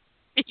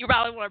 You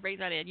probably want to bring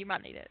that in. You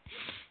might need it.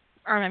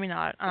 Or maybe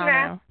not. I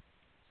don't know.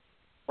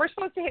 We're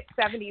supposed to hit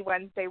 70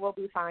 Wednesday. We'll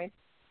be fine.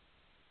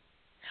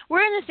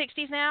 We're in the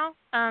 60s now.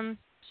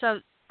 So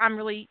I'm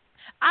really...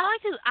 I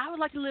would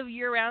like to live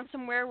year-round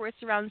somewhere where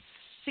it's around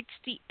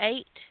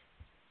 68.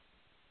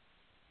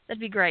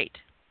 That'd be great.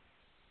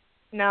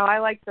 No, I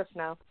like the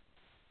snow.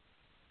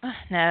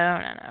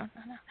 No.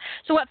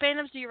 So what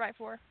fandoms do you write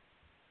for?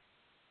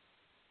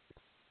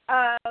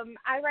 I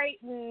write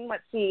in,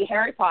 let's see,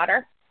 Harry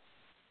Potter.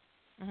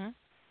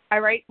 I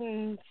write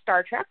in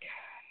Star Trek.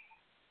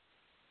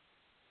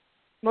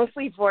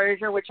 Mostly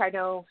Voyager, which I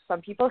know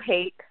some people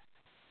hate,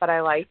 but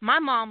I like. My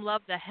mom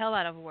loved the hell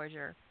out of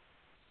Voyager.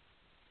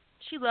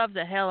 She loved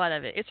the hell out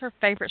of it. It's her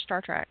favorite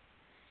Star Trek.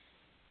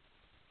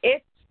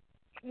 It's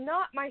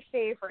not my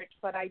favorite,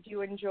 but I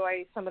do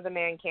enjoy some of the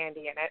man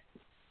candy in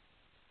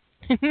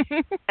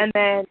it. And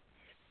then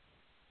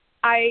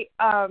I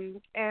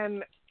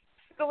am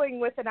fiddling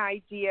with an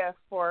idea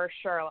for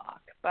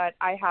Sherlock, but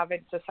I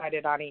haven't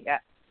decided on it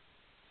yet.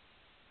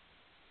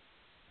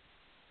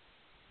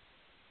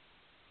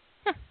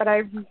 But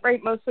I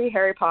write mostly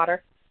Harry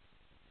Potter.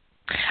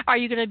 Are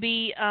you going to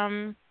be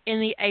in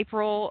the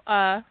April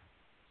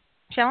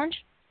challenge?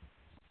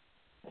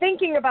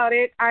 Thinking about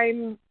it,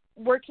 I'm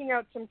working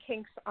out some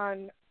kinks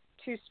on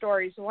 2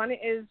 stories. One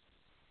is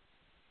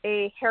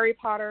a Harry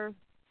Potter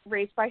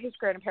raised by his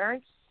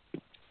grandparents,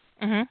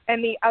 and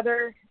the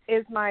other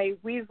is my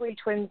Weasley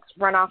twins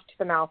run off to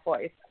the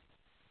Malfoys.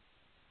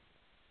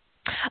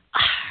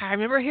 I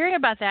remember hearing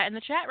about that in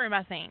the chat room,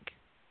 I think.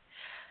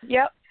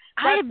 Yep.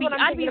 I'd be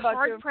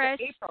hard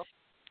pressed.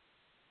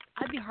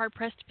 I'd be hard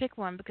pressed to pick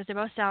one because they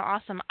both sound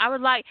awesome. I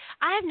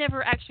have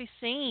never actually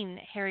seen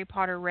Harry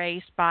Potter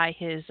raised by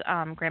his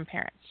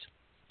grandparents.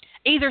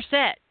 Either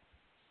set.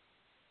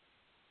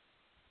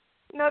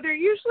 No, they're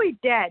usually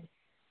dead.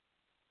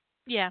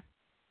 Yeah.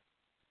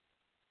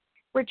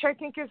 Which I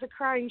think is a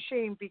crying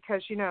shame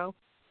because, you know.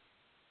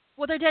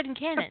 Well, they're dead in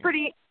canon.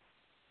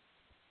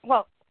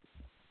 Well,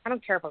 I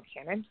don't care about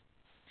canon.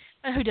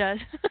 Who does?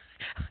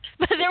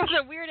 But there was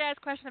a weird ass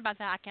question about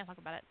that. I can't talk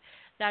about it.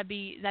 That'd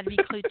be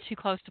too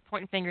close to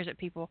pointing fingers at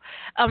people.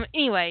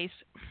 Anyways,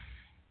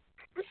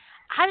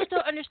 I just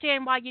don't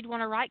understand why you'd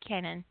want to write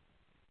canon.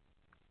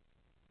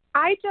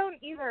 I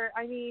don't either.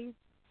 I mean,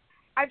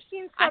 I've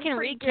seen some. I can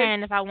read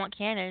canon if I want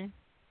canon.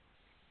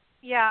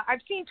 Yeah, I've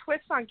seen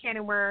twists on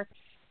canon where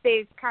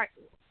they've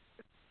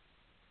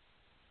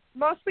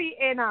mostly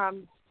in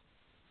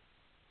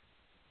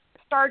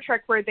Star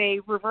Trek where they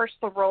reverse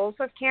the roles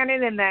of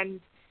canon and then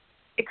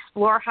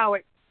explore how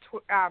it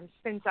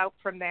spins out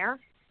from there.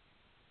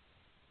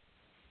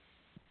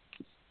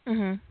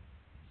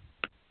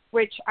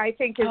 Which I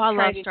think is I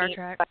love neat, Star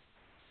Trek.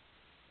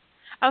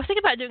 I was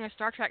thinking about doing a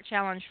Star Trek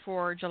challenge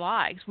for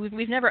July because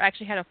we've never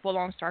actually had a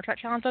full-on Star Trek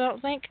challenge, I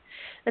don't think.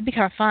 That'd be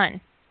kind of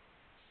fun.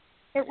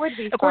 It would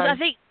be fun. Of course, I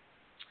think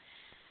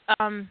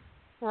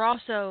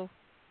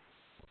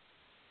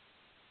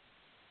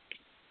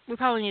we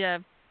probably need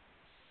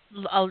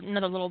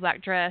another little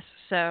black dress,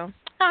 so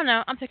I don't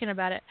know. I'm thinking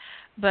about it.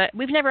 But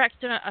we've never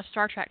actually done a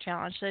Star Trek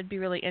challenge, so it'd be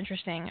really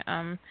interesting.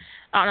 I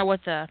don't know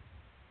what the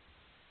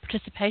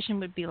participation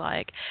would be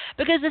like.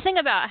 Because the thing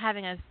about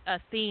having a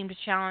themed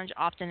challenge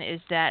often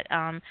is that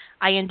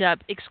I end up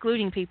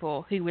excluding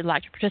people who would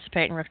like to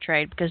participate in Rough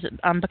Trade because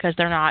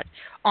they're not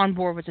on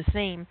board with the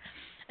theme.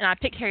 And I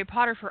picked Harry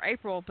Potter for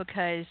April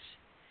because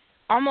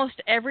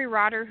almost every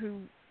writer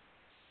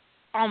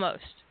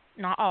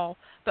not all,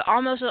 but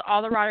almost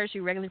all the writers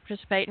who regularly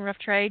participate in Rough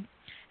Trade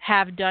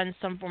have done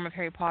some form of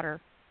Harry Potter,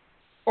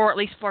 or at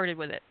least flirted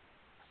with it.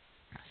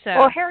 So,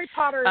 well, Harry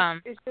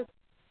Potter is just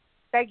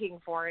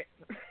begging for it.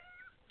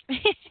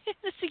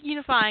 It's a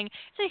unifying.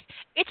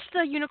 It's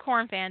the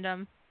unicorn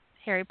fandom,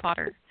 Harry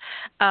Potter.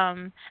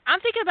 I'm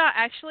thinking about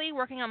actually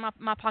working on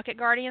my Pocket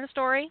Guardian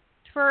story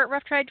for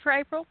Rough Trade for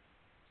April.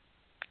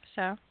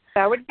 So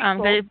that would be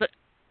cool.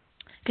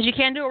 Because you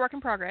can do a work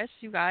in progress,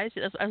 you guys,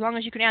 as long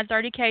as you can add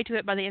 $30K to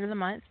it by the end of the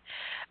month.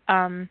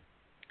 I'm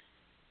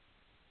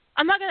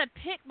not going to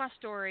pick my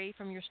story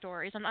from your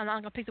stories. I'm not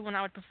going to pick the one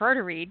I would prefer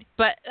to read.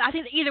 But I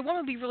think either one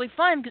would be really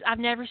fun because I've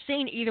never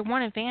seen either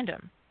one in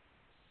fandom.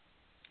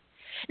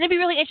 And it'd be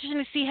really interesting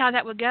to see how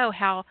that would go,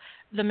 how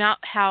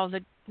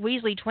the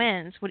Weasley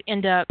twins would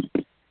end up,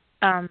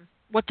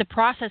 what the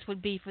process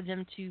would be for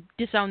them to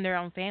disown their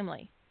own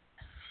family.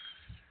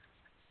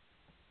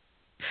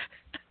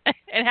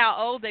 and how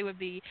old they would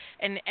be,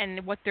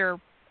 and what their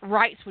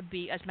rights would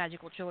be as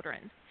magical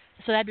children.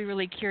 So that'd be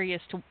really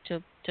curious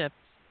to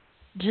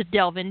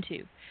delve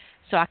into,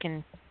 so I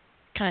can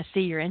kind of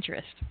see your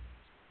interest.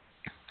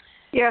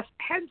 Yes,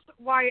 hence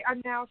why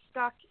I'm now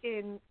stuck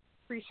in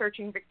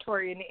researching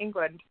Victorian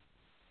England.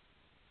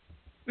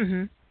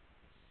 Mhm.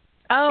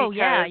 Oh,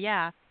 Because-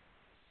 yeah.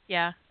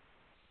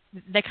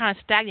 They kind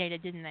of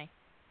stagnated, didn't they?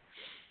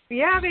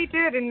 Yeah, they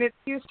did, and it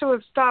used to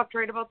have stopped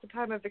right about the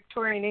time of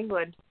Victorian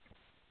England.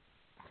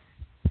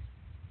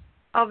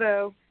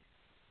 Although,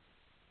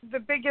 the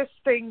biggest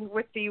thing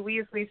with the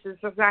Weasleys is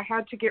that I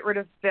had to get rid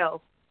of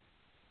Bill.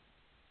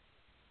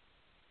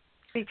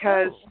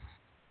 Because Oh.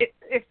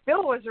 if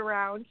Bill was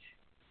around,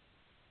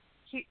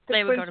 the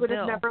They would twins go to would Bill.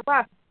 have never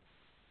left.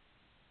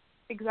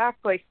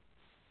 Exactly.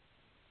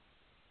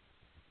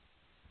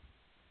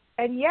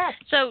 And yes,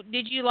 So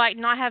did you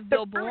not have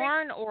Bill Pruitts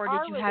born, or are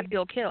did you have related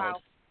Bill to killed?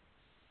 Miles.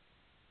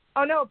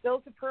 Oh no,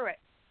 Bill's a Pruitt.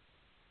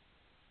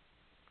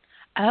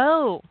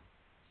 Oh.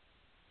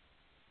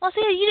 Well,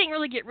 see, you didn't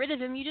really get rid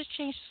of him. You just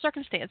changed the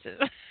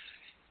circumstances.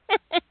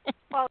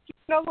 Well, he's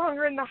no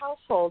longer in the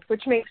household,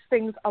 which makes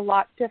things a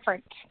lot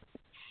different.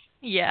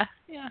 Yeah.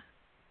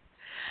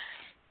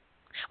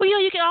 Well,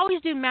 you can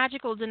always do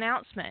magical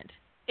denouncement.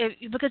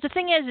 Because the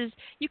thing is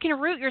you can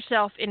root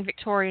yourself in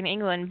Victorian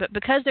England, but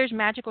because there's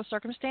magical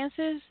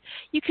circumstances,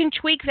 you can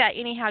tweak that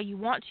anyhow you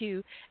want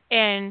to,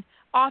 and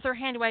author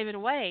hand wave it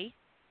away,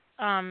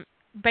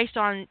 based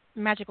on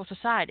magical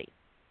society.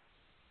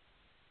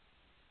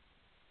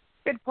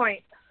 Good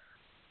point.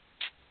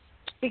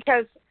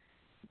 Because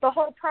the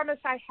whole premise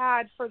I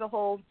had for the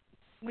whole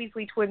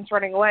Weasley twins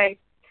running away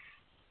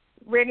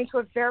ran into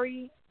a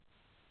very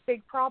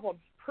big problem.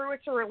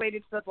 Pruitts are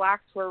related to the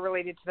Blacks, who are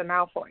related to the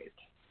Malfoys.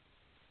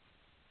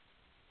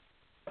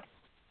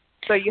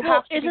 So you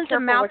have to be isn't the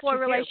careful what Malfoy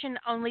you do. relation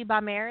only by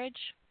marriage?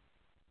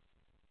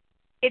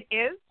 It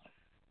is.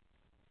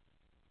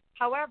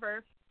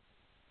 However,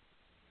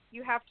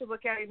 you have to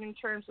look at it in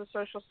terms of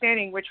social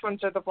standing. Which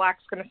ones are the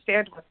Blacks going to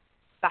stand with?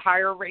 The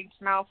higher ranked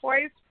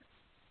Malfoys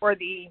or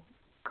the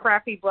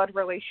crappy blood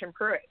relation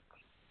Pruitts?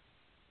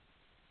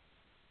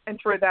 And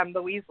through them,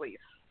 the Weasleys.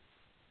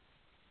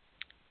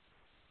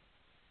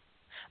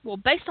 Well,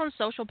 based on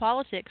social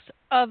politics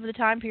of the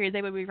time period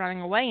they would be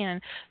running away in,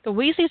 the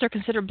Weasleys are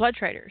considered blood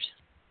traitors.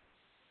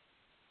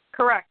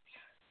 Correct.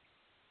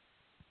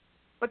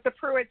 But the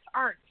Pruitts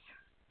aren't,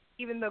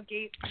 even though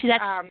Gates... See,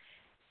 that's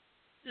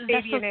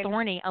Fabian so and-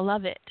 thorny. I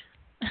love it.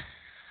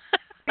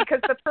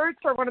 because the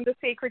Pruitts are one of the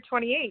Sacred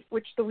 28,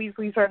 which the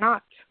Weasleys are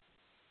not.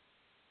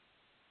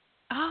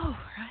 Oh,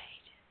 right.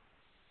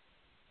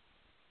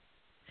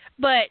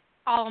 But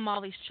all of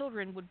Molly's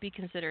children would be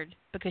considered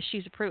because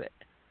she's a Pruitt.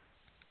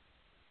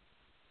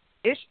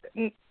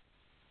 They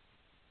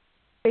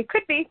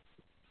could be.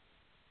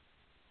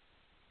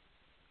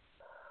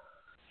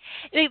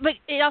 But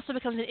it also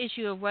becomes an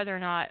issue of whether or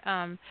not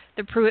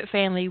the Pruitt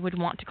family would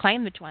want to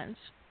claim the twins.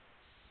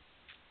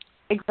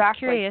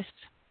 Exactly. It's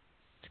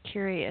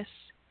curious.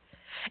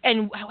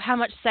 And how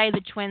much say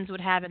the twins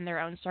would have in their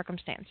own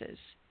circumstances.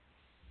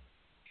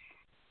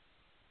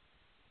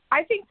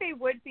 I think they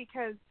would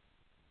because...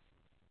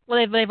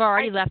 Well, they've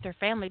already left their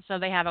family, so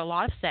they have a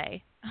lot of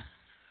say.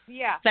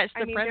 Yeah. That's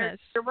the premise.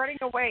 They're running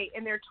away,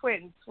 and they're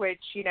twins,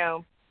 which,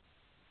 in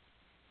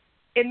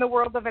the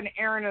world of an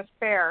Aaron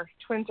affair,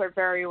 twins are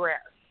very rare.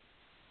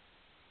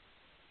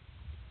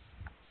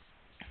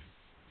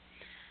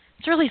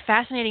 It's a really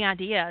fascinating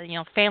idea.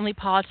 Family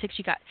politics.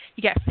 You got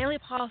family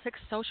politics,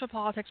 social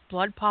politics,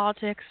 blood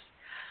politics.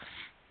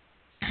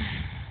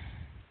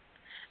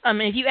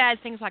 If you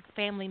add things like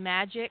family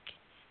magic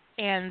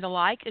and the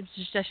like,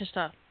 that's just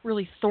a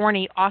really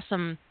thorny,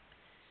 awesome,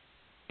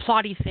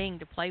 plotty thing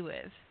to play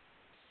with.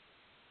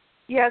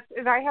 Yes,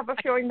 and I have a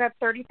feeling that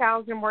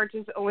 30,000 words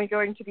is only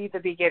going to be the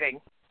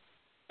beginning.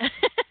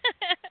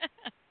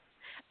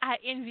 I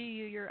envy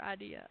you your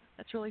idea.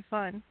 That's really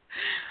fun.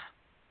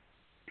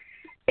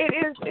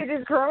 It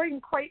is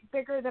growing quite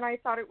bigger than I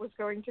thought it was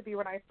going to be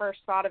when I first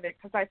thought of it,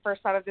 because I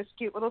first thought of this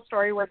cute little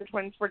story where the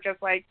twins were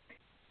just like,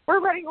 we're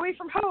running away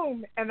from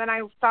home. And then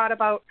I thought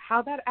about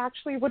how that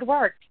actually would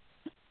work.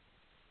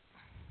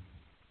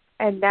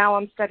 And now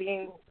I'm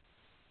studying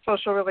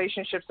social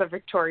relationships of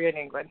Victorian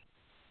England.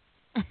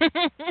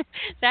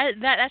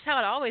 That's how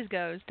it always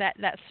goes.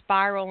 That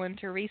spiral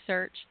into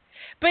research,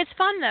 but it's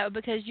fun though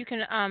because you can,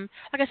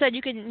 like I said,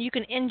 you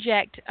can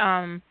inject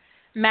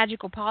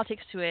magical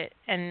politics to it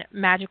and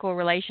magical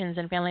relations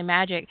and family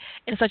magic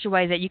in such a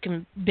way that you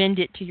can bend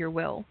it to your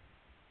will.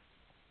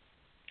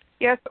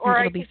 Yes, or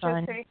I It'll could be just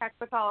fun. say heck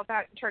with all of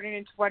that and turn it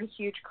into one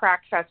huge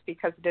crack fest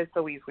because it is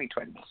the Weasley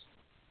twins.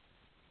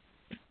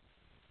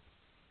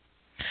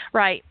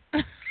 Right.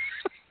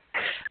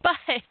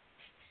 But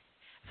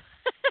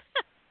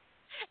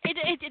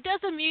it does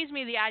amuse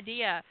me, the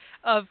idea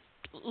of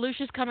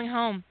Lucius coming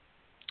home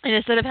and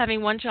instead of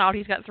having one child,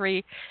 he's got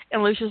three,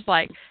 and Lucius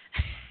like,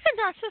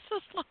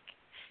 Narcissus, look,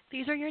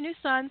 these are your new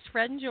sons,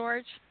 Fred and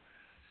George.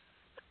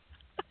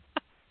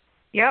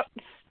 Yep.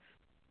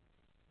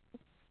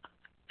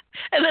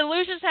 And then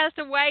Lucius has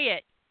to weigh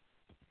it.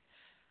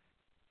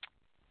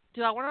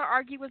 Do I want to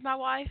argue with my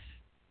wife?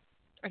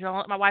 Or do I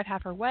let my wife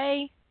have her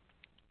way?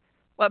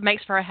 What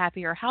makes for a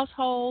happier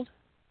household?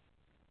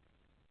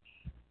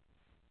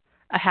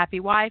 A happy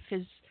wife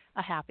is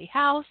a happy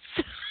house.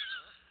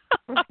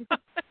 You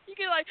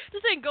can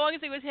this thing going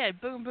through his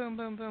head. Boom, boom,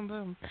 boom, boom,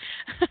 boom.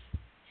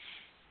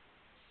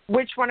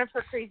 Which one of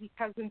her crazy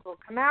cousins will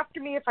come after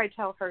me if I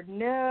tell her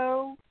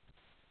no?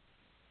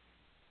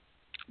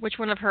 Which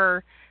one of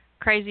her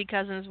crazy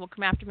cousins will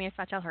come after me if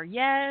I tell her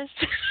yes?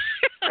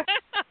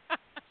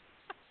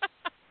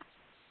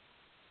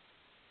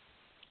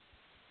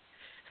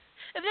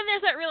 And then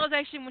there's that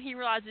realization when he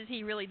realizes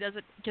he really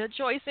doesn't get a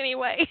choice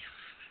anyway.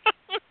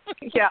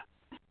 Yeah.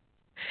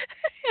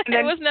 And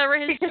it was never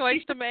his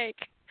choice to make.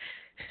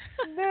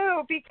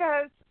 No,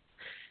 because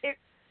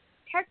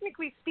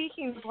technically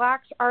speaking, the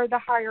blacks are the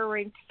higher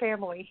ranked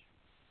family.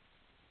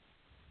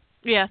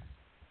 Yeah.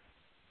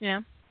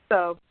 Yeah.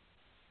 So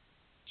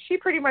she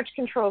pretty much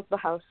controls the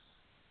house.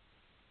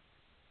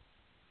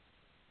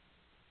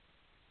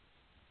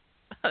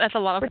 That's a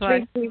lot of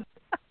fun.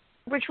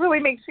 Which really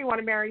makes me want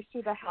to marry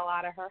Sue the hell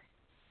out of her.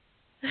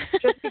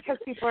 Just because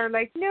people are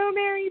like, no,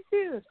 marry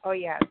Sue. Oh,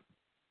 yes.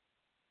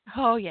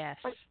 Oh, yes.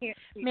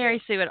 Mary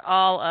do? Sue it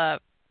all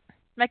up.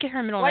 Make it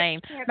her middle name.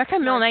 Make her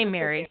middle name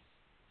Mary.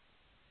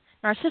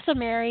 Narcissa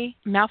Mary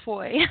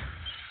Malfoy.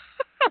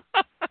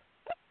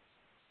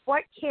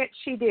 What can't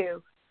she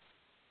do?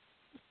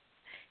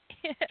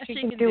 She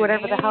can do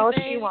whatever the hell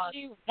she wants.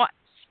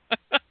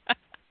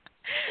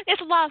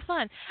 It's a lot of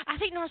fun. I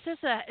think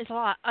Narcissa is a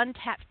lot of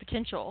untapped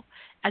potential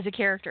as a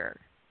character.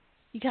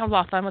 You can have a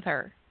lot of fun with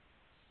her.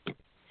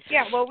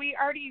 Yeah, well,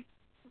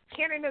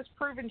 Canon has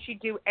proven she'd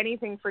do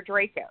anything for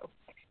Draco.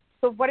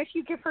 So what if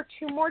you give her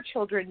 2 more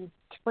children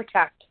to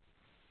protect?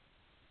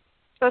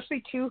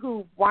 Especially 2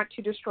 who want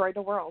to destroy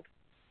the world.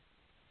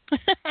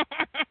 Because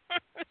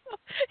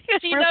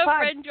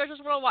Fred and George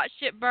just want to watch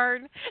shit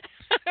burn.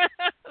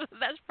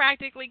 That's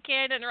practically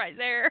canon right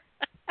there.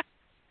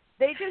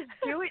 They just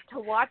do it to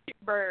watch it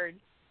burn.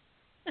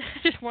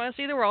 Just want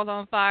to see the world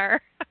on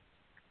fire.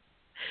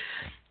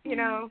 You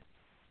know.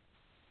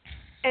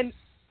 And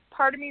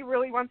part of me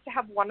really wants to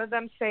have one of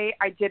them say,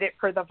 I did it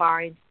for the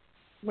vine,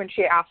 when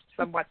she asks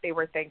them what they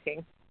were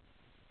thinking.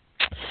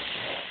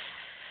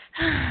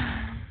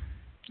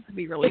 That'd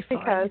be really fun.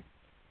 Because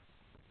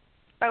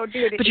that would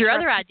be But your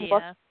other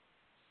idea,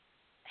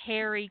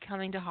 Harry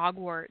coming to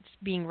Hogwarts,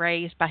 being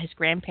raised by his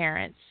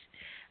grandparents,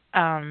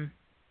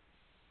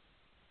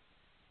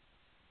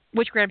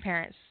 which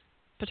grandparents?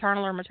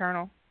 Paternal or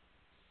maternal?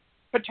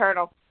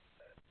 Paternal.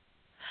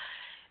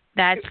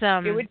 That's that's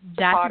a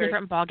Potters.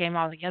 different ballgame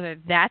altogether.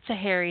 That's a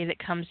Harry that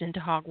comes into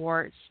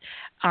Hogwarts,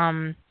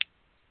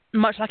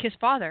 much like his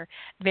father,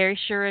 very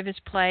sure of his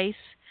place,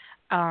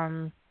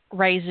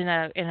 raised in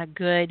a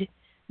good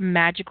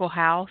magical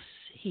house.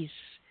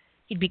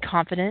 He'd be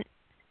confident.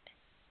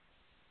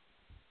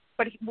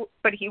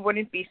 But he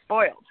wouldn't be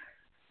spoiled.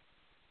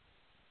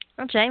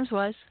 Well, James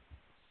was.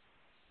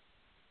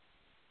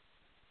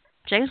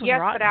 James was yes,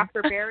 rotten. but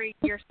after burying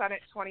your son at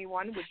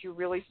 21, would you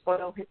really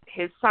spoil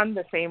his son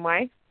the same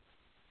way?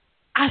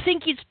 I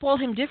think you'd spoil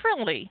him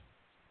differently.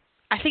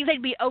 I think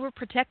they'd be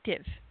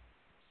overprotective.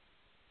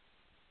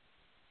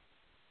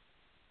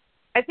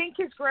 I think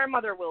his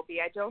grandmother will be.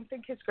 I don't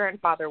think his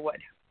grandfather would.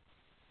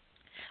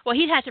 Well,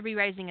 he'd have to be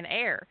raising an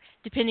heir,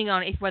 depending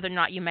on whether or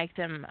not you make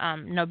them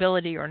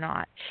nobility or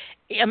not.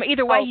 I mean,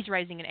 either way, he's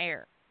raising an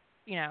heir,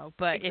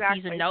 But exactly. if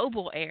he's a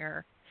noble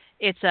heir,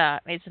 it's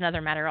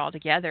another matter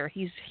altogether.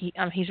 He's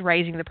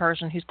raising the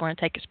person who's going to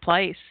take his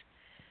place,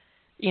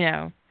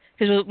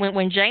 Because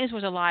when James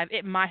was alive,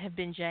 it might have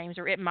been James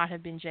or it might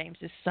have been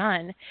James's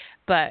son,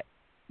 but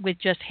with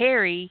just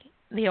Harry,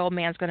 the old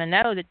man's going to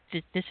know that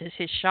this is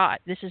his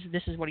shot. This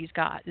is what he's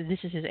got. This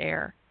is his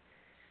heir.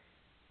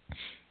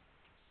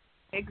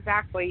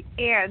 Exactly.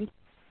 And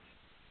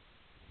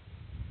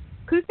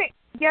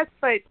yes,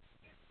 but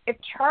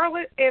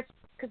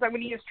because I'm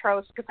going to use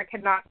Charlotte because I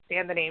cannot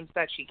stand the names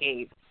that she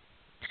gave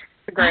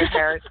the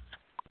grandparents.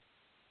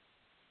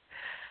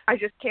 I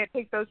just can't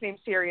take those names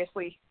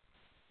seriously.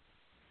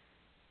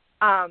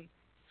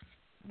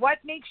 What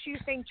makes you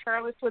think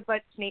Charles would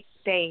let Snape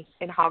stay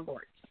in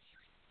Hogwarts?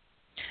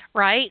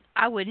 Right?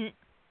 I wouldn't.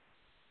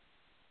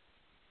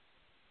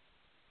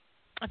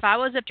 If I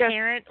was a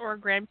parent or a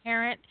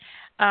grandparent,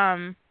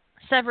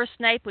 Severus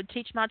Snape would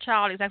teach my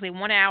child exactly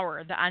 1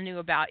 hour that I knew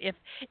about.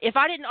 If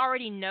I didn't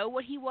already know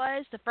what he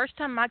was, the first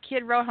time my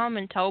kid wrote home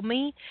and told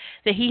me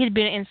that he had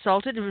been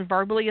insulted and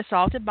verbally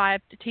assaulted by a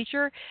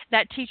teacher,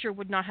 that teacher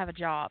would not have a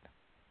job.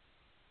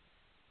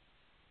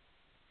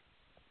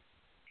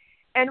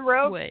 And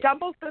Rogue,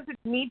 Dumbledore doesn't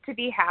need to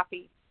be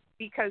happy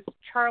because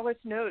Charles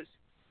knows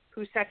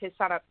who set his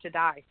son up to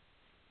die.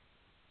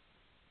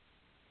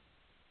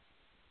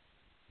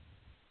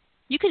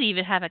 You could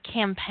even have a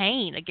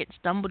campaign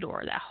against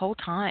Dumbledore that whole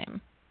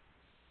time,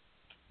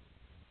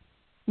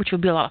 which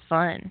would be a lot of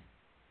fun.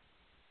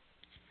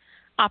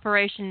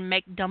 Operation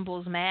Make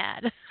Dumbles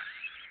Mad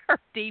or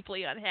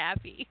Deeply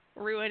Unhappy.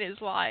 Ruin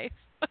his life.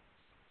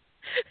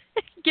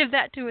 give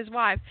that to his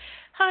wife.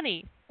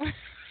 Honey, how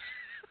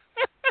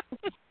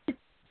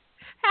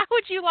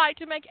would you like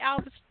to make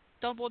Albus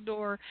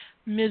Dumbledore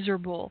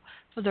miserable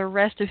for the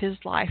rest of his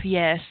life?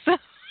 Yes.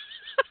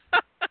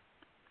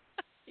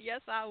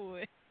 Yes, I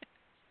would.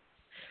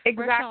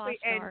 Exactly. Where shall I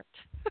And start?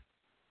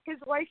 his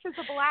wife is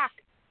a black.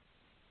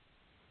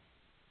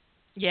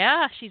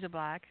 Yeah, she's a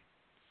black.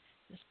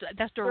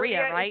 That's Doria,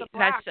 Doria is right? a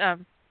black.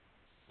 That's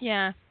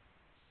yeah.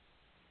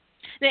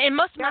 Now, in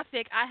most of my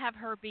Yep. fic, I have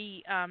her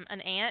be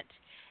an aunt,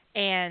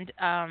 and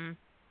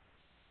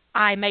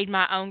I made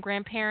my own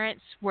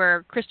grandparents,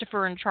 where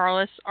Christopher and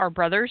Charles are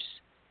brothers.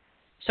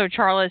 So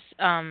Charles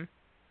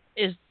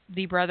is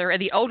the brother,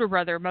 the older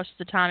brother, most of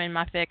the time in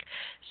my fic.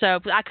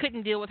 So but I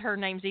couldn't deal with her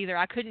names either.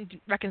 I couldn't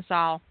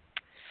reconcile.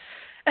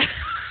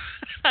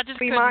 I just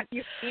Fremont, couldn't.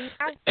 you've seen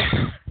that?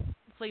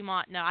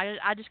 Fleamont, no,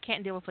 I just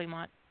can't deal with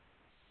Fleamont.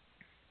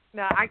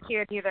 No, I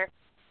can't either.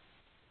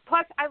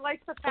 Plus, I like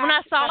the fact When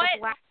I saw that a it,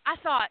 black. I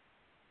thought,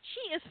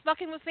 she is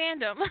fucking with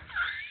fandom.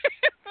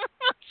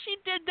 She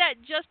did that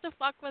just to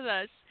fuck with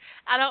us.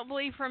 I don't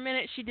believe for a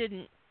minute she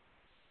didn't.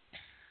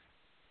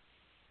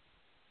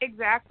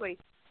 Exactly.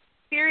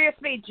 Sirius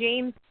made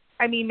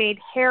made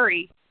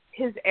Harry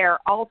his heir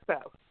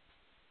also.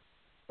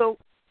 So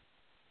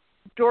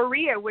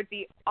Doria would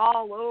be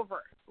all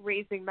over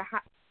raising the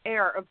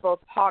heir of both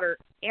Potter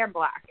and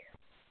Black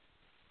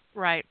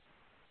Right.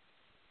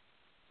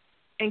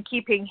 and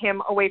keeping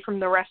him away from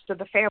the rest of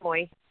the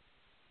family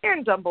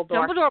and Dumbledore.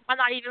 Dumbledore might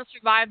not even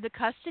survive the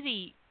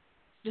custody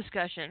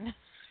discussion.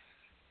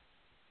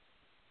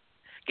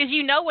 Because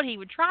you know what he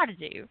would try to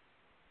do.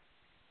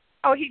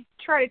 Oh, he'd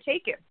try to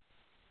take him.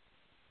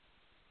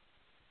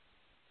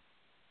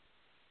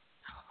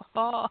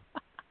 Oh.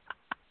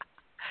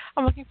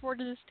 I'm looking forward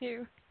to this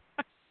too.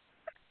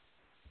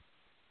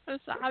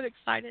 I'm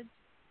excited.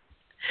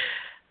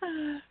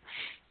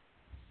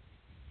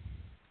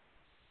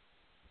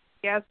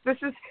 Yes, this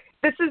is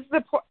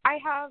I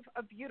have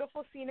a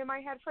beautiful scene in my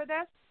head for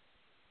this.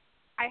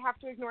 I have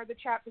to ignore the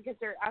chat because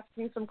they're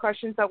asking some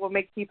questions that will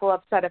make people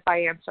upset if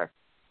I answer.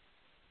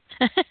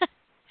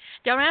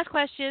 Don't ask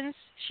questions.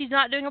 She's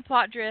not doing a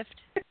plot drift.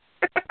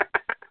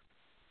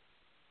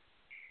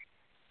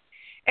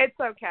 It's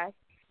okay.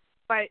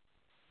 But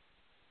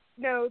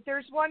no,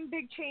 there's one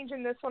big change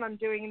in this one I'm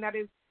doing, and that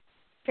is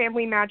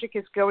family magic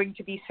is going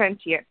to be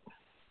sentient.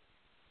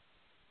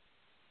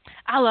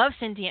 I love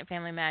sentient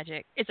family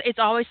magic. It's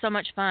always so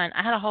much fun.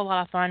 I had a whole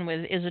lot of fun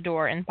with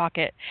Isidore in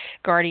Pocket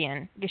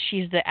Guardian because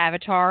she's the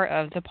avatar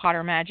of the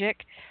Potter magic.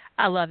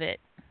 I love it.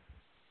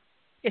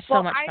 It's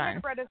so much fun. I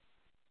had read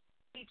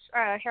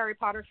a Harry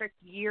Potter fic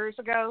years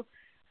ago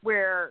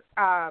where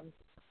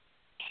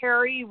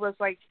Harry was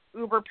like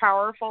uber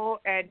powerful,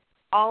 and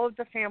all of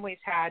the families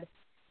had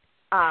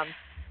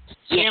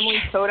family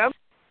totem.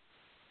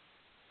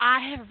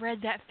 I have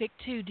read that fic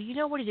too. Do you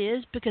know what it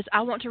is? Because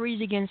I want to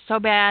read it again so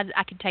bad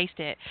I can taste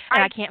it,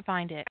 and I can't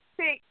find it.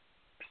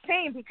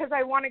 Same, because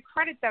I want to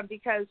credit them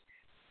because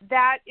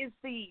that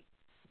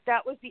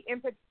was the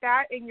input.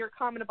 That and your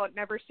comment about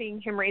never seeing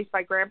him raised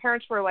by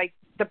grandparents were like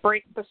the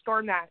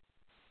storm that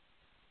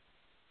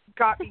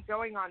got me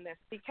going on this,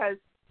 because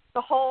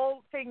the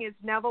whole thing is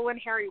Neville and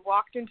Harry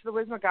walked into the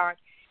Wismagont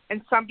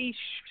and somebody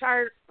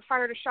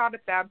fired a shot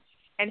at them,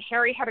 and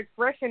Harry had a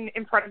griffin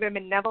in front of him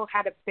and Neville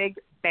had a big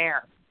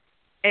bear.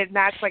 And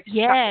that's like stuck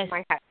in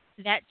my head.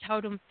 That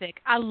totem fic.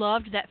 I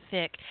loved that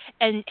fic.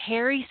 And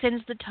Harry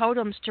sends the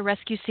totems to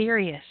rescue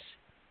Sirius.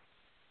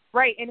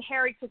 Right, and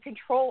Harry could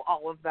control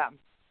all of them.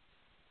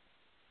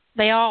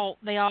 They all,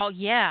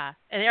 yeah.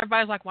 And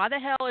everybody's like, why the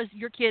hell is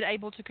your kid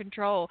able to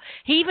control?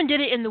 He even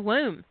did it in the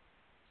womb.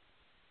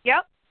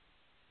 Yep.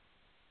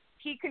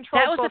 He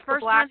controlled That was both the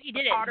first Black time he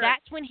did it. Potter.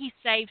 That's when he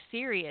saved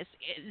Sirius.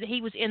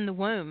 He was in the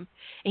womb.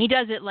 And he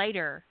does it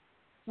later.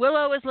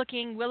 Willow is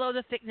looking. Willow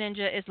the Thick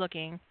Ninja is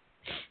looking.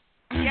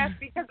 Yes,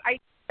 because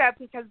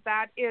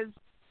that is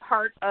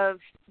part of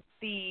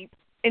the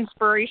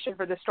inspiration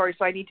for the story,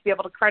 so I need to be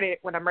able to credit it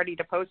when I'm ready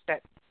to post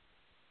it.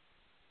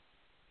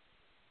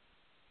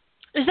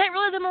 Is that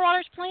really the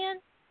Marauders' plan?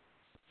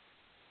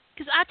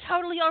 Because I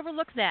totally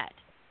overlooked that.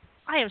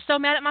 I am so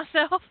mad at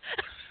myself.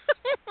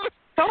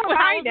 So am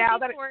I now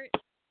that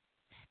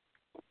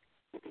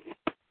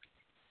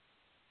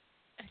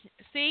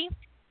See?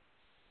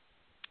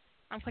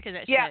 I'm clicking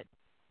that yeah. shit.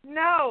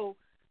 No.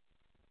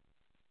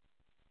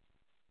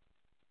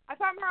 I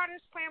thought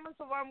Marauders' plan was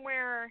the one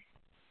where...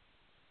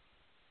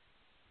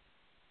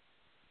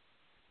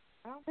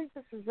 I don't think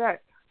this is it.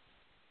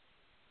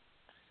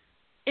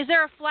 Is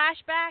there a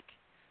flashback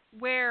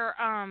where,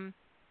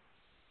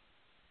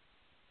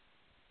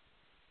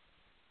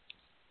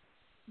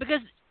 because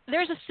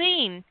there's a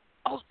scene.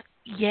 Oh,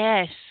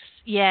 yes.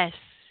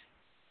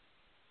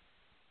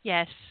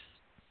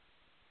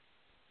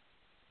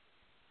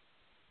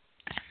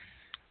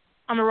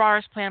 On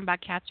Marauders' Plan by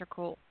Cats Are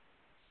Cool.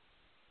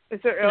 Is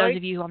it For really? those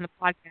of you on the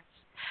podcast.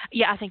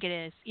 Yeah, I think it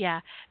is. Yeah,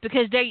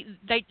 because they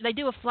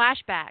do a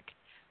flashback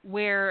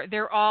where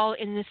they're all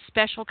in this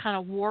special kind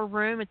of war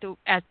room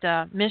at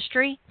the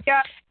Mystery.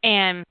 Yeah.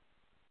 And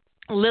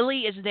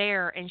Lily is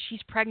there, and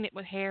she's pregnant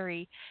with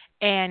Harry,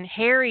 and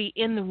Harry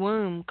in the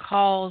womb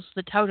calls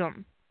the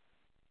totem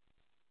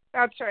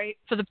That's right.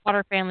 for the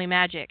Potter family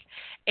magic,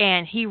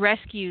 and he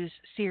rescues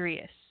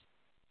Sirius.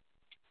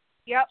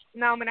 Yep.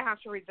 Now I'm gonna have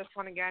to read this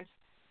one again.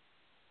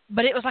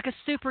 But it was like a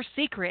super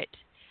secret.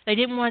 They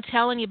didn't want to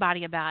tell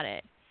anybody about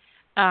it.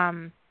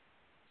 But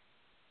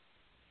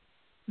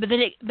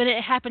then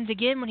it happens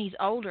again when he's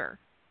older.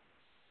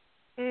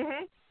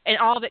 Mhm. And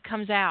all of it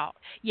comes out.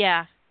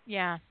 Yeah.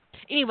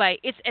 Anyway,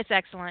 it's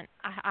excellent.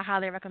 I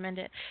highly recommend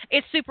it.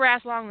 It's super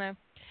ass long though.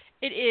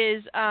 It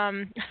is it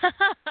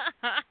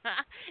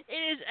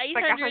is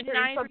Like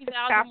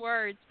 893,000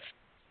 words.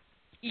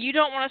 You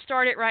don't want to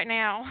start it right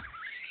now.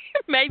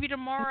 Maybe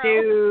tomorrow.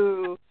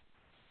 No.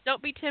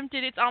 Don't be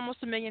tempted. It's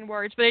almost 1 million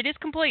words, but it is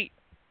complete.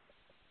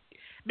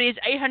 But it's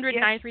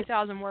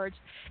 893,000 words.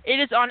 It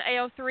is on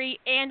AO3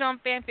 and on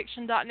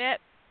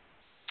fanfiction.net.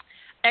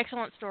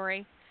 Excellent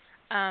story.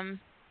 But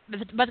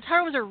the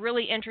totems are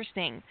really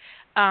interesting.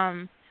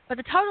 But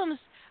the totems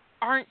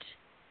aren't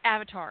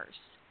avatars.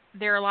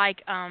 They're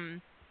like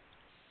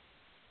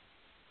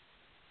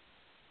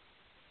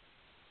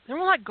they're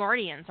more like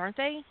guardians, aren't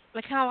they?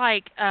 They're kind of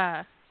like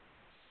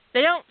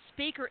they don't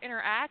speak or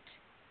interact.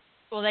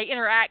 Well, they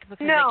interact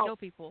because they kill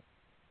people.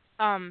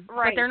 Right.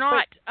 But they're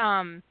not.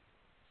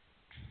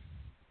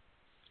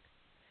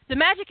 The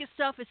magic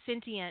itself is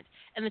sentient,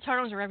 and the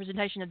totems are a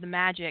representation of the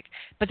magic,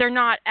 but they're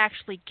not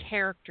actually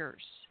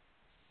characters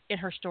in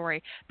her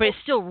story. But it's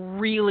still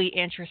really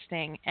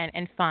interesting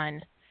and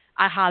fun.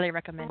 I highly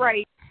recommend it.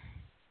 Right.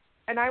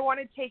 And I want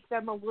to take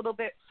them a little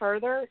bit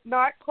further,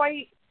 not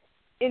quite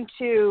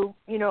into,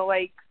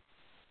 like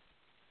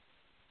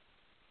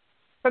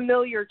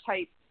familiar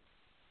type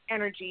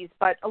energies,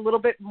 but a little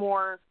bit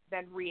more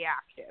than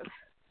reactive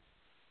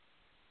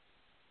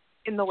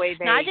in the way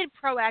they... Now, I did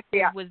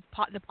proactive with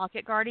the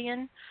Pocket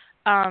Guardian,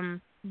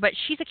 but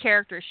she's a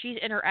character. She's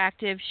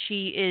interactive.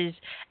 She is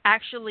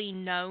actually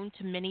known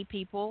to many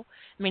people.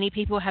 Many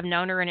people have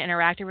known her and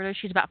interacted with her.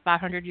 She's about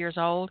 500 years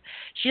old.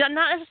 She's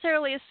not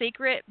necessarily a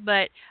secret,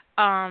 but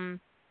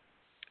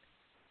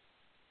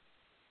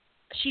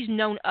she's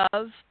known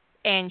of,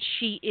 and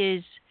she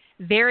is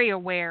very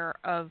aware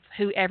of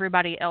who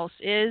everybody else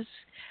is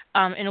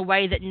in a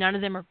way that none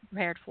of them are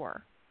prepared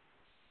for.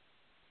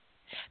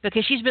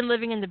 Because she's been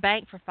living in the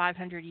bank for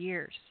 500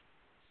 years.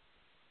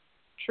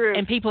 True.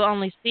 And people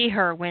only see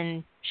her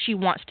when she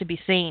wants to be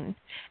seen.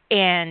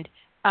 And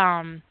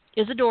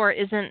Isidore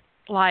isn't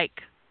like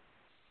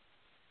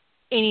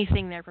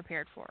anything they're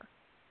prepared for.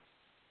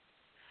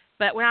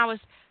 But when I was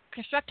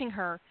constructing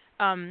her,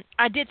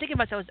 I did think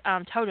about those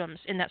totems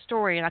in that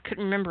story, and I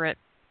couldn't remember it.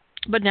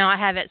 But now I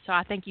have it, so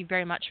I thank you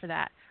very much for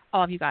that,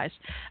 all of you guys.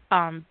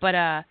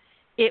 But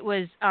it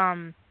was,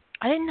 I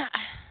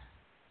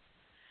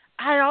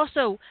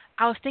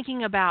was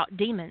thinking about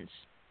demons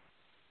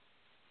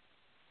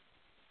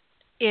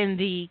in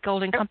the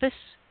Golden Compass.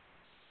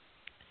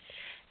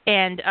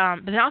 And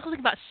but then I also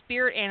think about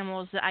spirit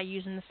animals that I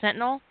use in the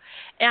Sentinel,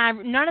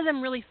 and none of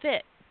them really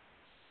fit.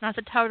 Not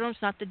the totems,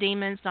 not the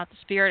demons, not the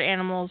spirit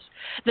animals.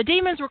 The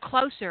demons were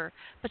closer,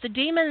 but the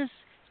demons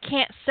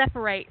can't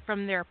separate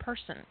from their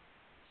person.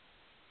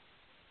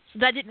 So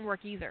that didn't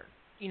work either,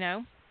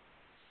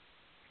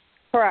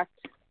 Correct.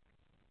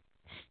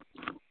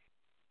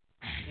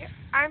 Yeah,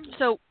 I'm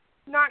so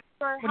not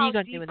sure what are how you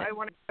gonna deep do with it? I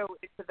want to go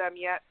into them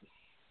yet.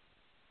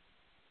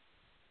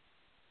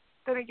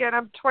 Then again,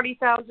 I'm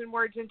 20,000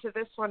 words into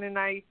this one, and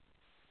I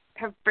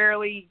have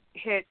barely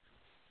hit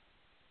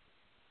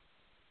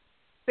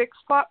 6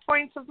 plot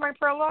points of my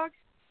prologue.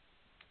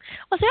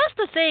 Well, that's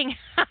the thing.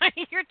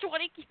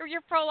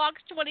 Your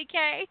prologue's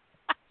 20K.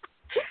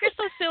 You're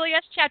so silly.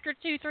 That's chapter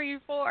 2, 3,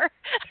 and 4.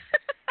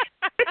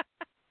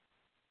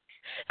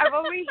 I've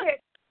only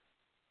hit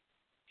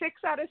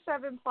 6 out of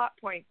 7 plot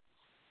points.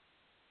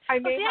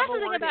 That's the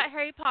thing about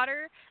Harry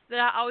Potter that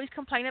I always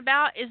complain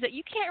about is that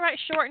you can't write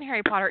short in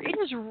Harry Potter. It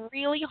is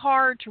really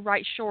hard to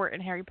write short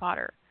in Harry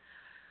Potter.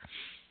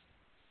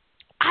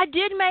 I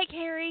did make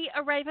Harry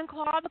a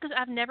Ravenclaw because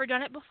I've never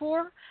done it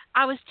before.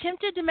 I was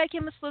tempted to make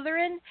him a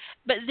Slytherin,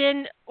 but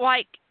then,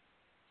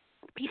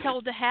 he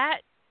told the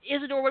hat,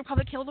 Isidore would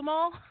probably kill them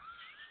all.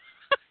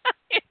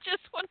 It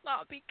just would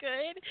not be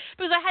good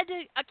because I had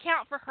to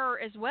account for her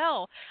as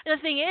well. And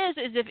the thing is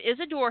if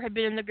Isidore had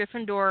been in the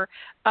Gryffindor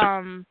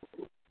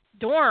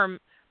dorm,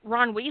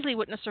 Ron Weasley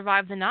wouldn't have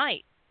survived the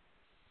night.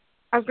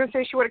 I was going to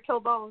say she would have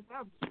killed all of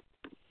them.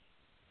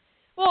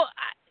 Well,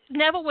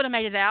 Neville would have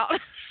made it out.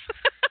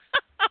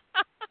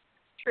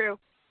 True.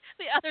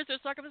 The others are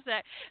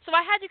circumspect. So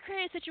I had to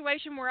create a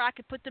situation where I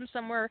could put them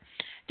somewhere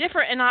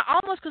different, and I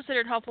almost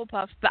considered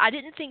Hufflepuff, but I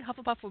didn't think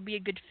Hufflepuff would be a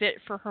good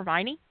fit for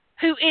Hermione,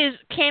 who is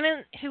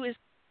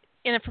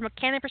from a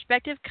canon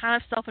perspective,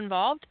 kind of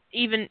self-involved.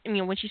 Even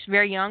when she's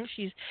very young,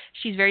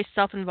 she's very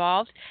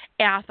self-involved.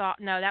 And I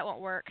thought, no, that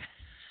won't work.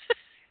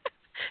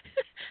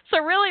 So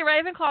really,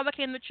 Ravenclaw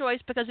became the choice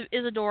because of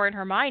Isidore and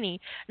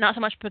Hermione, not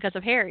so much because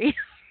of Harry.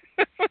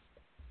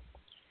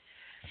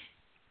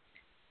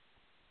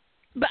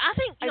 But I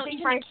think,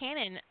 even in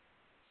canon,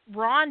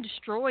 Ron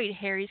destroyed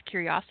Harry's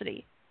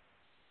curiosity.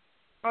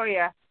 Oh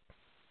yeah.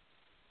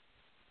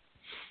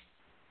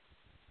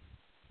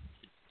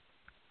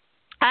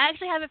 I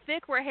actually have a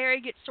fic where Harry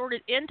gets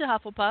sorted into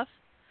Hufflepuff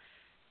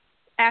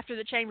after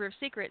the Chamber of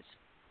Secrets.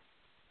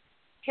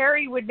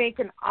 Harry would make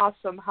an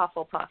awesome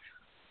Hufflepuff.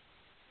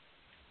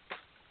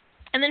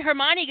 And then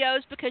Hermione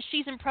goes because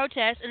she's in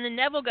protest, and then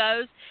Neville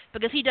goes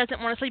because he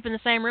doesn't want to sleep in the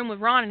same room with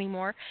Ron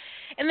anymore.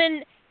 And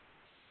then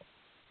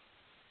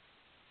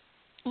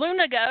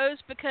Luna goes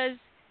because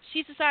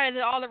she's decided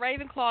that all the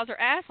Ravenclaws are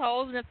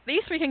assholes, and if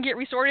these three can get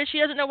resorted, she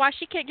doesn't know why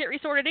she can't get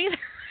resorted either.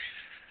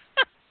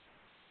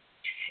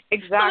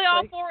 Exactly. So they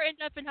all four end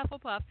up in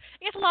Hufflepuff.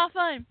 It's a lot of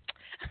fun.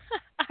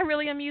 I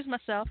really amuse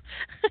myself.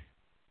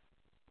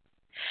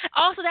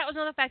 Also, that was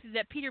another factor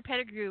that Peter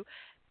Pettigrew,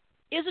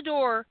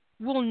 Isidore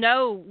will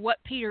know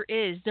what Peter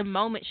is the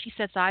moment she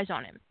sets eyes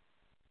on him.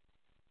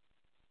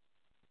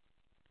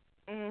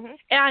 Mhm.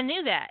 And I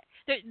knew that.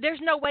 There's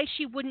no way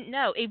she wouldn't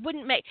know. It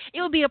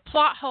would be a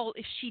plot hole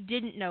if she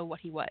didn't know what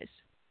he was.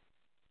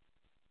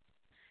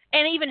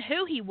 And even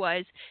who he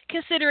was,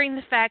 considering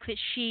the fact that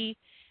she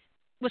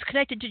was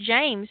connected to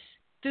James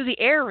through the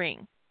air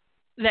ring.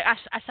 That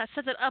I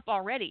set that up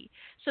already.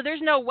 So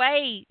there's no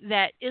way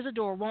that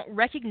Isidore won't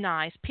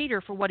recognize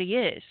Peter for what he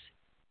is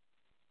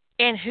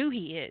and who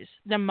he is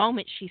the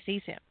moment she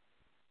sees him.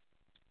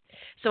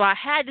 So I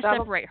had to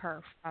separate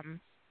her from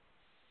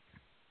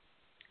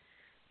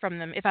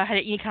them if I had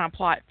any kind of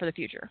plot for the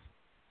future.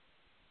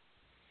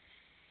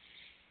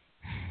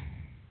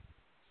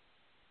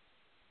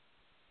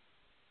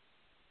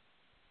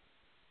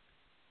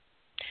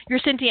 Your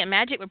sentient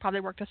magic would probably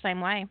work the same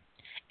way.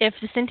 If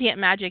the sentient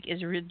magic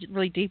is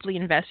really deeply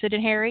invested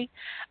in Harry,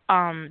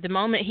 the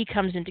moment he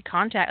comes into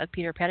contact with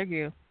Peter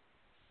Pettigrew,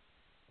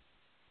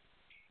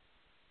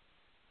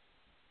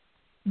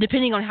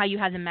 depending on how you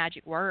have the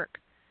magic work.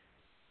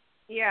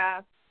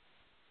 Yeah.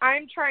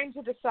 I'm trying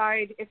to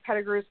decide if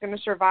Pettigrew is going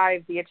to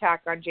survive the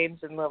attack on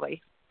James and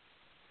Lily.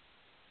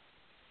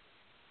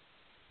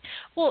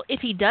 Well,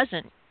 if he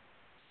doesn't,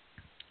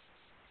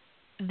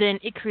 then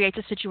it creates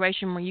a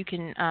situation where you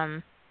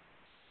can...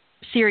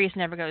 Sirius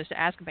never goes to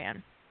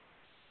Azkaban.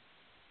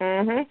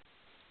 Mhm.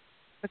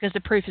 Because the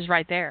proof is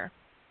right there.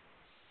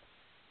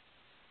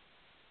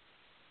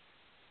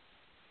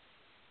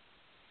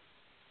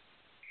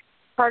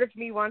 Part of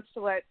me wants to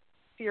let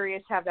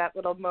Sirius have that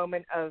little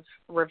moment of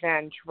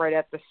revenge right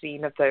at the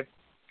scene of the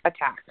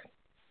attack.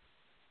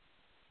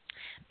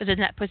 But then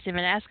that puts him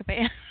in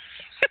Azkaban.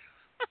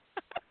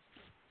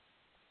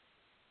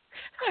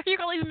 You're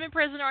going to leave him in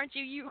prison, aren't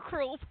you? You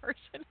cruel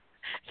person.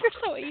 You're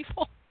so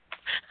evil.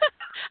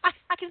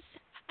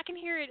 I can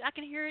hear it. I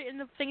can hear it in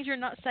the things you're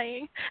not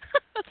saying.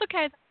 That's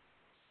okay.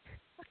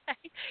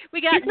 Okay.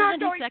 We got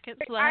 90 seconds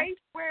left.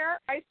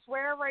 I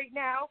swear right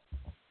now,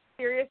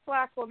 Sirius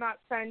Black will not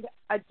spend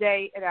a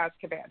day in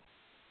Azkaban.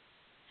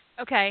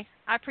 Okay.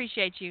 I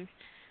appreciate you.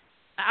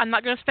 I'm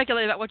not going to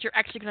speculate about what you're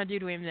actually going to do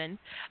to him then.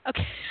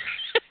 Okay.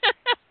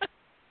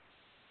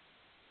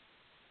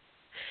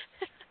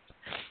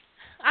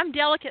 I'm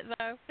delicate,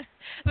 though.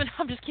 But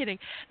I'm just kidding.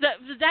 That's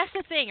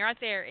the thing right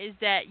there, is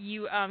that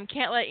you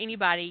can't let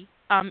anybody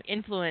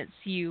influence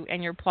you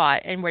and your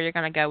plot and where you're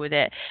going to go with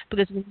it.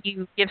 Because when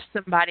you give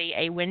somebody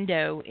a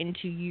window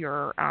into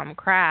your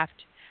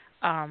craft,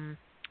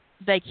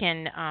 they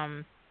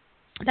can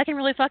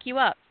really fuck you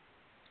up.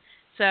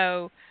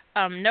 So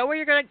know where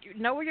you're going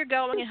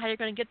and how you're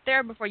going to get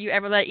there before you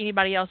ever let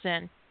anybody else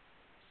in.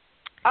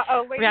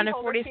 Lady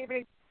Holder came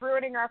in,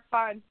 ruining our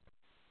fun.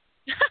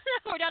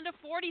 We're down to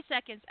 40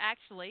 seconds,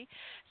 actually.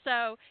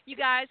 So you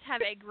guys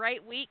have a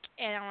great week,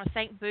 and I want to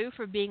thank Boo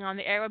for being on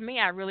the air with me.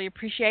 I really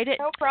appreciate it.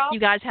 No problem. You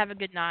guys have a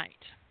good night.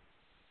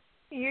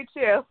 You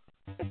too.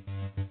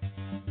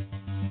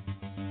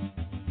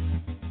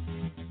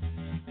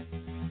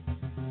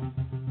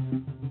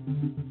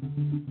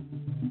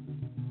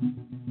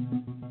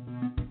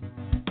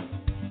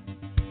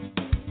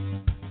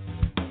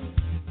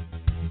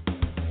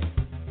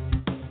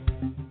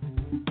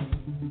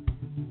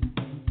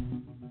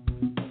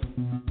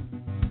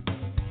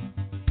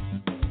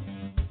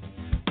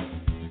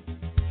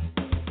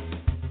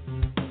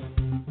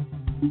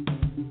 Thank you.